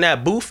walk in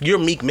that booth, you're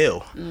Meek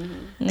Mill,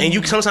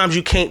 and sometimes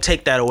you can't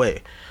take that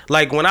away.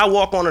 Like when I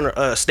walk on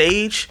a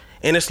stage.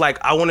 And it's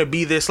like, I want to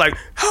be this, like,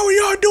 how are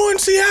y'all doing,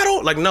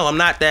 Seattle? Like, no, I'm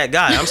not that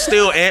guy. I'm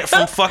still Ant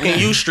from fucking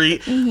U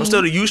Street. I'm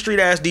still the U Street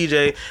ass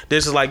DJ.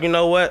 This is like, you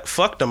know what?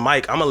 Fuck the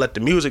mic. I'm going to let the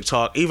music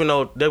talk, even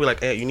though they'll be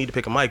like, hey, you need to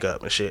pick a mic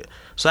up and shit.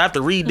 So I have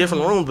to read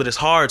different rooms, but it's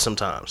hard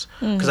sometimes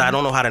because I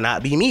don't know how to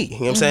not be me. You know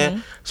what I'm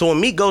saying? So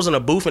when Meek goes in a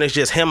booth and it's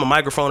just him, a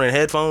microphone, and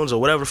headphones or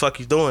whatever the fuck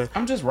he's doing.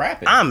 I'm just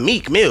rapping. I'm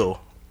Meek Mill.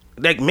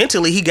 Like,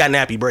 mentally, he got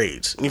nappy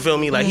braids. You feel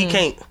me? Like, he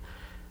can't.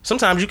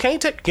 Sometimes you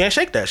can't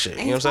shake that shit.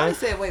 You know what I'm saying? He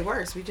said way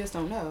worse. We just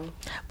don't know.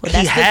 But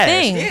that's the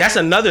thing. Yeah. That's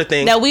another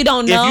thing that we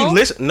don't know. If you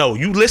listen.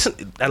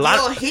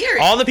 You'll hear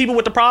it. All the people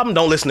with the problem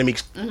don't listen to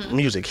Meek's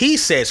music. He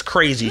says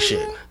crazy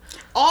shit.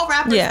 All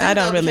rappers. Yeah, I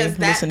don't really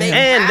listen to him.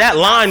 And that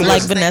line was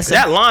like Vanessa.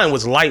 That line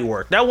was light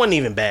work. That wasn't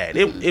even bad.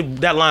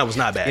 That line was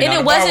not bad. And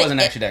it wasn't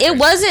actually that crazy. It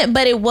wasn't,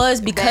 but it was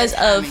because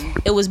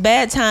it was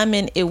bad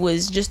timing. It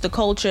was just the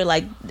culture.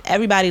 Like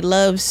everybody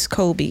loves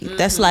Kobe.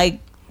 That's like.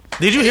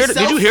 Did you hear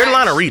the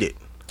line or read it?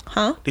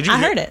 Huh? I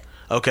heard it.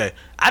 Okay.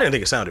 I didn't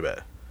think it sounded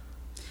bad.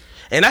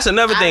 And that's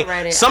another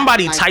thing.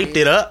 Somebody typed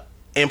it up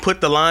and put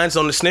the lines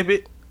on the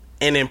snippet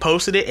and then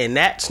posted it. And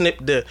that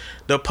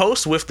the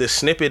post with the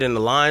snippet and the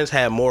lines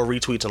had more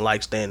retweets and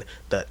likes than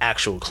the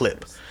actual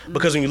clip.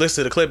 Because when you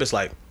listen to the clip, it's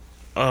like,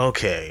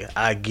 okay,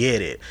 I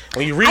get it.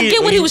 When you read I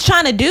get what he was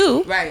trying to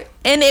do. Right.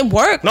 And it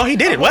worked. No, he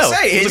did it well.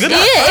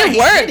 It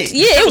worked.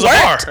 Yeah, it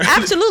worked.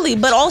 Absolutely.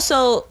 But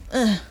also...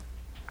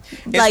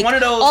 It's like one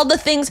of those, all the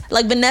things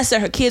like Vanessa,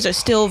 her kids are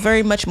still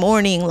very much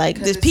mourning. Like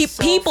there's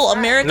people,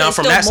 America is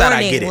still mourning. Side,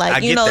 I get it.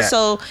 Like that.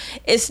 So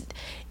it's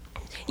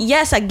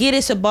yes, I get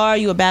it's a bar,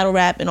 you a battle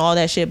rap and all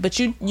that shit. But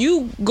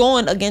you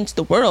going against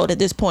the world at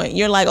this point.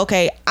 You're like,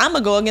 okay, I'm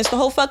gonna go against the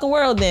whole fucking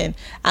world. Then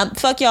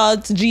fuck y'all,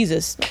 it's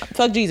Jesus.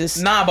 Fuck Jesus.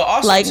 Nah, but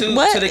also like, to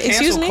the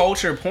cancel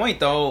culture point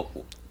though,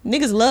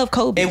 niggas love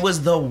Kobe. It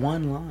was the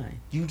one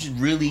line. You just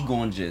really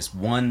gonna just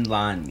one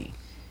line me.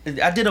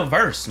 I did a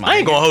verse. I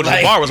ain't gonna hold you.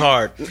 The bar was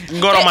hard.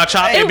 Going on my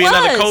chop and be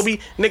another Kobe,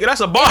 nigga.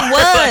 That's a bar.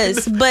 It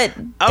was, but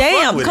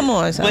damn, come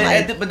on.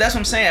 But that's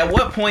what I'm saying. At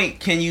what point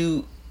can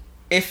you?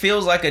 It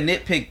feels like a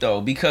nitpick though,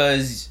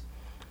 because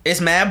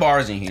it's mad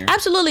bars in here.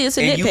 Absolutely, it's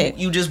a nitpick.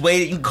 You just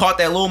waited. You caught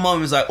that little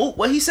moment. It's like, oh,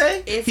 what he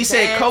say? He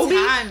said Kobe.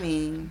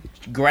 Timing.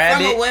 Grab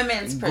From it. From a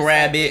women's perspective,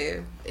 grab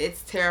it.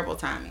 It's terrible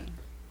timing.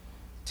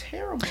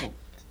 Terrible.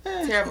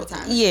 Terrible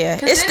timing. Yeah,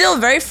 it's still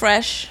very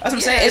fresh. That's what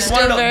I'm saying. It's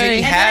one of those. Did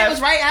he have? And it was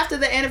right after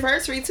the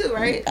anniversary too,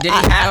 right? Did he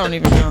have? I don't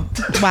even know.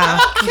 Wow.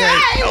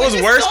 That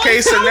was worst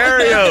case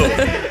scenario.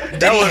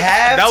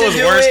 That was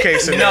worst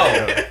case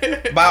scenario.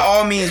 No. By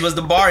all means, was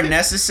the bar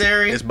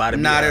necessary? It's about to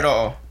be not up. At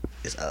all.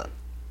 It's up.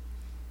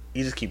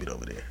 You just keep it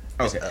over there.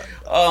 Okay.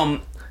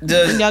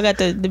 Y'all got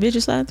the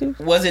bitches slide through?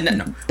 Was it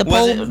no? The was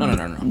pole? It,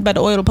 no. By the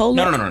oil pole?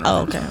 No.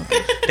 Oh, okay.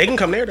 They can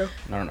come there though.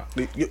 No.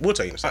 We'll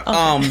tell you in a second.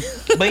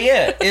 But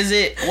yeah,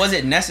 was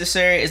it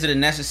necessary? Is it a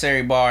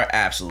necessary bar?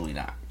 Absolutely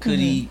not. Could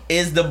he?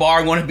 Is the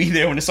bar going to be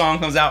there when the song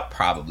comes out?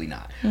 Probably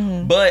not.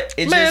 But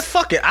it man, just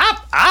fuck it.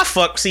 I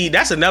fuck. See,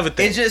 that's another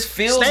thing. It just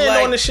feels stand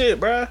like on the shit,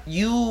 bruh.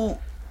 You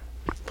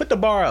put the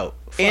bar out.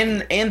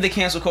 In the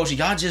cancel culture,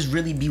 y'all just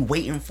really be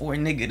waiting for a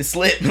nigga to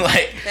slip.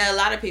 Like a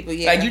lot of people,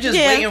 like you just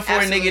waiting for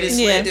a nigga to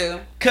slip. Yeah.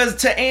 Cause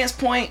to Ant's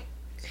point,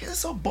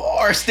 it's a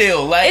bar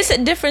still. Like it's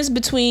a difference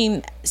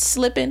between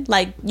slipping,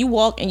 like you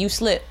walk and you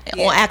slip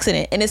on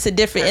accident, and it's a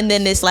different. And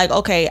then it's like,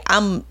 okay,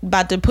 I'm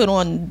about to put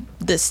on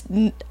the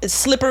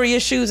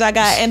slipperiest shoes I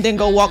got, and then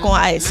go walk on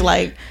ice.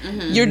 Like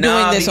you're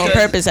doing this on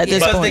purpose at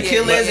this point. But the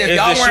kill is if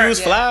y'all weren't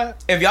fly.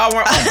 If y'all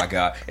weren't, oh my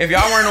god, if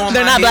y'all weren't on,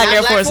 they're not Black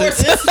Air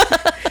Forces.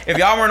 If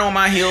y'all weren't on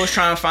my heels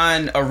trying to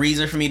find a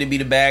reason for me to be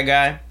the bad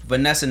guy,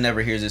 Vanessa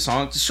never hears this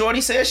song.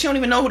 Shorty says she don't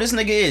even know who this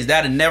nigga is.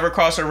 That'd never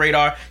crossed her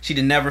radar. She'd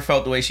have never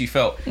felt the way she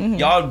felt.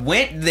 Y'all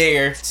went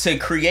there to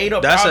create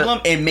a problem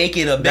and make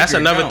it a bigger That's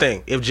another jump.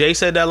 thing. If Jay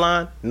said that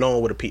line, no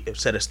one would have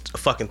said a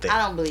fucking thing. I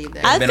don't believe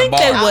that. I been think a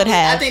they bar. would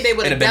have. I think they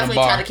would have It'd have been a definitely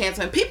bar. tried to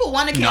cancel him. People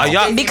want to No, cancel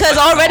y'all- Jay-Z Because for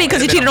already,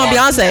 because he It'd cheated on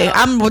have been a Beyonce.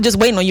 I'm just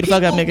waiting on you to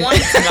fuck up, People nigga. want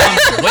to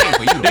cancel I'm waiting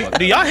for you to fuck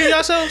Do y'all hear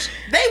yourselves?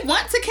 They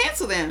want to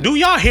cancel them. Do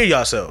y'all hear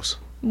yourselves?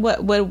 What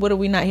are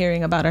we not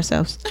hearing about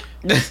ourselves?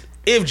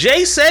 If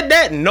Jay said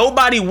that,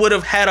 nobody would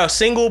have had a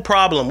single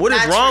problem. What is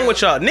Not wrong true.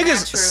 with y'all? Not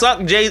Niggas true.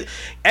 suck Jay.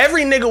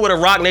 Every nigga with a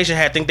Rock Nation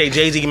hat think they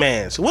Jay-Z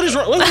mans. What is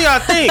wrong? What do y'all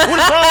think? What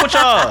is wrong with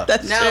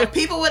y'all? No,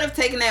 people would have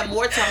taken that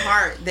more to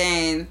heart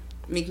than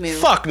Meek Mill.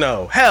 Fuck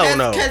no. Hell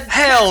no. 'Cause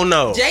Hell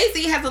no.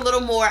 Jay-Z has a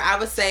little more, I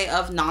would say,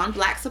 of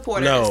non-black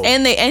supporters. No.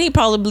 And he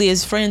probably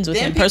is friends with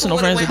Then him, people personal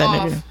would've friends with that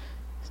went nigga. off.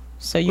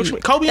 So you, What you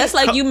mean? Kobe- that's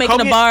like you making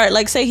Kobe- a bar.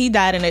 Like say he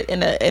died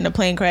in a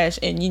plane crash,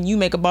 and you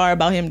make a bar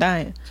about him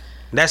dying.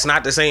 That's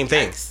not the same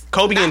thing. That's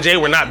Kobe and Jay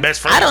were not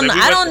best friends. I don't know. If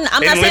we I'm was- not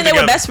didn't saying live they were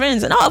together. best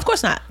friends. No, of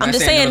course not. I'm Not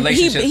just saying the saying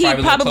he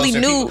relationship's probably a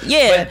little knew. closer.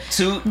 Yeah, But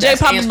to- Jay that's Ian's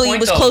probably point,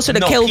 was though. closer to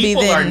No, Kobe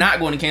people than. are not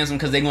going to cancel him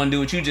because they're going to do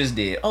what you just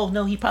did. Oh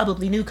no, he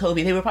probably knew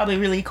Kobe. They were probably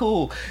really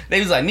cool. They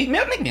was like, Meek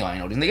Mill, I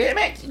know this nigga.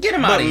 Man, get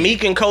him out But of here.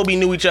 Meek and Kobe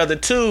knew each other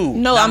too.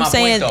 No, Not I'm my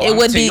saying point, though. it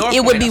would To be your it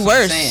would point, be that's what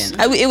I'm worse.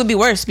 saying. It would be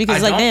worse because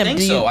I like don't damn, think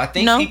do you, so. I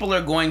think no? people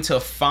are going to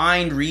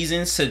find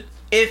reasons to.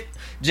 If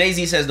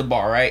Jay-Z says the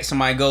bar, right?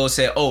 Somebody goes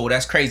say, "Oh,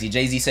 that's crazy."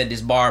 Jay-Z said this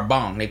bar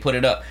bong. They put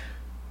it up.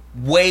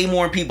 Way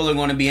more people are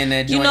going to be in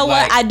that joint. know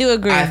what? Like, I do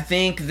agree. I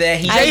think that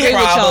he's I agree with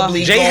y'all.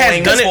 probably Jay has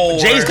going done it. for-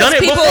 Jay's done it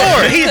people-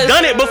 before. He's because-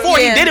 done it before.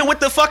 yeah. He did it with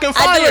the fucking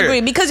fire. I do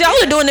agree because y'all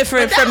are doing it for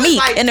But that was Meek,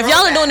 like and if y'all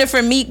are throwback. doing it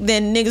for Meek,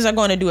 then niggas are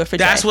going to do it for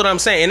Jay. That's what I'm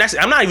saying. And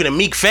I'm not even a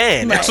Meek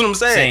fan. That's Right. what I'm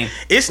saying. Same.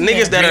 It's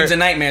niggas that Dreams are and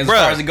nightmares Bruh.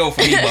 as far as it go for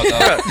me,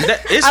 Bucko.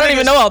 It's I don't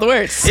even niggas- know all the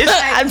words. It's-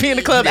 I'd be in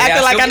the club Yeah,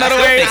 acting like I know the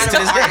still think words. to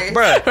this day.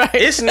 Bruh, Right.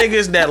 it's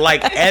niggas that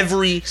like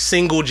every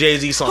single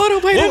Jay-Z song. Hold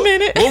on, wait a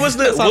minute. What was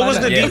the That's all what I was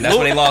know. the Yeah, D- that's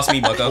where they lost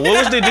me, Bucko. what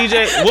was the DJ?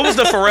 What was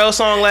the Pharrell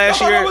song last I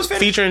thought I year was finished.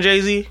 featuring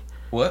Jay-Z?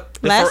 What?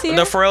 Last year?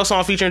 The Pharrell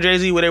song featuring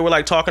Jay-Z where they were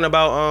like talking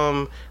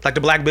about like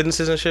the black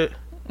businesses and shit.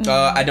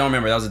 I don't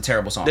remember. That was a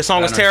terrible song. The song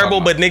I was know what you're terrible,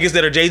 talking but niggas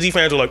that are Jay-Z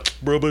fans were like,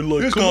 bro, but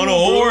like, It's come kind of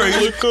on, bro, horrid.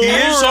 like, come He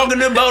is on."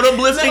 talking about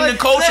uplifting the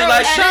culture.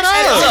 Like, and shut it's-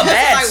 up. It's a it's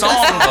bad like,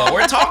 song, though.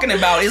 We're talking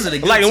about is it a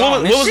good Like, and song?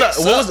 what was This shit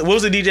sucks. what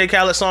was the DJ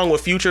Khaled song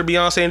with Future,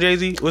 Beyonce, and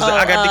Jay-Z? Was it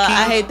I Got the Keys?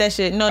 I hate that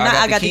shit. No, not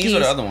I got the keys. or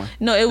the other one?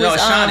 No, it was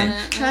it's Shining.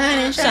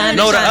 Shining.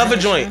 No, the Shining. other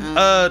joint.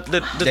 The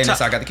Then top,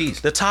 it's I got the keys.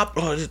 the top.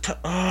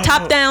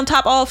 Top down,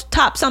 top off,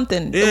 top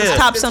something. It was Yeah.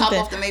 top The top something.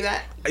 off the Maybach.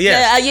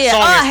 Yeah, Yeah.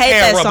 Song Oh, I is hate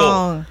that terrible.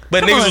 song. But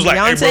Come niggas on, was like,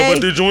 hey, bro, Beyonce.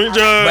 but the joint But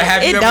job.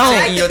 have you It ever don't.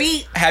 taken your? Like the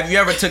beat. Have you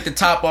ever took the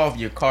top off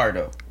your car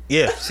though?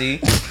 Yeah, See,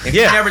 if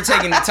Yeah. you never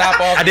taken the top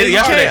off, I did it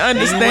your car, yesterday. then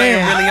you Understand.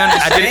 wouldn't really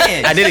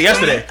understand. I did it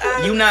yesterday.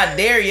 You not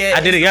there yet.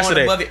 I did it It's going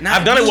yesterday. above it. Not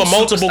I've done it you, with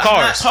multiple superstar. I'm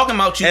not cars. talking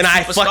about you, and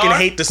I superstar, fucking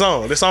hate the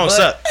song. The song but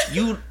sucked.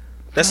 You.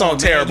 That come song on, man.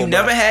 terrible. You bro.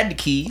 never had the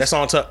keys. That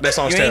song's You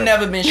terrible. ain't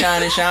never been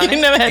shining.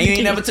 You never had and the you ain't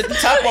keys. never took the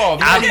top off.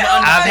 You I've don't even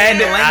had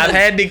the understand I've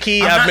had the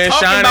key. I'm I've not been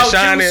talking shining, about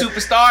shining, you,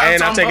 superstar. and I'm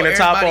talking taking the about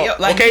top everybody off. else.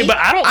 Like Okay, me, but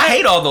I don't. I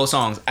hate all those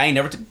songs. I ain't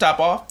never took the top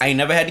off. I ain't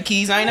never had the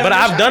keys. I ain't never. But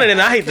been I've done it, shining.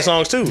 and I hate the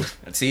songs too.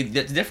 See,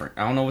 that's different.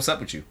 I don't know what's up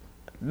with you.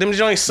 Them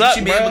joints You suck,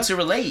 should be bro. able to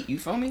relate. You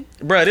feel me?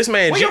 Bro, this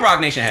man. Where your Rock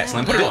Nation hat,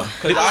 Slim? Put it on.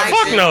 'Cause like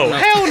Fuck it. no,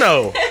 hell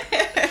no.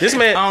 This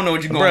man. I don't know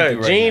what you're going Bruh,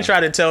 through right Gene now. tried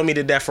to tell me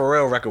that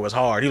Pharrell record was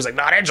hard. He was like,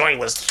 "Nah, that joint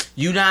was."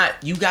 You got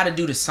to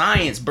do the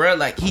science, bro.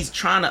 Like he's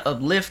trying to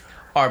uplift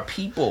our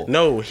people.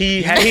 No,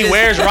 he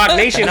wears Rock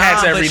Nation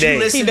hats every day.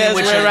 He does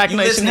wear Rock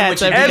Nation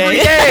hats every Every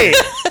day.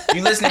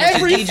 You listening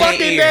Every with your fucking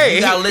DJ ear. day.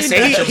 You gotta listen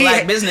And with your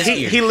black business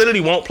ear. he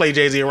literally won't play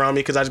Jay-Z around me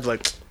because I just be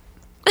like,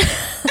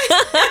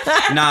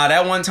 Nah,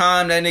 that one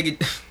time that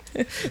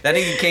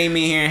nigga came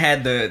in here and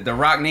had the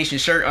Rock Nation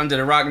shirt under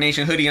the Rock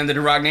Nation hoodie under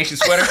the Rock Nation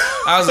sweater.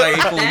 I was like,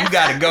 hey, fool, you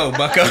gotta go,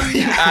 Bucko.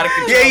 You out of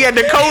control. yeah, he had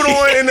the coat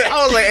on, and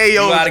I was like, "Hey,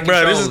 yo, You out of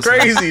bro, this is control,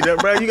 crazy,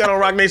 bro. You got on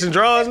Rock Nation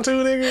drawers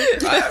too, nigga.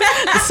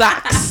 The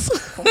socks.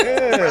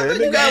 Yeah, that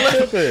You nigga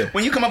gotta tripping.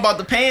 when you come up out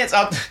the pants,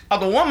 out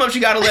the warm ups,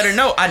 you gotta let her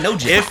know. I know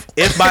Jay.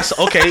 If by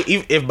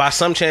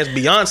some chance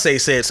Beyonce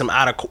said some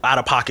out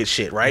of pocket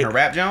shit, right? Her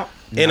rap jump,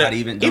 In not a,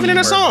 even in a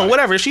worry song, about it.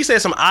 whatever. If she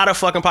said some out of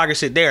fucking pocket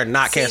shit, they're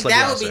not See, canceling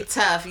that Beyonce. would be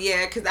tough,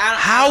 yeah. Because I don't.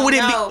 How I don't would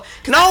it be? know.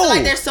 'Cause No. I feel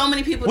like there's so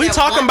many people. We that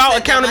talking want about to- that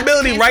want to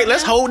accountability, cancel right?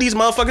 Let's them. hold these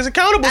motherfuckers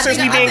accountable I since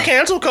we think- being I think-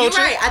 cancel culture.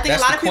 You're right. I think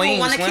That's a lot the of people queen,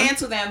 want to Slim.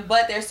 cancel them,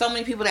 but there's so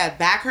many people that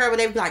back her, but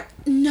they be like,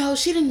 "No,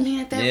 she didn't mean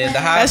it that Yeah, way." the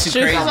hype That's too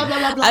true. crazy. Blah, blah,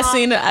 blah, blah. I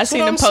seen a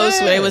what post I'm where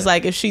saying. they was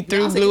like, if she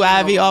threw Beyonce Blue can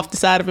Ivy go. off the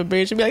side of a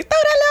bridge, she'd be like, throw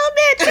that little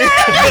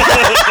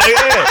bitch.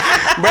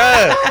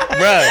 Yeah.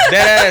 Bruh,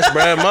 dead ass,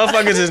 bruh.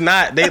 Motherfuckers is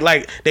not.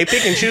 They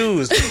pick and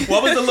choose.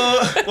 What was the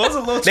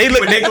little? They tweet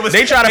look- where they- nigga was-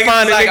 they try to nigga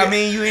find was a like, nigga- I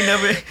mean, you ain't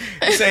never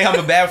say I'm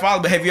a bad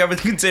father, but have you ever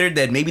considered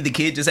that maybe the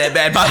kid just had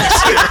bad fathers?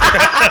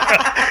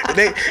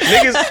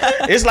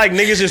 Niggas, it's like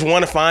niggas just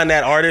want to find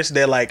that artist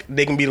that like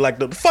they can be like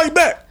the fight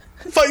back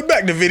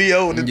the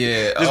video,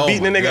 Yeah. just Oh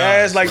beating the my nigga gosh.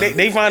 ass. Like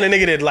they find a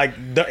nigga that like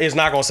is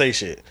not gonna say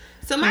shit.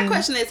 So my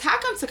question is, how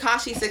come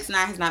Tekashi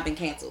 6ix9ine has not been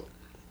canceled?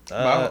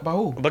 By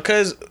who?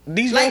 Because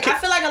these Like, young I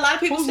feel like a lot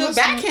of people still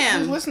back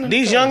him.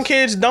 these young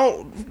kids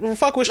don't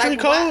fuck with street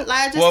code.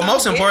 Well,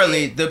 most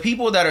importantly, the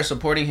people that are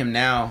supporting him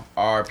now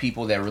are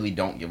people that really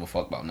don't give a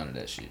fuck about none of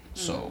that shit.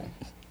 So,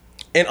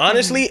 And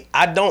honestly,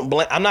 I'm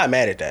not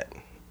mad at that.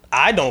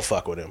 I don't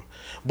fuck with him.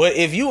 But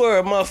if you are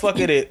a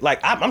motherfucker that, like,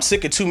 I'm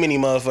sick of too many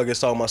motherfuckers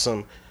talking about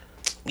some,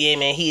 yeah,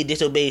 man, he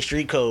disobeyed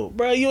street code.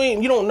 Bro,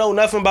 you don't know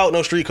nothing about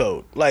no street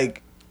code.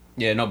 Like,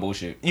 yeah, no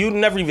bullshit. You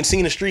never even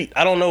seen the street.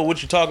 I don't know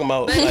what you're talking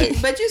about.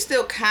 But you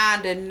still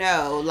kind of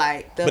know,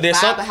 like, the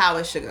vibe of how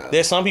it should go.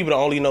 There's some people that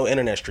only know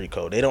internet street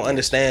code. They don't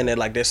understand that,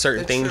 like, there's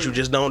certain things you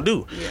just don't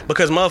do. Yeah.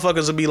 Because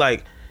motherfuckers will be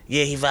like,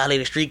 yeah, he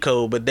violated street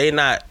code, but they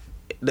like,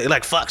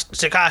 fuck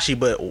Tekashi,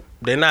 but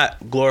they're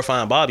not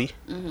glorifying Bobby.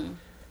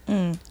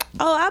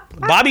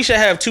 Bobby should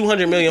have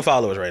 200 million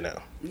followers right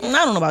now. I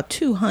don't know about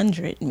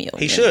 200 million.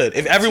 He should.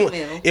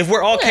 If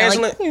we're all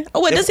canceling.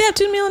 Does he have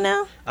 2 million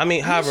now? I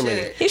mean, however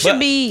many. He should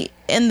be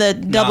in the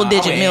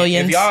double-digit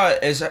millions. If y'all,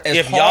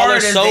 if y'all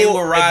are so, if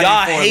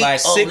y'all hate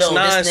like,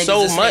 6ix9ine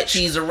so much,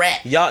 he's a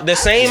rat. Y'all, the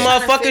same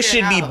motherfucker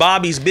should be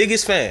Bobby's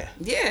biggest fan.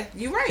 Yeah,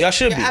 you're right. Y'all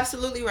should be.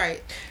 Absolutely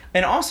right.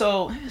 And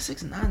also,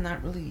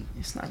 6ix9ine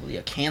it's not really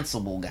a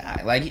cancelable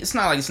guy. Like, it's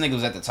not like this nigga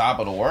was at the top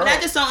of the world. And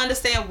I just don't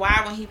understand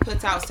why when he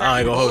puts out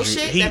certain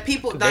bullshit that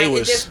people, like,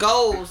 it just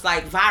goes,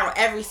 like, viral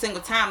every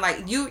single time.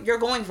 Like, you're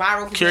going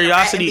viral for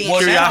curiosity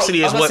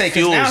is what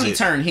fuels now it. He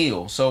turned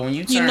heel. So when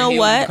you turn heel,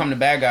 you become the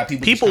bad guy,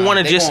 people want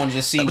to just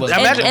see what's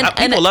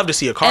people love to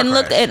see a car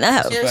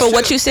crash. For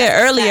what you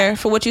said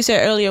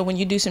earlier, when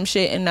you do some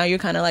shit and now you're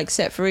kind of, like,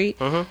 set free.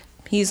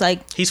 He's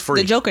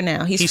free. The Joker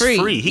now. He's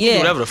free. He can do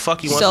whatever the fuck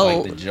he wants.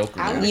 Like the Joker.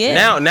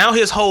 Now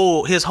his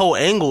whole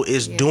angle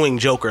is doing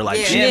Joker like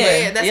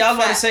shit. I was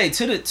about to say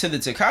to the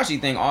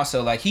Tekashi thing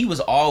also, like, he was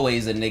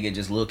always a nigga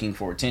just looking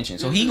for attention.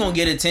 So he gonna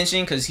get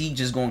attention because he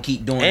just gonna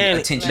keep doing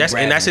attention.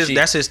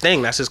 That's his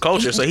thing. That's his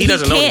culture. So he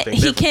doesn't know anything.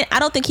 He can't. I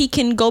don't think he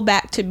can go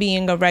back to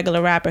being a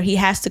regular rapper. He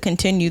has to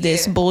continue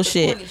this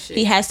bullshit.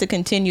 He has to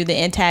continue the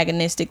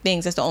antagonistic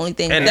things. That's the only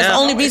thing. That's the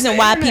only reason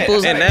why people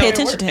pay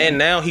attention to him. And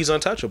now he's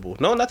untouchable.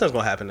 No, nothing's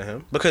gonna happen to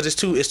him because it's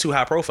too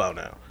high profile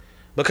now.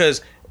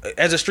 Because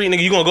as a street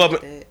nigga, you gonna go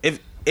up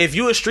if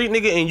you a street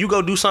nigga and you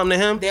go do something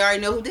to him, they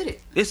already know who did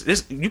it.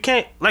 It's you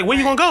can't, like, where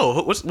you gonna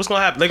go? What's gonna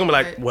happen? They gonna be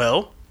like,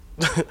 well,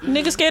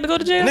 niggas scared to go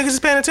to jail. Niggas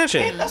is paying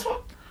attention. Yeah, that's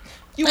what.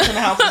 You was in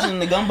the houses in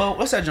the gumbo.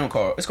 What's that joint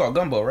called? It's called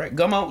gumbo, right?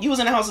 Gumbo. You was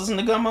in the houses in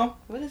the gumbo.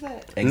 What is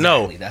that? Exactly.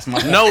 No, that's my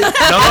point. No.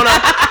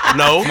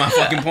 That's my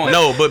fucking point.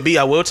 No, but B,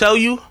 I will tell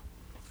you.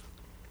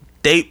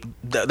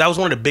 That was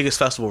one of the biggest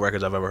festival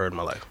records I've ever heard in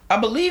my life. I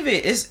believe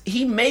it.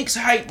 He makes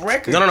hype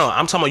records. No.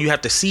 I'm talking about you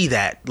have to see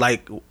that.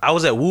 Like, I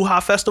was at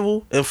Wuha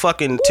Festival in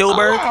fucking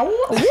Tilburg.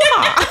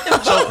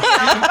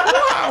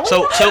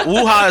 So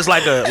Wuha is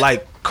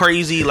like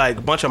crazy,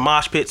 like, bunch of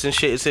mosh pits and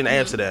shit. It's in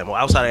Amsterdam or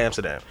outside of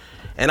Amsterdam.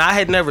 And I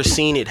had never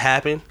seen it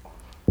happen.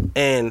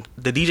 And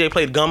the DJ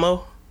played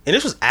Gummo. And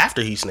this was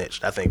after he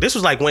snitched, I think. This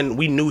was like when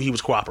we knew he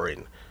was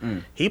cooperating.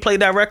 He played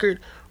that record.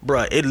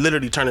 Bruh, it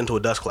literally turned into a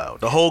dust cloud.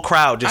 The whole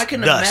crowd just dust,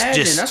 imagine.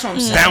 just that's what I'm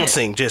saying.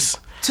 bouncing,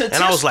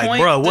 and I was like,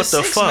 bruh, what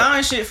the fuck?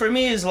 6ix9ine shit for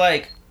me is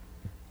like,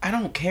 I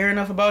don't care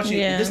enough about you.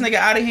 This nigga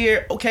out of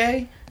here,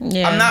 okay?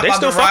 Yeah. I'm not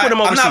about to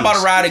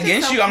ride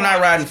against you. I'm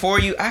not riding for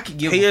you. I could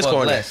give a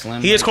fuck less.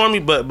 He is corny,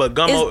 but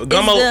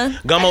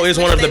Gummo is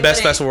one of the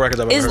best festival records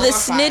I've ever heard.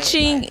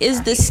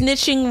 Is the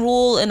snitching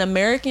rule an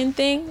American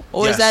thing,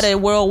 or is that a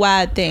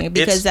worldwide thing?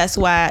 Because that's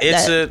why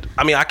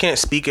I can't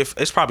speak if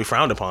it's probably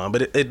frowned upon,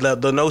 but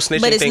the no snitching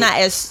thing. But it's not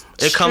as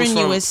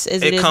strenuous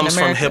as it is in America. It comes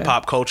from hip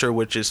hop culture,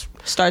 which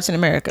starts in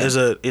America.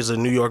 Is a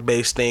New York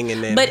based thing,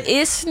 and then. But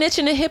is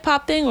snitching a hip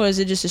hop thing, or is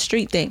it just a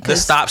street thing? The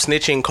stop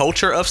snitching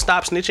culture of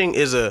stop snitching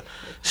is a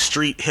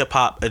street hip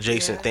hop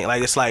adjacent thing.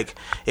 Like, it's like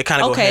it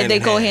kind of go hand in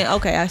hand.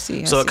 Okay, I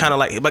see. So it kind of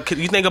like, but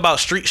you think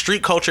about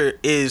street culture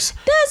is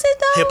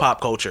hip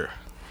hop culture.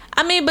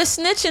 I mean, but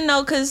snitching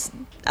though, because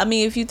I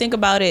mean, if you think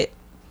about it,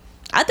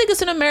 I think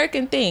it's an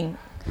American thing.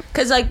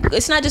 Cause like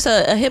it's not just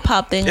a hip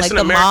hop thing, it's like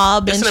the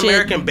mob and shit. It's an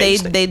American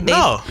based thing.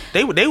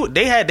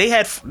 They had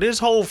this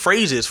whole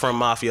phrases from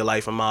Mafia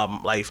Life and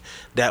Mob Life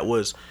that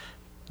was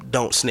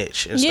don't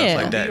snitch and stuff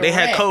like that. They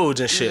had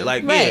codes and shit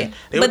like but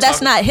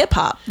that's not hip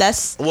hop.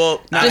 That's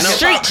the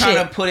street shit. Kind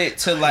of put it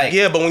to like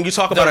but when you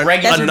talk about a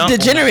regular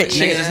degenerate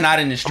shit, niggas is not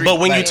in the street. But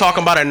when you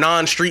talking about a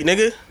non-street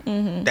nigga,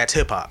 that's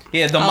hip hop.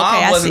 Yeah, the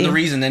mob wasn't the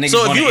reason that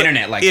niggas on the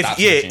internet like stop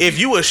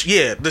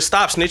snitching. The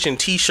stop snitching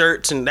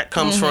T-shirts and that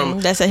comes from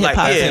that's a hip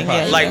hop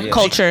thing. Like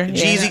culture.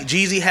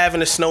 Jeezy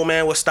having a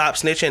snowman with stop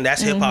snitching.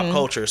 That's hip hop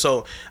culture.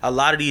 So a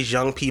lot of these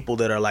young people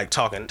that are like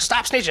talking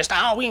stop snitching,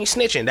 stop, we ain't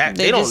snitching. That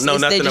they don't know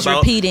nothing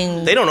about.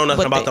 They don't know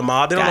nothing about the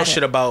mob. They don't know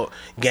shit about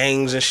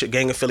gangs and shit,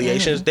 gang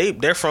affiliations.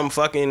 They're from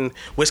fucking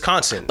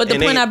Wisconsin. But the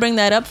point I bring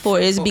that up for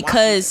is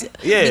because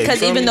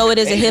even though it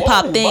is a hip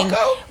hop thing,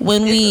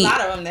 when we a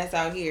lot of them that's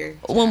out here. here.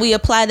 when we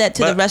apply that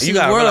to the rest you of the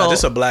gotta realize world, this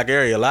is a black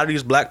area. A lot of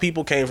these black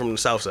people came from the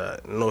south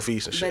side,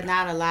 northeast and shit. But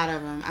not a lot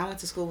of them. I went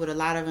to school with a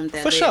lot of them that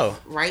For live sure.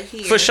 right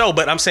here. For sure,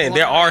 but I'm saying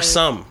there are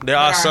some. There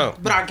are some.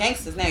 But our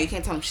gangsters now, you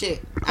can't tell them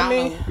shit. I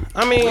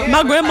mean,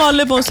 my grandma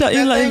live on South,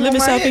 live in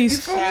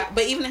Southeast.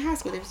 But even in high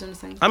school, they was doing the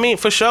same. I mean,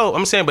 for sure.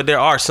 I'm saying, but there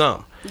are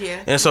some. Yeah.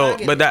 And I so,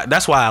 get but it.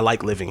 that's why I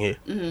like living here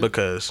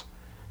because,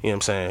 you know what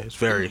I'm saying, it's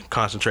very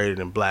concentrated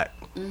in black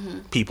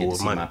people Get to with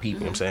see money. my people.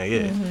 You know what I'm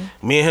saying?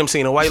 Yeah. Me and him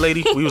seeing a white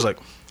lady, we was like,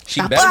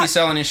 She better be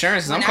selling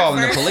insurance. 'Cause I'm When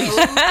calling the I first police.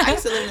 moved, I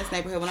used to live in this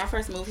neighborhood. When I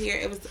first moved here,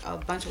 it was a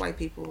bunch of white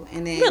people,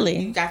 and then Really?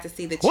 you got to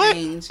see the What?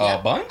 change. A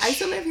bunch? I used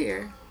to live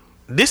here.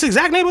 this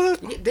exact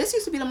neighborhood? This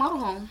used to be the model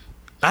home.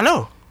 I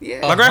know.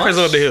 Yeah. My grandparents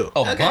lived up the hill.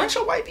 A bunch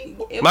of white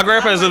people. It My was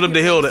grandparents a lot lived up of the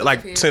white hill people that used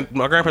like to live here.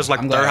 my grandparents like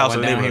I'm the third glad I house in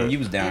went the down here. neighborhood. You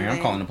was down here.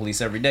 I'm calling the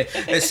police every day.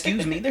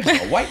 Excuse me, there's a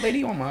white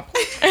lady on my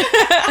porch.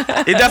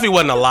 It definitely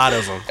wasn't a lot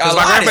of them. A My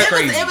lot grandparents, is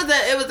crazy.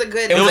 It was a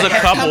good. It was a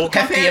couple.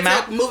 compared hefty to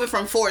amount? moving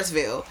from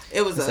Forestville.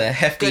 It was a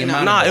hefty good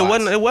amount. number. nah,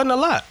 Blocks. it wasn't a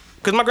lot.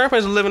 Cause my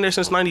grandparents were living there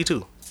since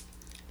 '92.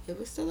 It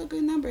was still a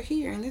good number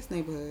here in this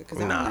neighborhood. 'Cause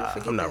I'll never Nah,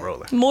 forget I'm not that.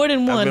 rolling. More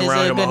than one been is around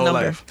a here my good whole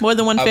number. life. More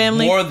than one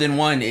family. More than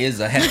one is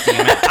a hefty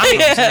amount.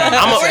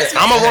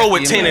 I'm a roll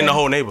with 10 in the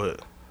whole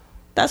neighborhood.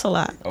 That's a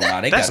lot. Oh, wow,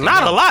 they That's got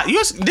not the- a lot.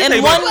 You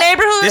In one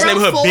neighborhood? This From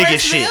neighborhood big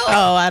as shit. Forestville?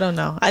 Oh, I don't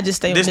know. I just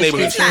stay This with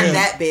neighborhood- It's not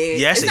that big.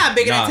 Yes, it's not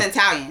bigger nah. than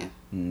Tentalion.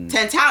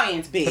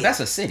 Tentalian's big. But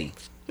that's a city.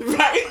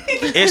 right.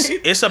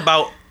 It's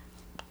about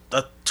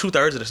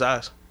 2/3 of the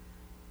size.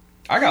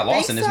 I got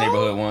lost in think this so?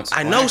 neighborhood once.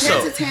 I know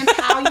so. Compared to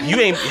Tentalion. You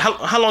ain't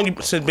how long you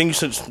been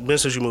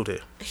since you moved here?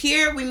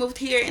 Here we moved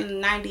here in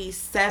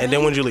 '97. And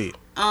then when'd you leave?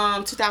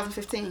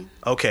 2015.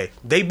 Okay,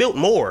 they built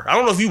more. I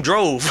don't know if you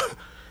drove.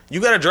 You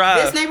gotta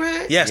drive. This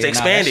neighborhood? Yes, Yeah, they nah,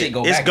 expanded. that shit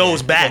go It back goes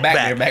there. back, It go back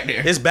back. there, back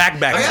there. It's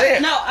back. I, Yeah.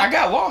 said, No, I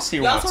got lost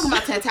here Y'all once. talking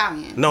about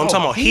Tentalion? No, I'm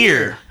talking about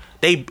here.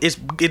 They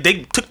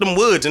took them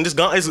woods and it's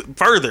gone. It's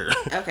further.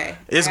 Okay.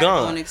 It's I gotta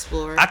gone. go and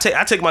explore. I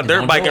take my dirt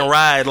don't bike do and it.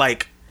 ride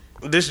like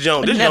this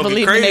jump. This Never jump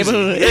leave get the crazy.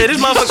 neighborhood. Yeah,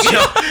 this motherfucker. Yo,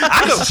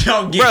 I could,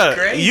 jump get bruh,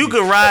 crazy. you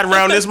could ride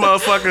around this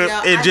motherfucker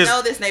Yo, and I just.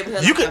 know this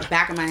neighborhood You like could the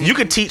back of my hand. You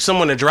could teach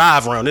someone to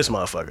drive around this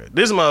motherfucker.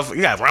 This motherfucker,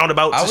 you got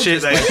roundabouts I and was shit.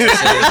 just Like,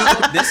 about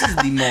to say, this is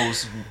the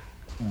most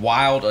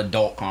wild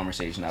adult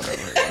conversation I've ever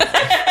heard.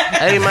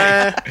 hey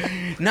man,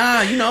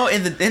 Nah, you know,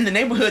 in the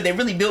neighborhood, they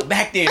really built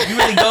back there. You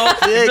really go up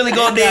there and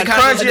got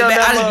kind of crunchy on I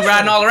that just be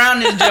riding all around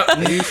this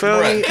jump. you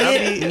feel me?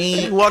 Get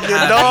me You walk your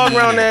out dog of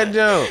around here. that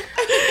jump.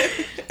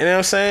 You know what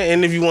I'm saying?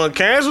 And if you want to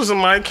cancel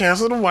somebody,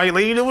 cancel the white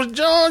lady that was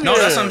jogging. No,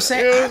 that's what I'm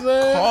saying. You know what I'm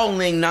saying?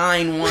 Calling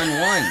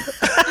 911.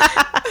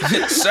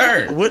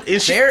 Sir, What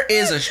is she? there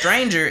is a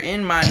stranger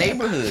in my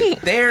neighborhood.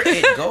 There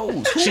it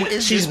goes. Who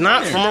is She's this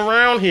not woman? from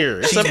around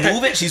here.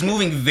 It's She's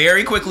moving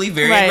very quickly,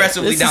 very Right.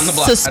 aggressively This down is the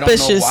block. I don't know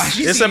suspicious. why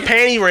she's It's a here.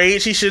 panty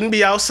raid. She shouldn't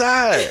be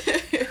outside.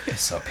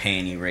 It's a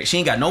panty raid. She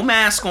ain't got no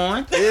mask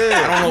on. Yeah. I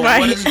don't know Right.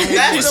 what is going on.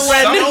 That's the Some-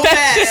 one. No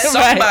bad.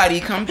 Somebody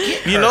come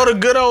get her. You know the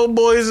good old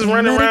boys is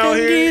running around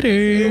here.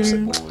 boys.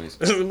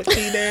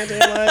 McKee dancing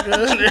like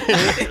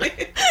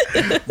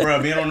a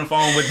Bro, being on the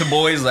phone with the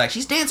boys like,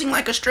 she's dancing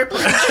like a stripper.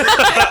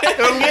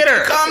 Come get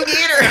her. Come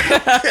get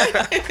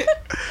her.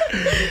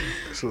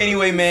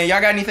 Anyway, man,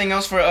 y'all got anything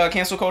else for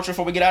cancel culture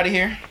before we get out of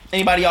here?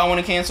 Anybody y'all want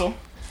to cancel?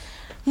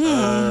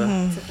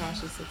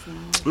 Tekashi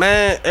 69.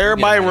 Man,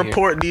 everybody Get outta here.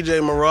 report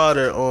DJ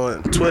Marauder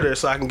on Twitter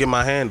so I can get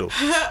my handle.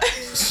 Let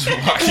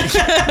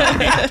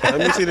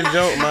me see the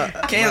joke.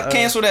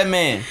 Cancel that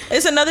man.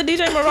 It's another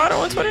DJ Marauder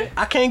on Twitter.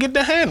 I can't get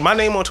the hand. My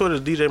name on Twitter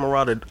is DJ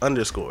Marauder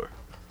 _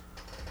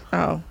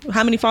 Oh,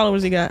 how many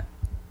followers he got?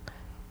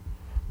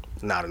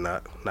 Not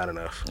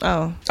enough.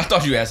 Oh, I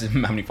thought you asked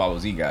him how many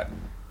followers he got.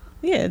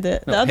 yeah,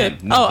 the No, other. him.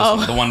 No,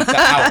 this one, the one,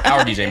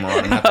 our DJ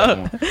Marauder, not the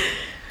other one.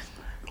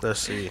 Let's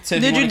see.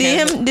 Tiff, Did you wanna DM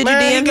cancel? him? Did you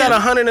Man, he DM got him?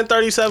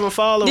 137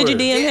 followers. Did you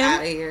DM Get out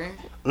him? of here.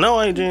 No,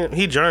 I ain't German.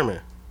 He German.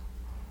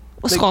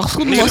 What's going on?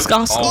 Oh my!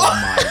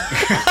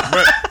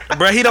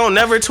 Bruh, he don't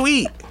never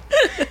tweet.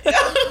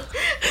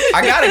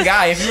 I got a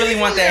guy. If you really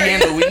want that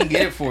handle, we can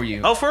get it for you.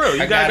 Oh, for real?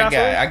 You I got a for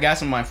guy. real? I got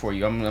somebody for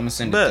you. I'm gonna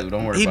send it But to.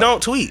 Don't worry. he about don't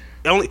it. tweet.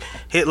 Only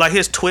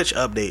his Twitch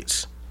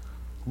updates.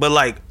 But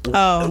like, Oh.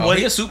 Oh, what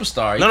he a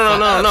superstar. no,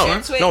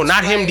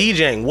 not him Twitch.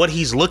 DJing. What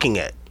he's looking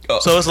at. Oh.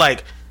 So it's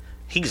like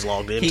he's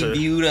logged He into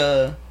viewed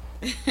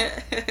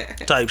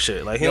type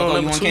shit. Like he Yo, don't you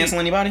ever want to tweet. cancel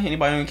anybody?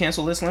 Anybody want to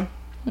cancel this Slim?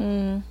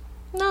 No,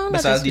 not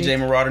Besides this DJ week.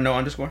 Marauder, no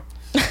underscore.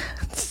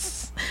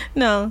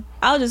 No,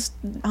 I'll just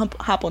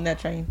hop on that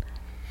train.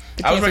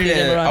 I was cancel ready DJ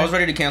to. Marauder. I was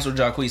ready to cancel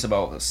Jacquees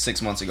about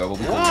 6 months ago. But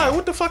we Why? couldn't.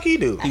 What the fuck he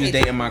do? He was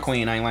dating my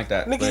queen. I ain't like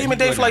that. Nigga, but he he been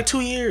dating good for like now.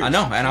 2 years. I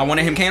know, and I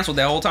wanted him canceled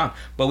that whole time.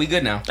 But we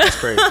good now. That's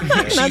crazy.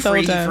 She Not the free, whole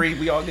he time. free.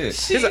 We all good.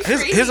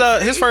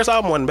 His first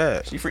album wasn't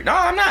bad. She free. No,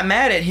 I'm not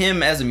mad at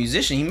him as a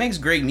musician. He makes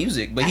great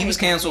music, but he I was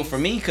hate canceled Jacquees. for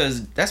me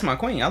because that's my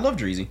queen. I love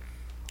Dreezy.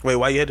 Wait,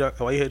 why you hit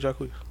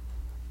Jacquees?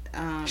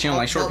 She don't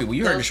like short people.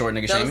 You heard the short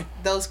nigga shaming.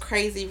 Those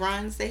crazy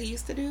runs that he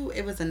used to do,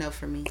 it was enough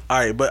for me. All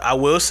right, but I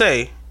will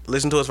say,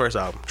 listen to his first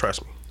album.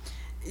 Trust me.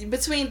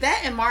 Between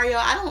that and Mario,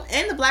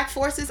 and the Black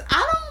Forces,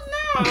 I don't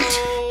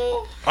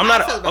Oh. I'm I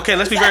not feel about okay.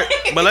 Let's be that.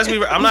 very, but let's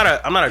be. I'm not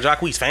a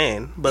Jacquees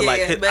fan, but Yeah,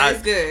 like, but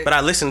it's good. But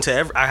I listen to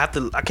every. I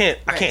can't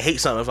Right. hate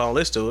something if I don't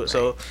listen to it.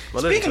 So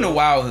but listen Speaking to of it.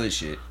 wild hood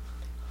shit,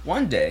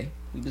 one day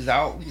we was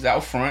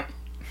out front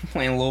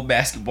playing a little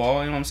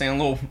basketball. You know what I'm saying?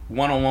 A little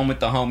 1-on-1 with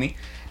the homie.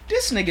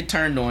 This nigga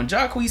turned on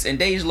Jacquees and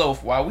Dej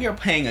Loaf while we are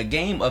playing a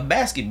game of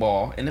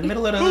basketball in the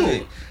middle of the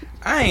hood.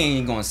 I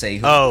ain't gonna say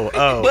who.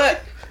 Oh.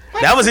 But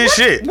That was his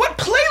shit. What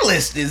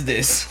playlist is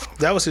this?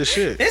 That was his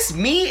shit. It's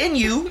me and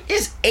you.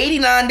 It's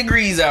 89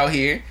 degrees out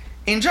here.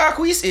 And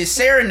Jacquees is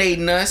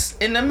serenading us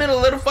in the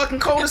middle of the fucking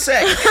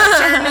cul-de-sac.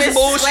 Turn this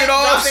bullshit Sweat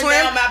off, dropping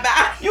Slim. down my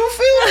back. You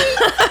feel me?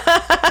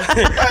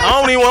 I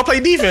don't even want to play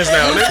defense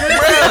now. Nigga.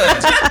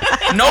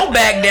 Bruh. No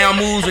back down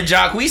moves with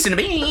Jacquees in the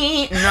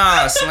beat.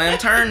 Nah, Slim,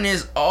 turn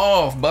this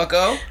off,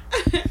 bucko.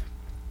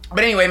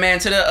 But anyway, man,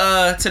 to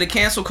the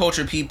cancel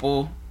culture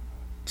people,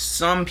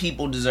 some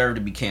people deserve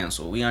to be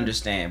canceled. We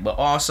understand. But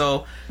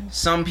also,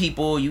 some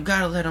people, you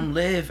gotta let them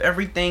live.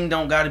 Everything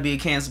don't gotta be a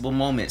cancelable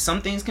moment.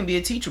 Some things can be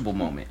a teachable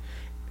moment.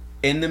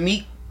 In the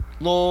Meek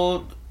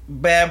little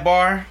bad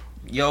bar,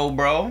 yo,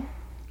 bro,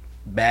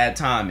 bad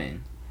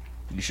timing.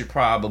 You should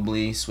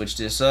probably switch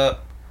this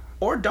up.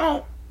 Or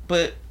don't.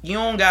 But you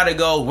don't gotta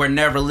go, we're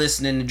never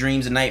listening to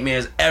Dreams and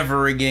Nightmares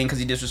ever again because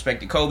he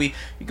disrespected Kobe.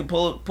 You can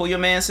pull your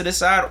man to the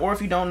side, or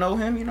if you don't know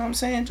him, you know what I'm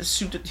saying? Just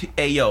shoot the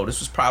hey yo, this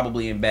was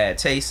probably in bad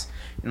taste.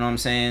 You know what I'm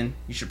saying?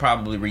 You should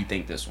probably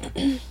rethink this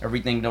one.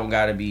 Everything don't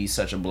gotta be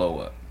such a blow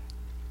up.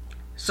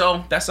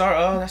 So that's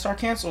our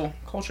cancel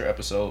culture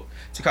episode.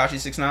 Tekashi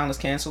 6ix9ine, let's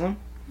cancel him.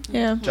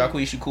 Yeah.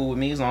 Jacquees, you cool with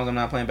me as long as I'm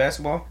not playing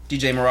basketball.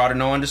 DJ Marauder,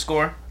 no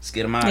underscore. Let's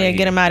get him out of here. Yeah,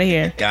 get him out of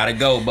here. Gotta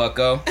go,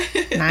 bucko.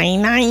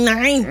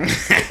 999.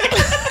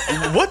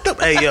 What the?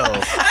 Hey yo.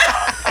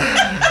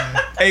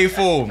 Hey,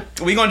 fool.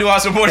 We gonna do our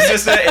supporter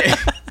sister.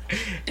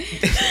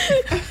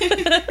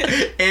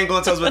 And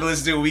gonna tell us what to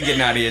listen to when we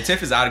getting out of here.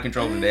 Tiff is out of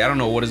control today. I don't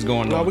know what is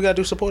going No, on. we gotta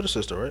do support a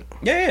sister, right?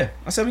 Yeah.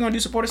 I said we're gonna do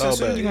supporter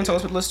sister. bad. You're gonna tell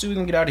us what to listen to. We're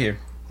gonna get out of here.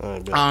 All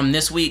right, bet.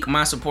 This week,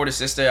 my supporter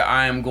sister,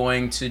 I am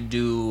going to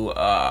do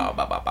Ba,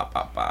 ba,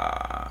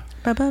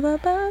 ba,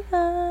 ba,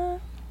 ba.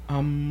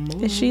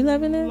 Is she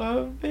loving it?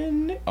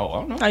 Loving it. Oh, I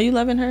don't know. Are you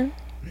loving her?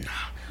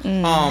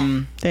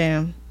 Damn.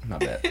 Not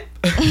bad.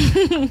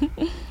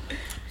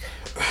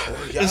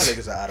 Y'all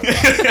niggas are out of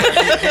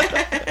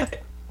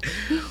it.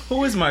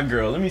 Who is my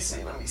girl? Let me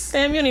see.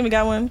 Damn, you don't even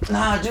got one.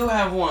 Nah, I do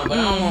have one, but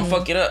I don't want to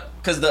fuck it up.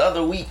 Cause the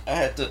other week I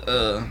had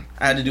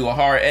to do a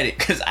hard edit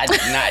because I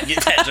did not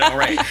get that joke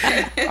right.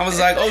 I was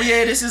like, oh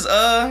yeah, this is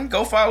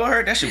go follow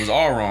her. That shit was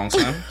all wrong,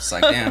 son. It's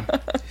like, damn.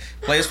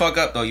 Play as fuck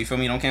up though. You feel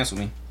me? Don't cancel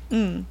me.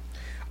 We're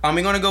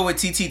gonna go with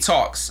TT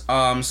Talks.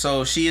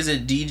 So she is a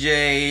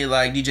DJ,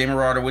 like DJ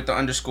Marauder with the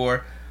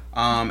underscore.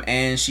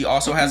 And she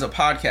also has a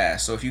podcast.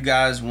 So if you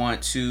guys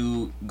want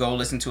to go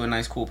listen to a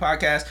nice, cool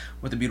podcast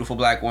with a beautiful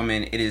black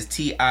woman, it is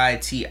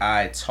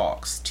TITI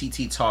Talks.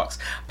 TT Talks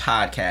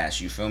podcast.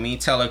 You feel me?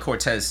 Tell her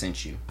Cortez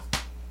sent you.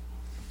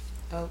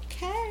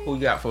 Okay. Who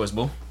you got for us,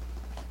 boo?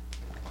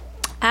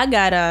 I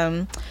got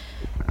a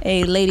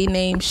lady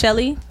named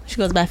Shelly. She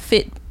goes by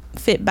Fit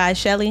by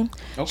Shelly.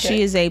 Okay.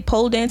 She is a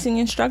pole dancing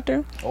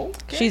instructor.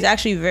 Okay. She's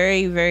actually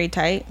very, very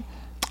tight.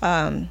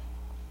 Did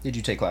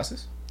you take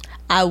classes?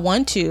 I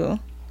want to.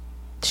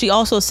 She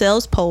also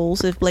sells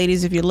poles.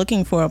 If you're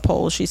looking for a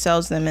pole, she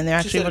sells them, and they're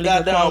actually really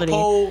good quality.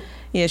 Pole.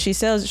 Yeah, she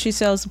sells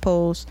the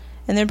poles,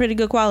 and they're pretty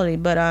good quality.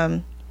 But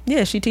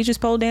yeah, she teaches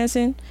pole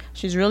dancing.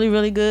 She's really,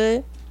 really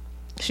good.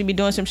 She be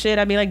doing some shit.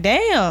 I'd be like,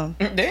 damn.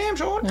 Damn,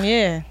 Jordan.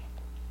 Yeah.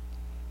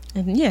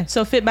 And yeah.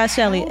 So Fit by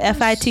Shelly.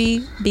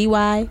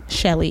 FITBY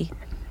Shelly.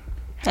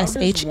 SHELLY. I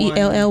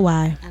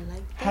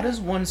like How does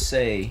one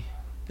say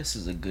this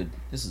is a good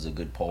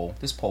pole?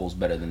 This pole's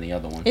better than the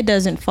other one. It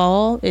doesn't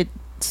fall. It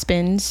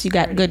spins. You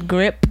got good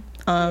grip.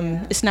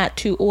 It's not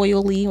too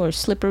oily or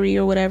slippery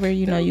or whatever.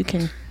 You know, you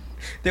can.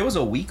 There was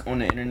a week on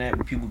the internet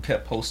where people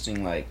kept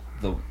posting like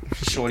the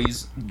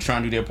shorties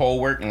trying to do their pole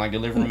work and like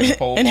delivering the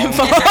pole. And it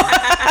falling.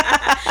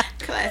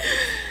 classic.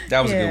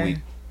 That was a Yeah. good week.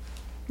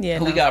 Yeah.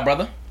 Who no. we got,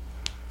 brother?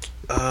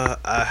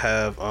 I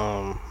have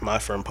my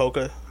friend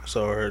Polka.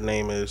 So her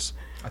name is.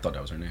 I thought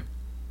that was her name.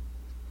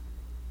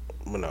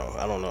 Well, no,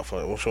 I don't know if she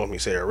wants me to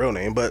say her real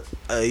name, but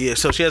yeah.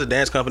 So she has a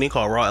dance company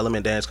called Raw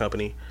Element Dance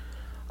Company.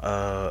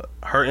 Her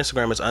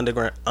Instagram is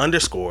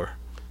 _.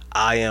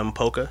 I am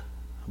Polka,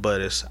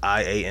 but it's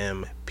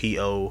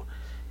IAMPOCA_.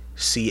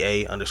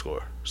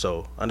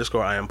 So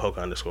I am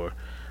Polka _.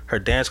 Her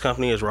dance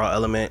company is Raw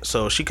Element.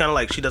 So she kind of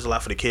like she does a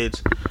lot for the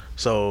kids.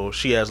 So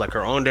she has like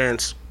her own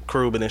dance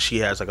crew, but then she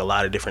has like a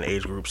lot of different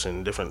age groups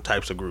and different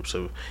types of groups.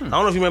 So I don't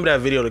know if you remember that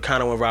video that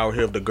kind of went viral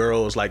here of the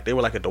girls like they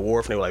were like at the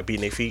wharf and they were like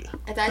beating their feet.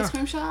 At the ice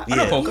cream shop?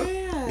 Yeah. Polka.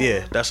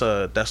 Yeah,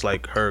 that's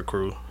like her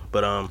crew.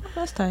 But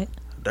That's tight.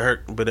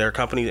 their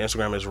company's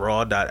Instagram is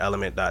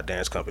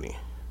raw.element.dance company.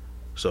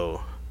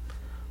 So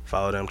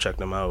follow them, check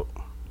them out.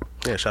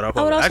 Yeah, shout out.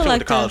 I would I also actually went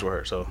like to college to- with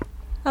her, so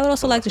I would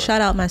also like to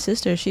shout out my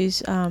sister.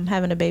 She's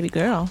having a baby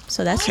girl,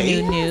 so that's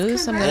Hey. new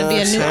news. I'm gonna be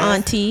a new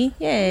auntie.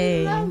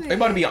 Yay! They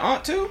about to be an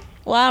aunt too?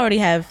 Well, I already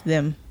have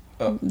them.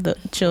 Oh. The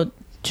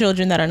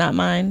children that are not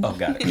mine. Oh,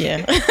 got it.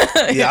 Yeah.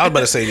 Yeah, I was about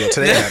to say, yo,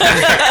 today.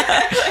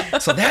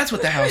 So that's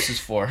what the house is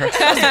for. Her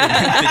husband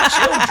and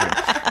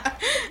the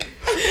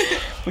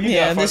children. Who you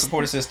got for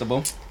support sister,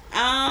 boo?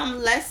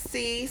 Let's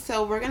see.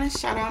 So we're gonna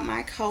shout out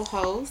my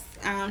co-host.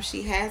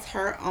 She has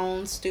her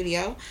own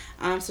studio.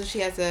 So she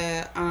has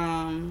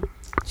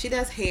she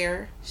does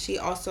hair. She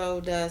also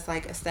does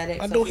like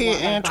aesthetics. I do hair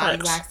and body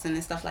tracks. waxing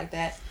and stuff like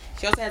that.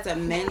 She also has a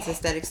men's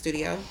aesthetic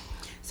studio.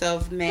 So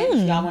if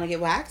men y'all want to get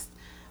waxed,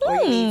 or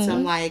you need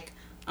some like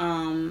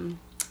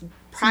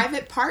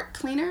private part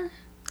cleaner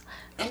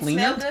and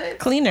smell good.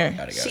 Cleaner.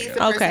 Got it. She's the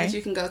person that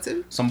you can go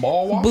to. Some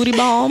ball wash. Booty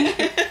balm.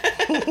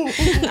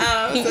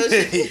 So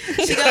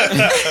she goes.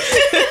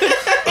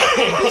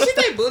 Did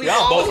she say booty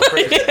Y'all ball? both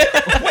crazy.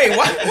 Wait,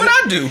 what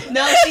I do?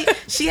 No,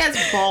 she has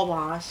ball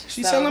wash.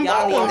 She's selling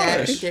y'all ball need that.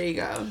 wash. There you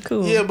go.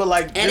 Cool. Yeah, but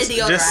like And a just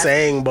deodorant.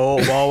 saying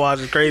ball wash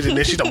is crazy. And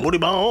then she's a booty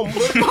bomb.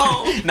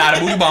 Nah, the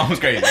booty bomb was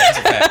crazy. That's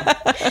a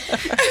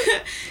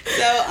fact.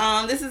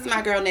 So this is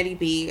my girl Nettie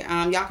B.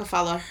 Y'all can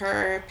follow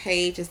her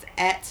page. It's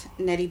at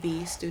Nettie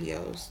B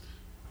Studios.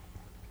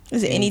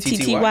 Is it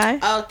NETTY?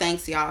 Oh,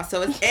 thanks y'all.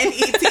 So it's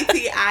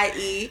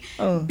NETTIE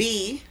Oh.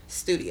 B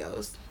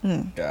Studios.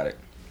 Got it.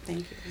 Thank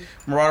you.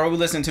 Marauder, what we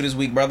listening to this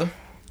week, brother?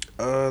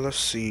 Let's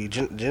see.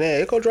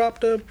 Janae Aiko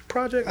dropped a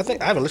project. I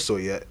think I haven't listened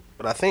to it yet,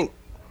 but I think.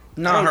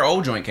 Nah, her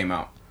old joint came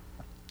out.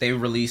 They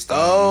released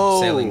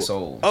Sailing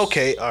Souls.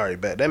 Okay, all right,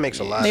 bet that makes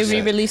a lot They of sense.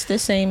 re-released the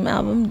same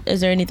album.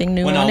 Is there anything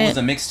new Well, no, on it it? was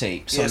a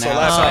mixtape. So Yeah, so now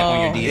last it's like time-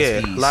 on your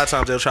Yeah, DSPs. a lot of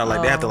times they'll try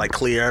like they have to like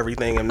clear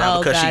everything, and now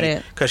Oh, got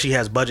it. because she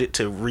has budget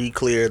to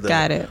re-clear the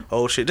Got it.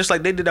 old shit, just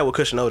like they did that with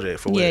Kush and OJ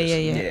for Wiz. Yeah.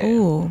 Yeah.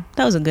 Ooh,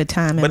 that was a good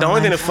time. But the only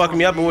thing that fucked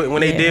me up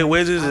when they Yeah. did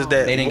Wiz's is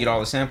that They didn't get all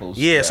the samples.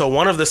 Yeah, so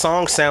one of the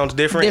songs sounds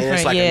different, and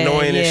it's like Different, yeah,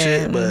 annoying yeah,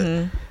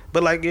 and shit.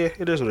 But like yeah,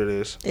 it is what it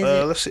is.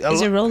 Let's see.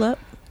 Is it Roll Up?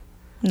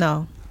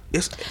 No.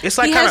 It's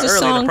like He kind has of a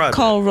early in the song project.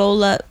 called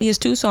Roll Up. He has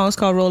 2 songs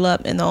called Roll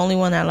Up, and the only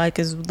one I like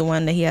is the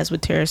one that he has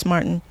with Terrace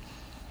Martin.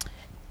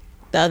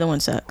 The other one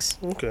sucks.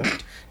 Okay.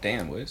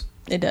 Damn, Wiz.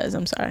 It does.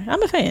 I'm sorry.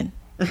 I'm a fan.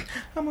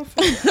 I'm a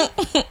fan.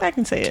 I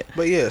can say it.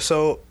 But yeah,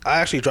 so I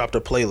actually dropped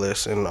a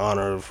playlist in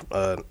honor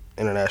of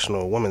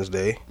International Women's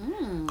Day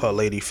called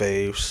Lady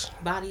Faves.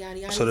 Body yada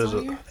yada. So there's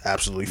on here?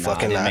 absolutely Nah, I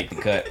fucking didn't not. make the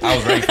cut. I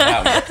was ready for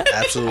that one. I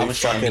Absolutely was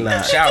trying to fucking be in the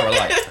not. shower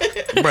like.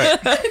 Bruh,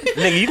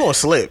 nigga, you gonna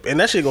slip, and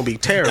that shit gonna be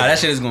terrible. Nah, that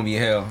shit is gonna be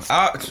hell.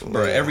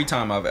 Bro, every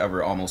time I've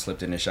ever almost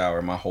slipped in the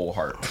shower, my whole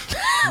heart.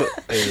 But,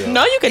 hey, yo.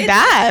 No, you could It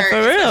die just for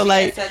hurts, real. especially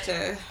Like at such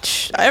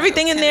a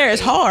everything in there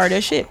is hard.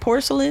 That shit,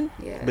 porcelain.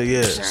 yeah. But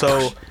yeah,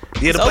 so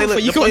yeah, the So for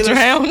playlist. you The going playlist,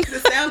 drown.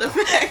 The sound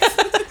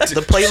effects.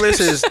 the playlist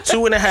is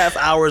 2.5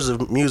 hours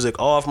of music,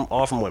 all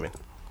from women.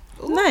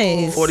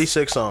 Nice.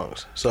 46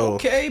 songs. So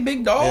Okay, big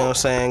you know what I'm dog.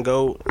 saying?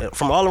 Go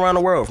from all around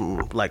the world,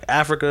 from like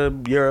Africa,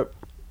 Europe,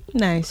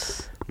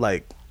 Nice.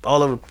 like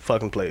all over the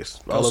fucking place,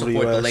 Go all over the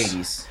support US. the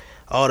ladies.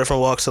 All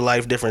different walks of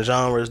life, different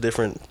genres,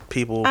 different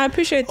people. I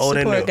appreciate the old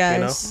and support, new, you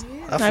know? guys.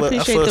 I I fuss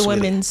appreciate with the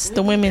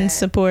it. women's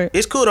support.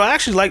 It's cool though. I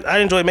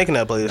enjoyed making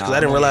that playlist because Nah, I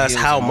didn't I'm on realize your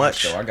heels how in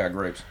March, much though. I got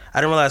grapes. I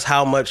didn't realize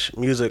how much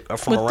music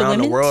from With the around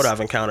the women's? world I've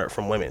encountered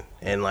from women,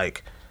 and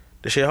like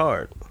the shit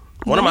hard.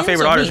 One of my Women's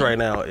favorite or artists me? right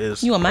now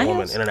is You on my a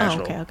woman, house?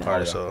 international Oh, okay.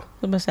 artist. So,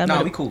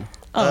 Nah, we cool.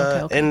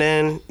 Oh, okay. and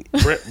then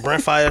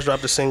Brent Fayez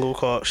dropped a single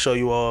called "Show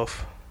You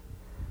Off,"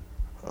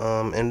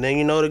 and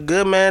then the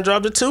Good Man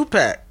dropped a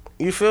 2-pack.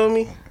 You feel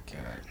me? God.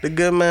 The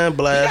Good Man You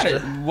Blaster.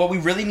 gotta, what we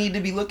really need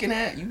to be looking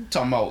at, you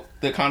talking about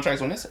the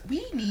contracts on this,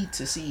 we need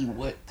to see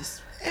what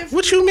this.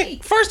 What you mean?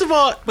 First of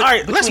all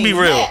right, let's be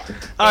between real. that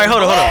All right,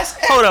 hold Blast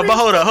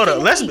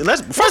up.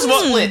 Let's First of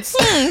all, splits.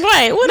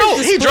 Right. What no,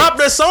 is he this dropped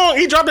a song.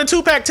 He dropped a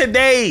 2-pack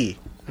today.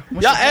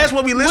 Y'all asked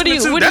what we listening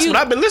to. That's what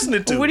I've been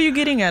listening to. What are you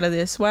getting out of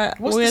this? Why?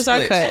 What's Where's the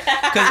our split?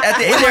 cut? Because at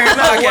the end of every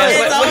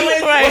podcast, what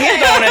he's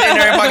throwing at the end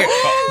of every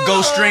podcast,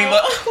 go stream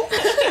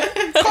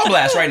up. Call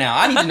Blast right now.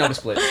 I need to know the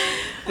split.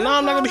 No,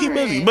 I'm not gonna keep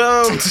busy.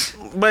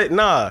 But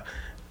nah,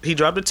 he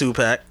dropped a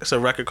 2-pack. It's a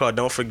record called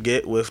 "Don't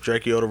Forget" with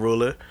Drake Yoda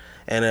Ruler,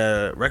 and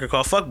a record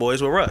called "Fuck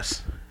Boys" with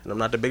Russ. And I'm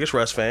not the biggest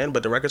Russ fan,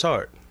 but the record's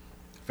hard.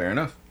 Fair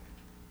enough.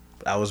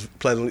 I was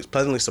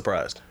pleasantly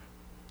surprised.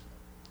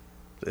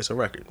 It's a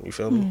record. You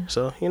feel me?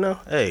 So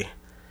hey,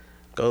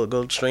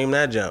 go stream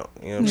that jump.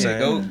 You know what I'm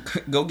saying?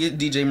 Go get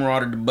DJ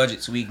Marauder the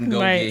budget so we can go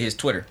Right. get his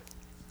Twitter.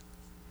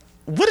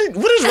 What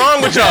is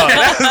wrong with y'all?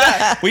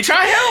 We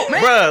try to help,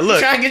 man. Bruh, look,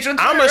 we try to get your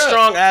Twitter I'm a up.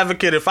 strong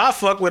advocate. If I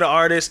fuck with an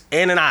artist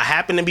and then I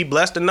happen to be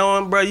blessed to know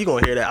him, bruh, you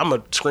gonna hear that. I'm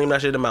gonna scream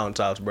that shit at the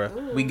mountaintops,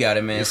 bruh. We got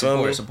it, man.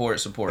 feel me? Support.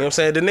 You know what I'm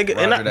saying? The nigga,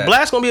 Roger that.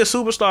 Blast gonna be a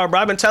superstar, bro.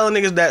 I've been telling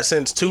niggas that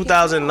since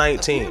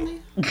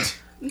 2019.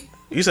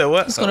 You said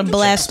what? It's gonna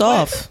blast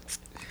off.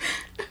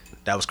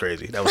 That was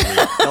crazy. That was weird.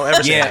 Don't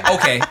ever say Yeah, that.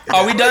 okay.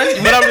 Are we done?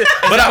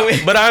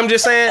 But I'm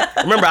just saying.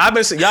 Remember, I've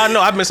been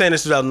saying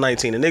this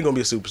 2019, and they're gonna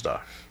be a superstar.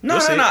 No,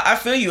 We'll see. I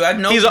feel you. I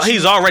know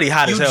He's already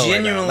hot you as hell.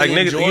 genuinely right now.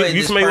 Like enjoy niggas, you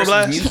this familiar with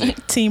person's Blast?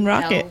 music. Team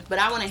Rocket. No, but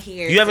I want to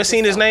hear. You haven't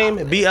seen his name?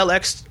 popular.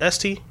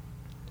 BLXST.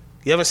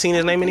 You haven't seen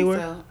his name think anywhere?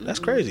 so. That's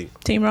crazy.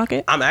 Team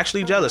Rocket. I'm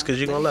actually jealous because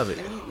you're gonna love it.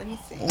 Let me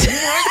see.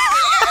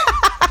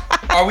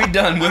 Are we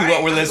done with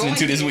what we're listening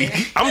to this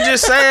week? I'm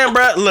just saying,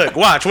 bro. Look,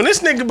 watch. When this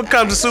nigga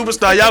becomes a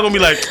superstar, y'all gonna be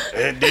like,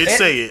 "It did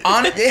say it."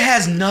 It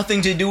has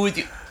nothing to do with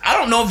you. I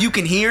don't know if you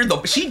can hear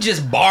though. She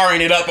just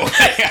barring it up.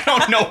 Okay? I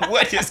don't know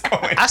what is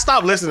going. I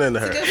stopped listening to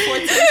her. Good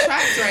 14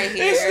 tracks right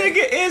here. This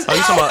nigga is. Oh,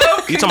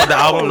 you talking about the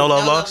album No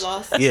Love No Love Lost?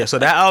 Lost. Yeah, so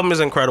that album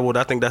is incredible.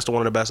 I think that's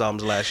one of the best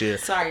albums of last year.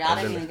 Sorry, y'all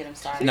didn't even get him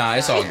started. Nah,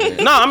 it's all good.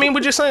 No, I mean we're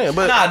just saying,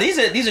 but Nah, these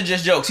are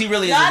just jokes. He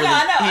really is.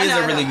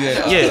 A really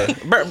good. yeah,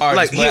 bro, artist,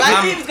 like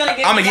but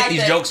he, I'm gonna get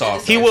these jokes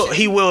off. he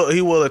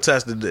will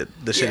attest that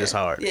the shit Yeah. is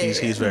hard. Yeah,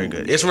 He's very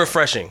good. It's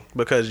refreshing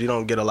because you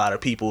don't get a lot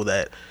of people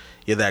that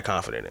you're that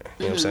confident in.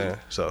 You know what I'm saying?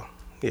 So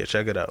yeah,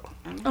 check it out.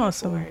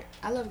 Awesome.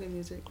 I love good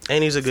music.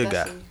 And he's a good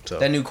guy. Especially- So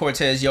That new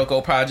Cortez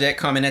Yoko project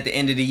coming at the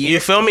end of the year. you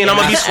feel me? And I'm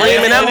gonna be I screaming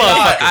swear, that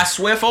God, I motherfucker.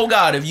 swear for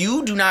God, if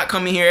you do not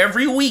come in here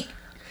every week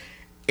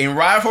and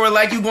ride for it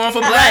like you going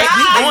for black,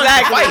 we going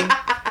to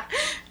fight.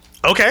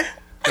 Okay.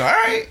 All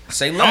right,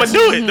 say less. I'ma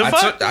do it. The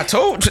fuck? I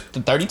told you,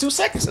 32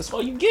 seconds. That's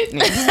all you get.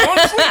 Nigga. You going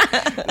to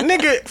sleep.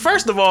 Nigga,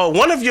 first of all,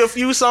 one of your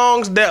few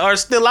songs that are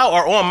still out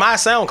are on my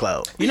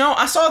SoundCloud. You know,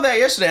 I saw that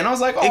yesterday, and I was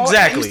like, oh,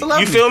 Exactly. he used to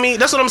love You me. feel me?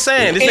 That's what I'm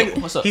saying. This And-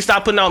 nigga, what's up? he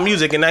stopped putting out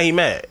music and now he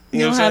mad. You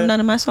You know don't what I'm have saying? none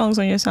of my songs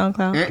on your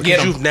SoundCloud. Get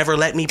Because him. you've never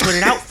let me put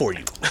it out for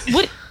you.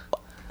 What?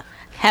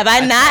 Have I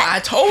not? I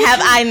told Have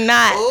you. I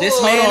not?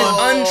 This man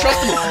is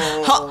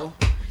untrustable.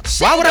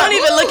 Why would Don't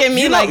even look at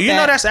me you know, like you that.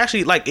 know that's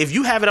actually like if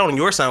you have it on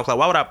your SoundCloud,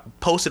 why would I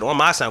post it on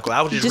my SoundCloud?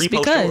 I would just repost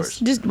because. yours.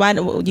 Just why you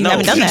No.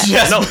 haven't done that?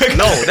 Just-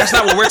 No, that's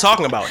not what we're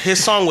talking about.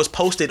 His song was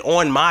posted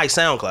on my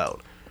SoundCloud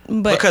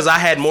But because I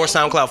had more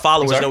SoundCloud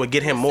followers Sorry? that would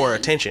get him more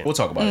attention. We'll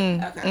talk about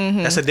it. Okay.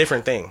 That's a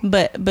different thing.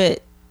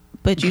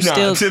 but you Nah,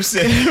 still Tip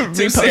said,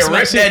 repost my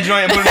rip shit. that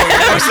joint and put it on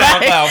your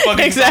SoundCloud. Fuck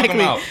you Exactly.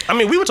 talking about? I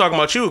mean, we were talking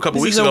about you a couple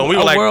This weeks is a- ago. And we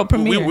were a like, world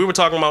premiere. we were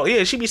talking about,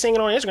 yeah, she be singing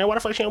on Instagram. Why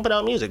the fuck she don't put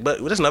out music?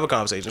 But that's another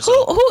conversation.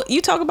 So Who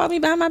you talk about me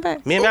behind my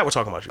back? me and Matt were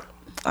talking about you.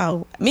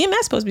 Oh, me and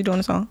Matt's supposed to be doing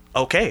a song.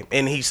 Okay,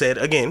 and he said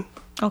again.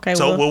 Okay,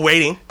 So well, we're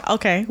waiting.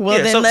 okay, well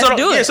Yeah, then so let's don't-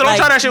 do it. yeah, so don't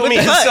try that shit with what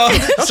me.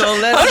 the fuck? So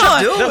let's Hold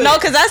on. do it. No,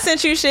 because I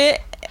sent you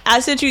shit. I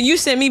sent you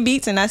sent me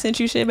beats and I sent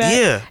you shit back.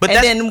 Yeah, but and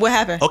that's- then what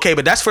happened? Okay,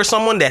 but that's for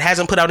someone that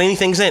hasn't put out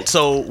anything since.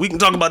 So we can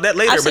talk about that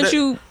later. I but sent that-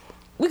 you.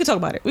 We can talk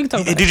about it. We can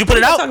talk about it. Did you put it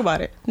We can out? Talk about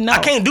it. No, I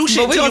can't do shit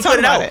But we till you gonna put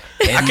it talk out.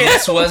 about And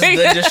this was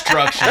the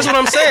destruction. That's what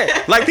I'm saying.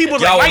 Like people,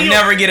 Y'all like, why will you-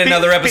 never get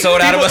another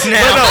episode out of us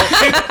now.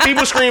 No,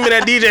 people screaming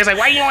at DJs like,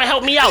 "Why you don't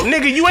help me out,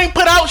 nigga? You ain't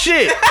put out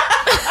shit.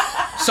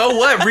 So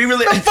what?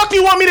 Re-release. The fuck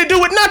you want me to do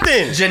with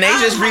nothing?"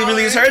 Janae just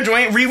re-released her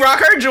joint, re-rock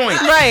her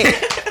joint. Right.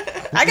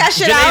 I got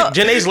shit out.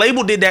 Janae's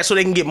label did that so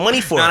they can get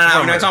money for it. No,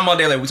 we're not talking about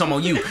that. We're talking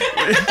about you.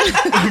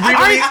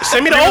 Re-release,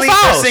 Send me the old re-release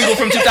her files. single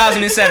from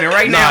 2007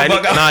 right now.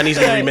 Nah, it needs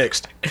to be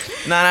remixed.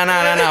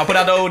 Nah. Put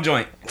out the old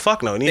joint.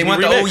 Fuck no, it needs They to be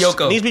want the remixed. old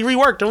Yoko. Needs to be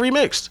reworked and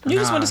remixed. You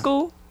just went to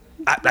school.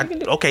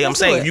 Okay, I'm Let's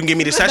saying do if it. you can give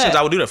me the Let's sessions, do it.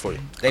 I will do that for you.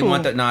 They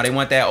want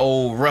that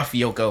old rough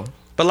Yoko.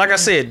 But like I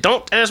said,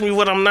 don't ask me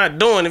what I'm not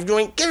doing if you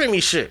ain't giving me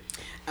shit.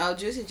 Oh,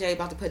 Juicy J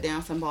about to put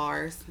down some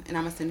bars, and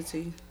I'm gonna send it to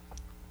you.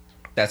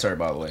 That's her,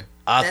 by the way.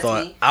 I That's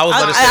thought me. I was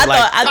about to say I like.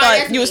 thought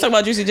that's you was me. talking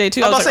about Juicy J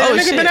too. I I'm was about to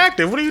like, say, oh nigga shit. been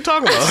active. What are you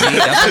talking about? Juicy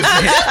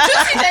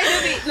J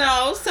do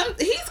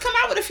be he's come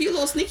out with a few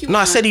little sneaky ones. No,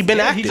 I said he been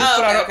He active. just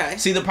put out okay.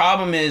 See, the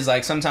problem is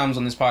like sometimes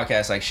on this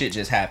podcast, like shit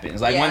just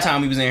happens. Like one Yeah.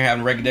 time we was in here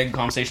having a regular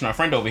conversation. Our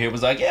friend over here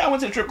was like, "Yeah, I went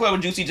to the strip club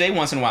with Juicy J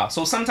once in a while."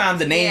 So sometimes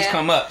the names Yeah.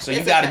 come up, so you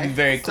It's got to okay. be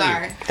very clear.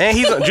 Sorry. And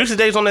he's Juicy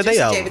J's on the Day Juicy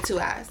J album. with two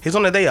eyes. He's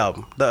on the Day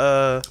album.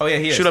 The Oh yeah,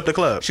 he is. Shoot Up the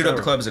Club. Shoot Up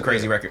the Club is a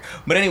crazy record.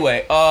 But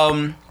anyway,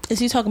 Is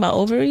he talking about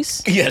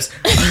ovaries? yes.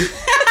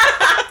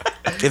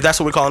 If that's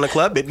what we're calling the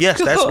club, yes,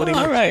 that's what he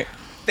All means. right.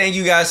 Thank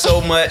you guys so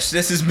much.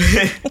 This has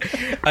been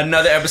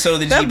another episode of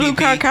the That GBP, Blue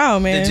Cow Cow,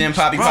 man. the Jim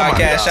Poppy my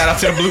podcast. God. Shout out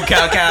to the Blue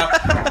Cow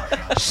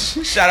Cow.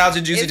 Shout out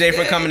to Juicy It's J for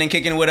good. coming and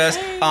kicking with us.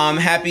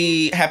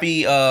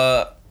 Happy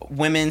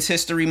Women's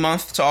History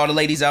Month to all the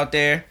ladies out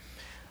there.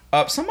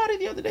 Somebody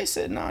the other day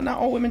said, "No, not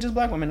all women, just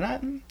black women."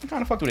 I'm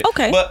trying to fuck with it.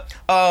 Okay. But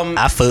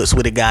I fucks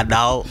with a guy,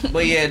 dog.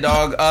 but yeah,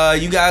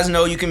 dog. You guys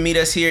know you can meet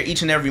us here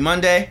each and every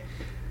Monday.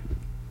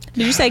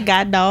 Did you say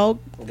God dog?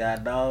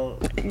 God,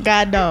 dog.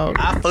 God dog.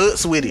 I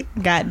fucks with it.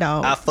 God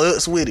dog. I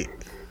fucks with it.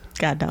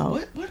 God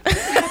dog. What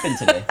happened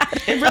today?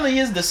 It really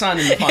is the sun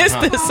in the fun, It's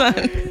huh? the sun.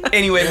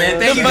 Anyway, man,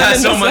 thank you The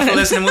guys sun so in the much for sun.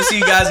 listening. We'll see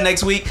you guys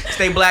next week.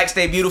 Stay black,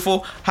 stay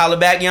beautiful. Holla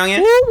back, youngin'.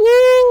 Woo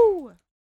woo.